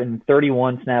 4 and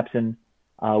 31 snaps in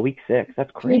week 6.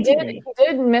 That's crazy. He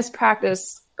did miss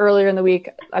practice earlier in the week,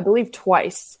 I believe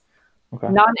twice. Okay.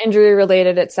 Non-injury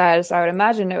related, it says. So I would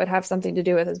imagine it would have something to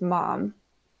do with his mom.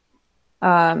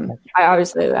 I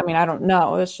don't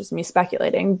know. It's just me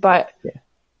speculating. But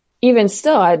even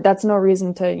still, that's no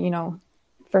reason to,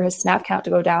 for his snap count to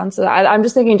go down. So I'm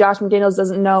just thinking Josh McDaniels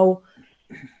doesn't know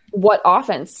what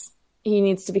offense he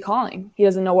needs to be calling. He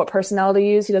doesn't know what personnel to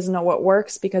use. He doesn't know what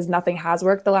works because nothing has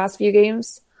worked the last few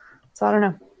games. So I don't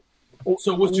know.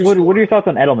 So what's your What are your thoughts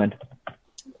on Edelman?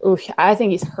 Ooh, I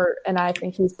think he's hurt, and I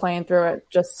think he's playing through it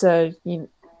just to be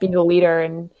the leader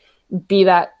and be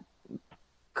that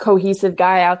cohesive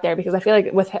guy out there. Because I feel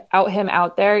like without him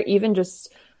out there, even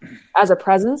just as a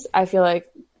presence, I feel like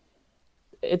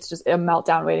it's just a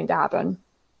meltdown waiting to happen.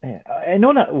 Yeah, I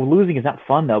know losing is not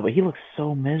fun, though, but he looks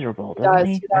so miserable, doesn't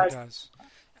he? He does. It does.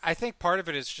 I think part of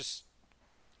it is just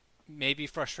maybe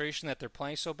frustration that they're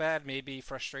playing so bad, maybe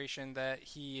frustration that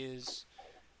he's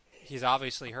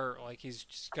obviously hurt. Like he's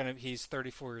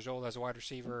 34 years old as a wide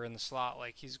receiver in the slot.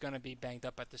 Like he's gonna be banged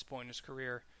up at this point in his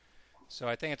career. So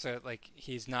I think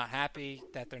he's not happy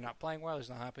that they're not playing well. He's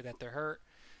not happy that they're hurt.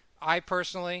 I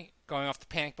personally, going off the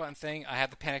panic button thing, I have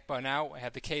the panic button out. I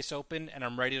have the case open, and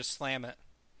I'm ready to slam it.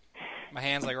 My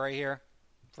hand's like right here.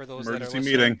 For those that are listening,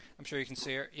 meeting. I'm sure you can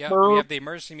see it. Yeah, we have the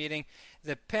emergency meeting.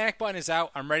 The panic button is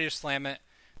out. I'm ready to slam it.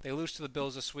 They lose to the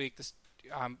Bills this week.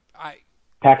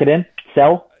 Pack it in.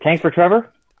 Sell. Tank for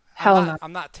Trevor. Hell no.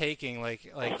 I'm not taking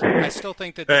like I still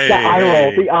think that Hey.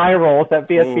 The eye rolls that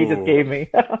BSP just gave me.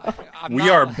 We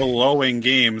are blowing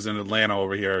games in Atlanta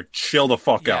over here. Chill the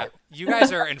fuck out. You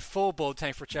guys are in full blow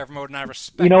tank for Trevor mode, and I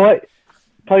respect. You know what?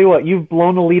 Tell you what, you've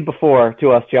blown the lead before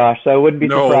to us, Josh, so I wouldn't be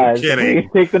surprised if you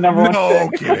take the number one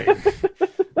pick. Kidding.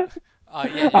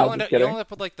 You'll end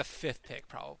up with like the 5th pick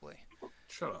probably.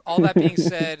 Shut up. All that being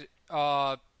said,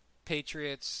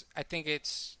 Patriots. I think it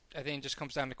just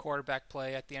comes down to quarterback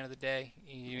play at the end of the day.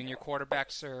 You and your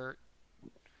quarterbacks are,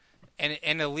 and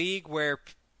in a league where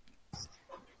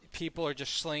people are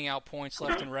just slinging out points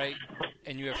left and right,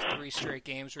 and you have 3 straight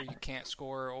games where you can't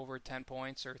score over 10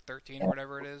 points or 13 or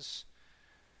whatever it is.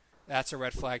 That's a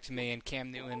red flag to me. And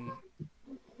Cam Newton,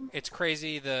 it's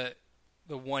crazy the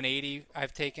 180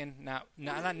 I've taken.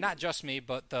 Not just me,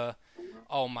 but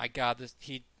oh my God,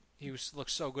 he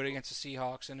looked so good against the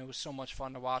Seahawks, and it was so much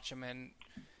fun to watch him. And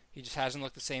he just hasn't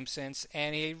looked the same since,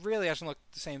 and he really hasn't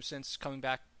looked the same since coming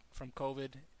back from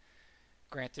COVID.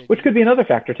 Granted, which could be another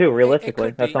factor too.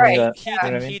 Realistically, that's something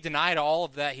that he denied all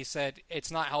of that. He said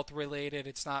it's not health related.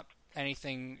 It's not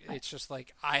anything. It's just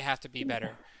like I have to be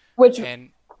better.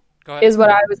 Is what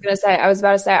I was going to say. I was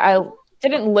about to say I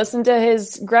didn't listen to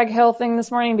his Greg Hill thing this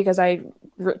morning because I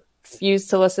refused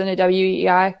to listen to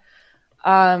WEI.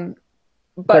 But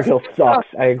Greg Hill sucks.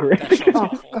 I agree. Oh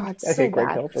God, I hate Greg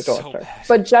Hill. So bad.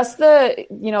 But just the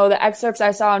excerpts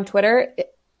I saw on Twitter,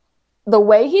 the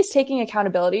way he's taking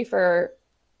accountability for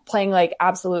playing like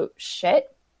absolute shit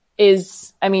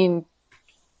is,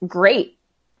 great.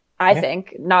 I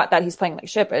think not that he's playing like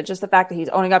shit, but just the fact that he's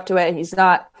owning up to it. He's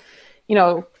not,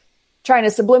 trying to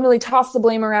subliminally toss the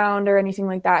blame around or anything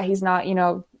like that. He's not,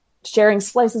 sharing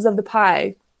slices of the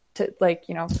pie to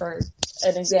for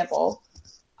an example.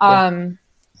 Obviously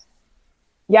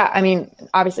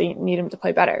you need him to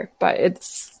play better, but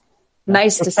it's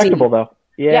nice to see. Respectable though.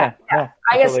 Yeah. I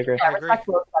guess totally agree.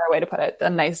 Respectable is a better way to put it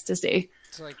than nice to see.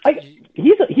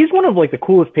 He's one of like the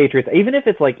coolest Patriots. Even if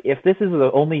it's like if this is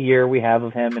the only year we have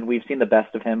of him and we've seen the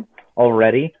best of him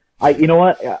already, you know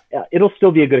what? It'll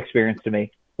still be a good experience to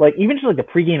me. Like even just like the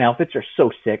pregame outfits are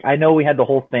so sick. I know we had the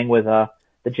whole thing with the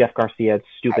Jeff Garcia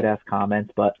stupid ass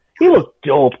comments, but he looked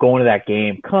dope going to that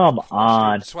game. Come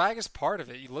on. Swag is part of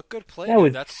it. You look good, play That good.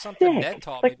 was That's something sick. Ned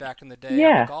taught Like, me back in the day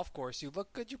yeah. on the golf course. You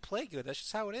look good, you play good. That's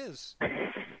just how it is.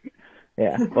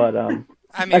 Yeah, but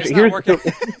It's not working.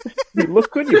 You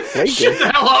look good, you play Shut good.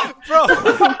 the hell up. Bro,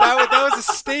 that was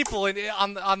a staple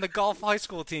on the golf high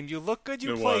school team. You look good,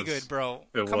 you It play was. good, bro.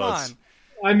 It Come was. on.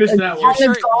 I missed that one.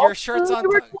 Your shirt's on.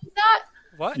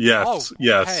 What? Yes,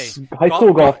 Hey, High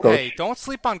school golf coach. Hey, don't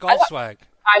sleep on golf swag.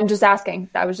 I'm just asking.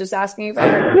 I was just asking if I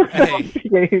heard. Hey,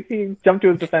 Yeah, he jumped to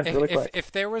his defense really quick.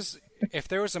 if there was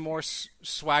a more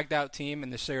swagged out team in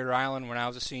the Sawyer Island when I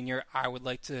was a senior, I would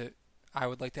like to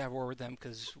have a word with them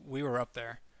because we were up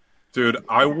there. Dude,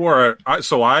 I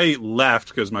left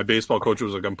because my baseball coach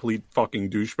was a complete fucking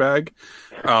douchebag.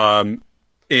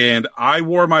 And I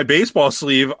wore my baseball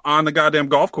sleeve on the goddamn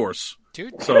golf course.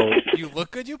 Dude, So you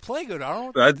look good, you play good. I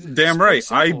don't. that's damn right. It's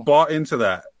pretty I simple. bought into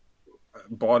that.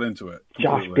 Bought into it.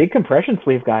 Josh, completely. big compression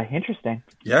sleeve guy. Interesting.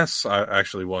 Yes, I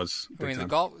actually was. I mean, Big the time.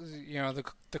 golf.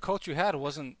 The coach you had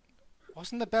wasn't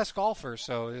the best golfer,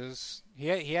 so he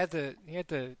had to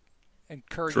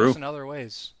encourage True. us in other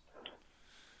ways.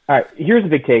 All right, here's a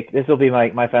big take. This will be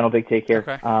my final big take here.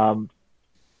 Okay.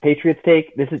 Patriots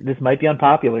take. This might be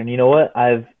unpopular, and you know what?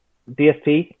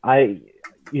 DSP.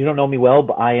 You don't know me well,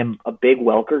 but I am a big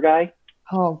Welker guy.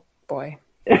 Oh boy.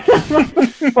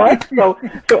 But, so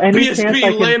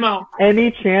BSP,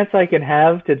 any chance I can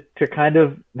have to kind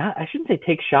of not, I shouldn't say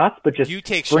take shots, but just You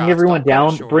take bring shots, everyone don't cut it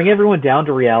down, short. bring everyone down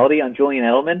to reality on Julian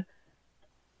Edelman.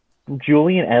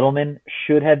 Julian Edelman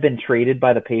should have been traded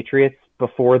by the Patriots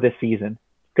before this season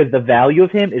because the value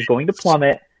of him is going to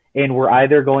plummet, and we're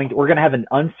going to have an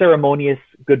unceremonious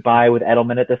goodbye with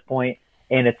Edelman at this point,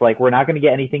 and it's like we're not going to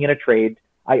get anything in a trade.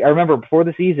 I remember before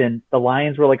the season, the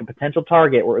Lions were like a potential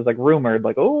target where it was like rumored,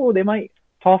 like, oh, they might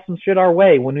toss some shit our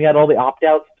way. When we had all the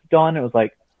opt-outs done, it was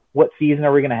like, what season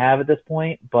are we going to have at this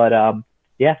point? But,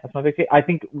 yeah, that's my big take. I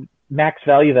think max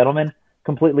value of Edelman,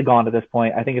 completely gone at this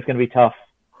point. I think it's going to be tough.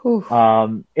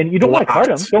 And you don't want to cut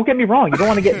him. Don't get me wrong. You don't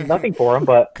want to get nothing for him,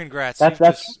 but congrats.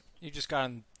 You just got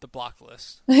on the block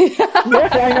list. Yeah,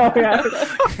 I know.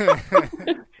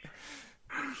 Yeah.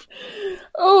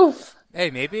 Oof.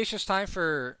 Hey, maybe it's just time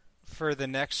for the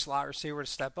next slot receiver to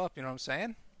step up. You know what I'm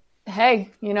saying? Hey,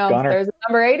 Gunner. there's a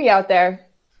number 80 out there.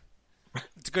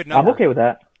 It's a good number. I'm okay with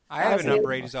that. I have a number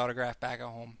 80's autograph back at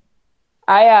home.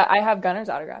 I have Gunner's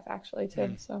autograph actually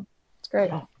too, so it's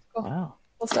great. Oh, cool. wow.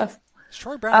 Cool stuff. Is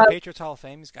Troy Brown the Patriots Hall of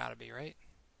Fame? He's got to be, right?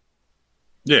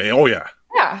 Yeah. Oh yeah.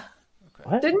 Yeah. Okay.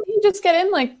 What? Didn't he just get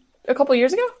in like a couple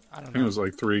years ago? I don't I think know. it was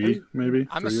like 3, maybe.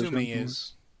 I'm 3 years assuming he ago.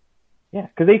 is. Yeah,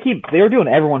 because they were doing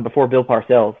everyone before Bill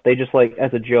Parcells. They just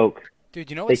as a joke, Dude,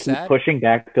 you know they what's keep sad? pushing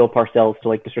back Bill Parcells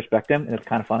to disrespect him, and it's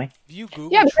kind of funny. If you Google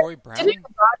Yeah, but Troy Brown,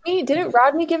 Didn't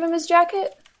Rodney give him his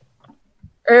jacket?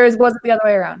 Or was it the other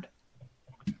way around?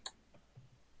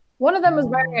 One of them was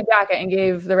wearing a jacket and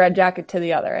gave the red jacket to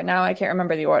the other, and now I can't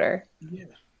remember the order. Yeah.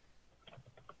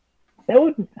 That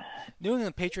would. New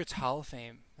England Patriots Hall of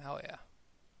Fame. Hell yeah.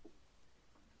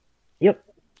 Yep.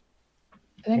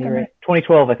 I think You're right.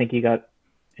 2012, I think he got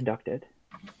inducted.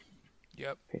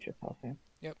 Yep. Patriots Hall of Fame.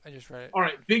 Yep. I just read it. All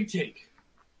right, big take.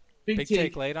 Big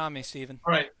take laid on me, Steven.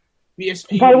 All right,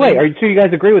 BSP. By the way, so you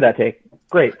guys agree with that take?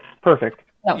 Great. Perfect.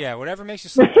 No. Yeah, whatever makes you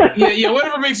sleep. yeah,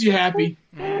 whatever makes you happy.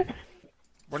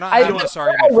 We're not having this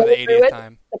argument for the 80th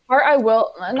time. The part I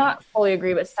will not fully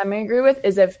agree, but semi-agree with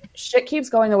is if shit keeps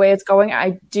going the way it's going,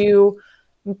 I do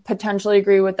potentially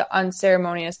agree with the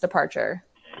unceremonious departure.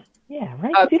 Yeah,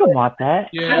 right? 'Cause you don't want that.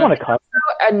 Yeah. You don't want to cut.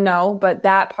 No, but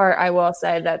that part I will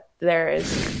say that there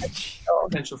is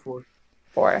Potential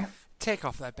for. Take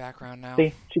off that background now.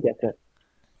 See, she gets it.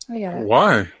 I get it.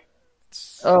 Why?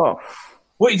 Oh.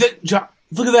 Wait,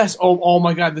 look at this. Oh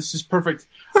my God, this is perfect.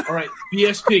 All right,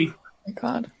 BSP. My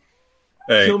God.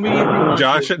 Hey, Kill me if you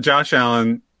want Josh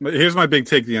Allen. Here's my big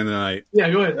take at the end of the night. Yeah,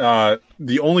 go ahead.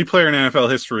 The only player in NFL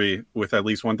history with at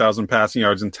least 1,000 passing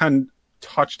yards and 10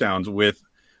 touchdowns with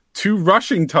 2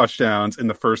 rushing touchdowns in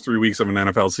the first 3 weeks of an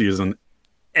NFL season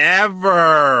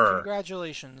ever.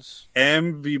 Congratulations.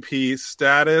 MVP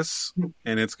status,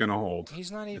 and it's going to hold.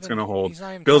 He's not even. It's going to hold. he's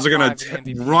not even Bills are top going five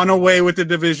to in MVP. run away with the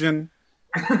division.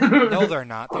 No, they're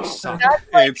not. They suck.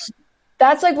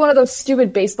 That's like one of those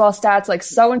stupid baseball stats, like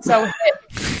so and so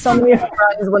hit so many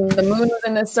runs when the moon was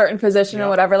in a certain position or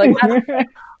whatever. Like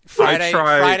that's,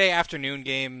 Friday afternoon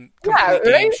game, complete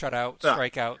game shutout,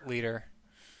 strikeout leader.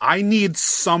 I need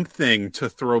something to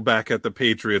throw back at the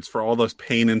Patriots for all this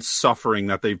pain and suffering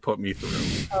that they've put me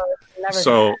through.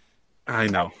 So, I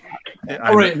know.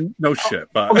 All right. No shit.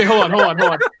 But Okay, hold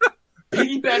on.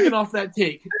 Piggybacking off that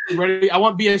take, you ready? I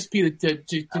want BSP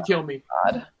to kill me.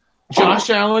 God.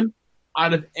 Josh Allen,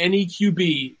 out of any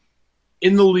QB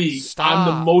in the league, Stop. I'm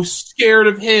the most scared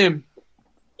of him.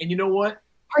 And you know what?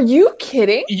 Are you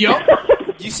kidding? Yup.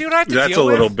 You see what I have to that's deal a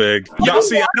little with? big. Yeah,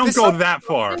 see, I don't go that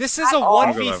far. This is a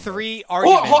 1v3 Hold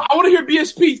argument. on, I want to hear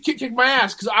BSP kick my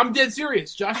ass because I'm dead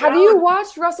serious. Josh Have Allen. you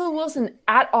watched Russell Wilson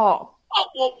at all?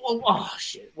 Oh,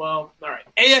 shit. Well, all right.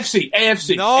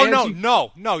 AFC.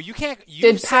 No. You can't. You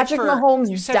Did said Patrick Mahomes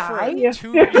you said die? You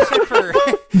said for.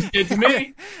 It's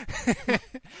me.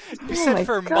 You said my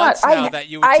for God. months now that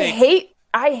you would take.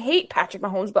 I hate Patrick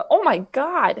Mahomes, but oh my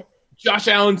God. Josh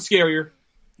Allen's scarier.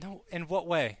 No, in what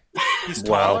way? He's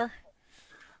Wow. taller.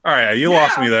 All right, you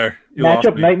lost me there. You lost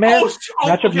Matchup me. nightmare?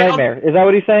 Matchup okay, nightmare. Is that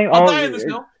what he's saying? I'll die on this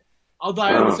hill. I'll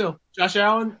die on this hill. Josh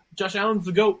Allen's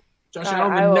the GOAT. Josh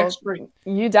Allen, I the will- next ring.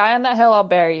 You die on that hill, I'll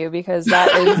bury you because that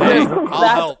is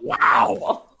I'll help.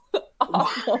 awful.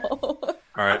 Awful.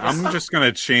 All right, I'm just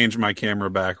gonna change my camera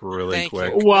back really Thank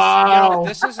quick. you. You Wow. know,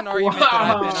 this is an argument that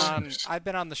Wow. I've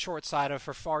been on the short side of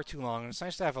for far too long. It's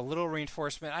nice to have a little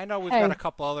reinforcement. I know we've Hey. got a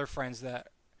couple other friends that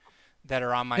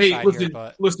are on my Hey, side listen, here,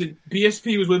 but listen.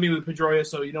 BSP was with me with Pedroia,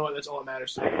 so you know what? That's all that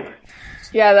matters.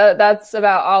 Yeah, that's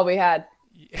about all we had.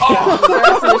 The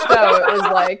rest of the show it was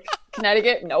like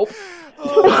Connecticut, nope.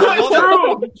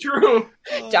 True.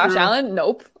 Josh True. Allen,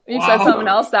 nope. You Wow. said something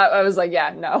else that I was like,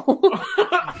 yeah, no.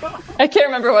 I can't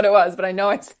remember what it was, but I know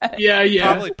I said.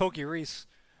 Yeah. probably Pokey Reese.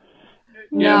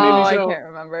 Yeah, No, maybe so. I can't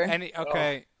remember.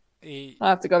 Okay. I'll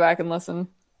have to go back and listen.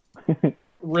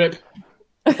 Rip.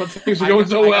 But things are going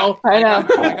so well. I know.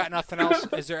 I got nothing else.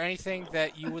 Is there anything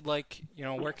that you would like,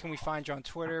 where can we find you on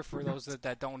Twitter for those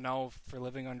that don't know, for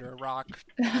living under a rock?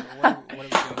 What are we doing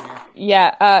here?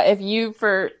 Yeah, if you,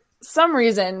 for some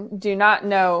reason, do not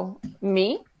know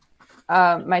me,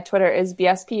 my Twitter is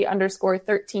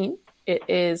BSP_13. It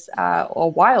is a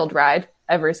wild ride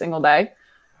every single day.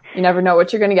 You never know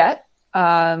what you're going to get.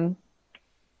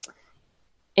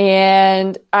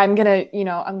 And I'm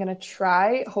gonna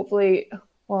try, hopefully,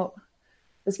 well,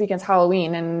 this weekend's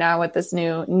Halloween, and now with this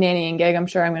new nannying gig, I'm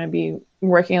sure I'm going to be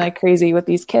working like crazy with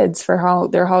these kids for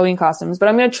their Halloween costumes. But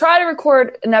I'm going to try to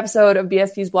record an episode of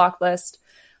BSP's Block List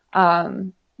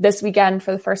this weekend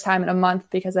for the first time in a month,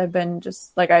 because I've been,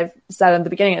 just like I've said at the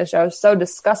beginning of the show, so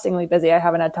disgustingly busy I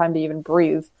haven't had time to even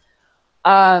breathe.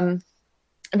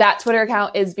 That Twitter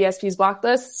account is BSP's Block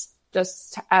List,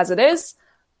 just as it is.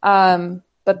 But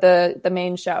the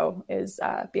main show is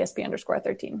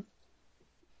BSP_13.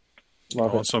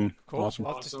 Awesome. Cool.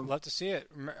 Awesome. Love to see it.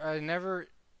 I never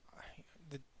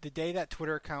the day that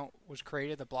Twitter account was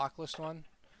created, the block list one.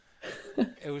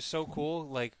 It was so cool.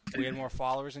 Like, we had more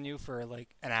followers than you for like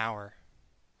an hour.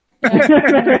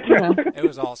 It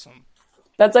was awesome.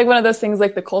 That's like one of those things,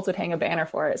 like the Colts would hang a banner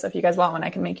for it. So if you guys want one, I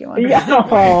can make you one. Yeah,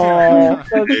 oh,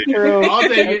 that's true. I'll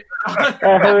take it.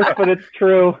 That hurts, but it's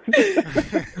true.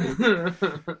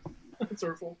 That's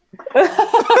hurtful.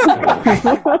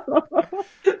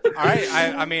 All right.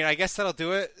 I mean, I guess that'll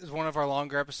do it. It's one of our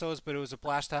longer episodes, but it was a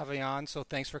blast to have you on. So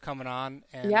thanks for coming on.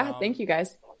 And, yeah, thank you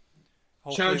guys.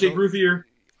 Shout out Jake Ruthier.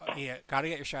 Yeah, got to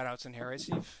get your shout outs in here, right,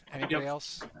 Steve? Anybody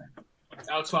else?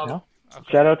 Alex Father. No.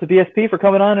 Okay. Shout out to BSP for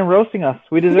coming on and roasting us.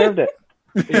 We deserved it.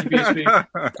 Thank you, BSP.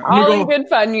 All in good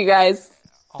fun, you guys.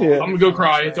 Yeah. I'm going to go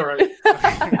cry. It's all right.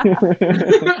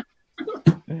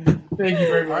 Thank you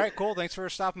very much. All right, cool. Thanks for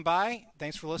stopping by.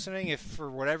 Thanks for listening. If for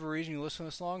whatever reason you listen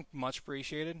this long, much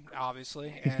appreciated,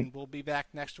 obviously. And we'll be back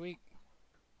next week.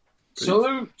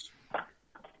 Salute.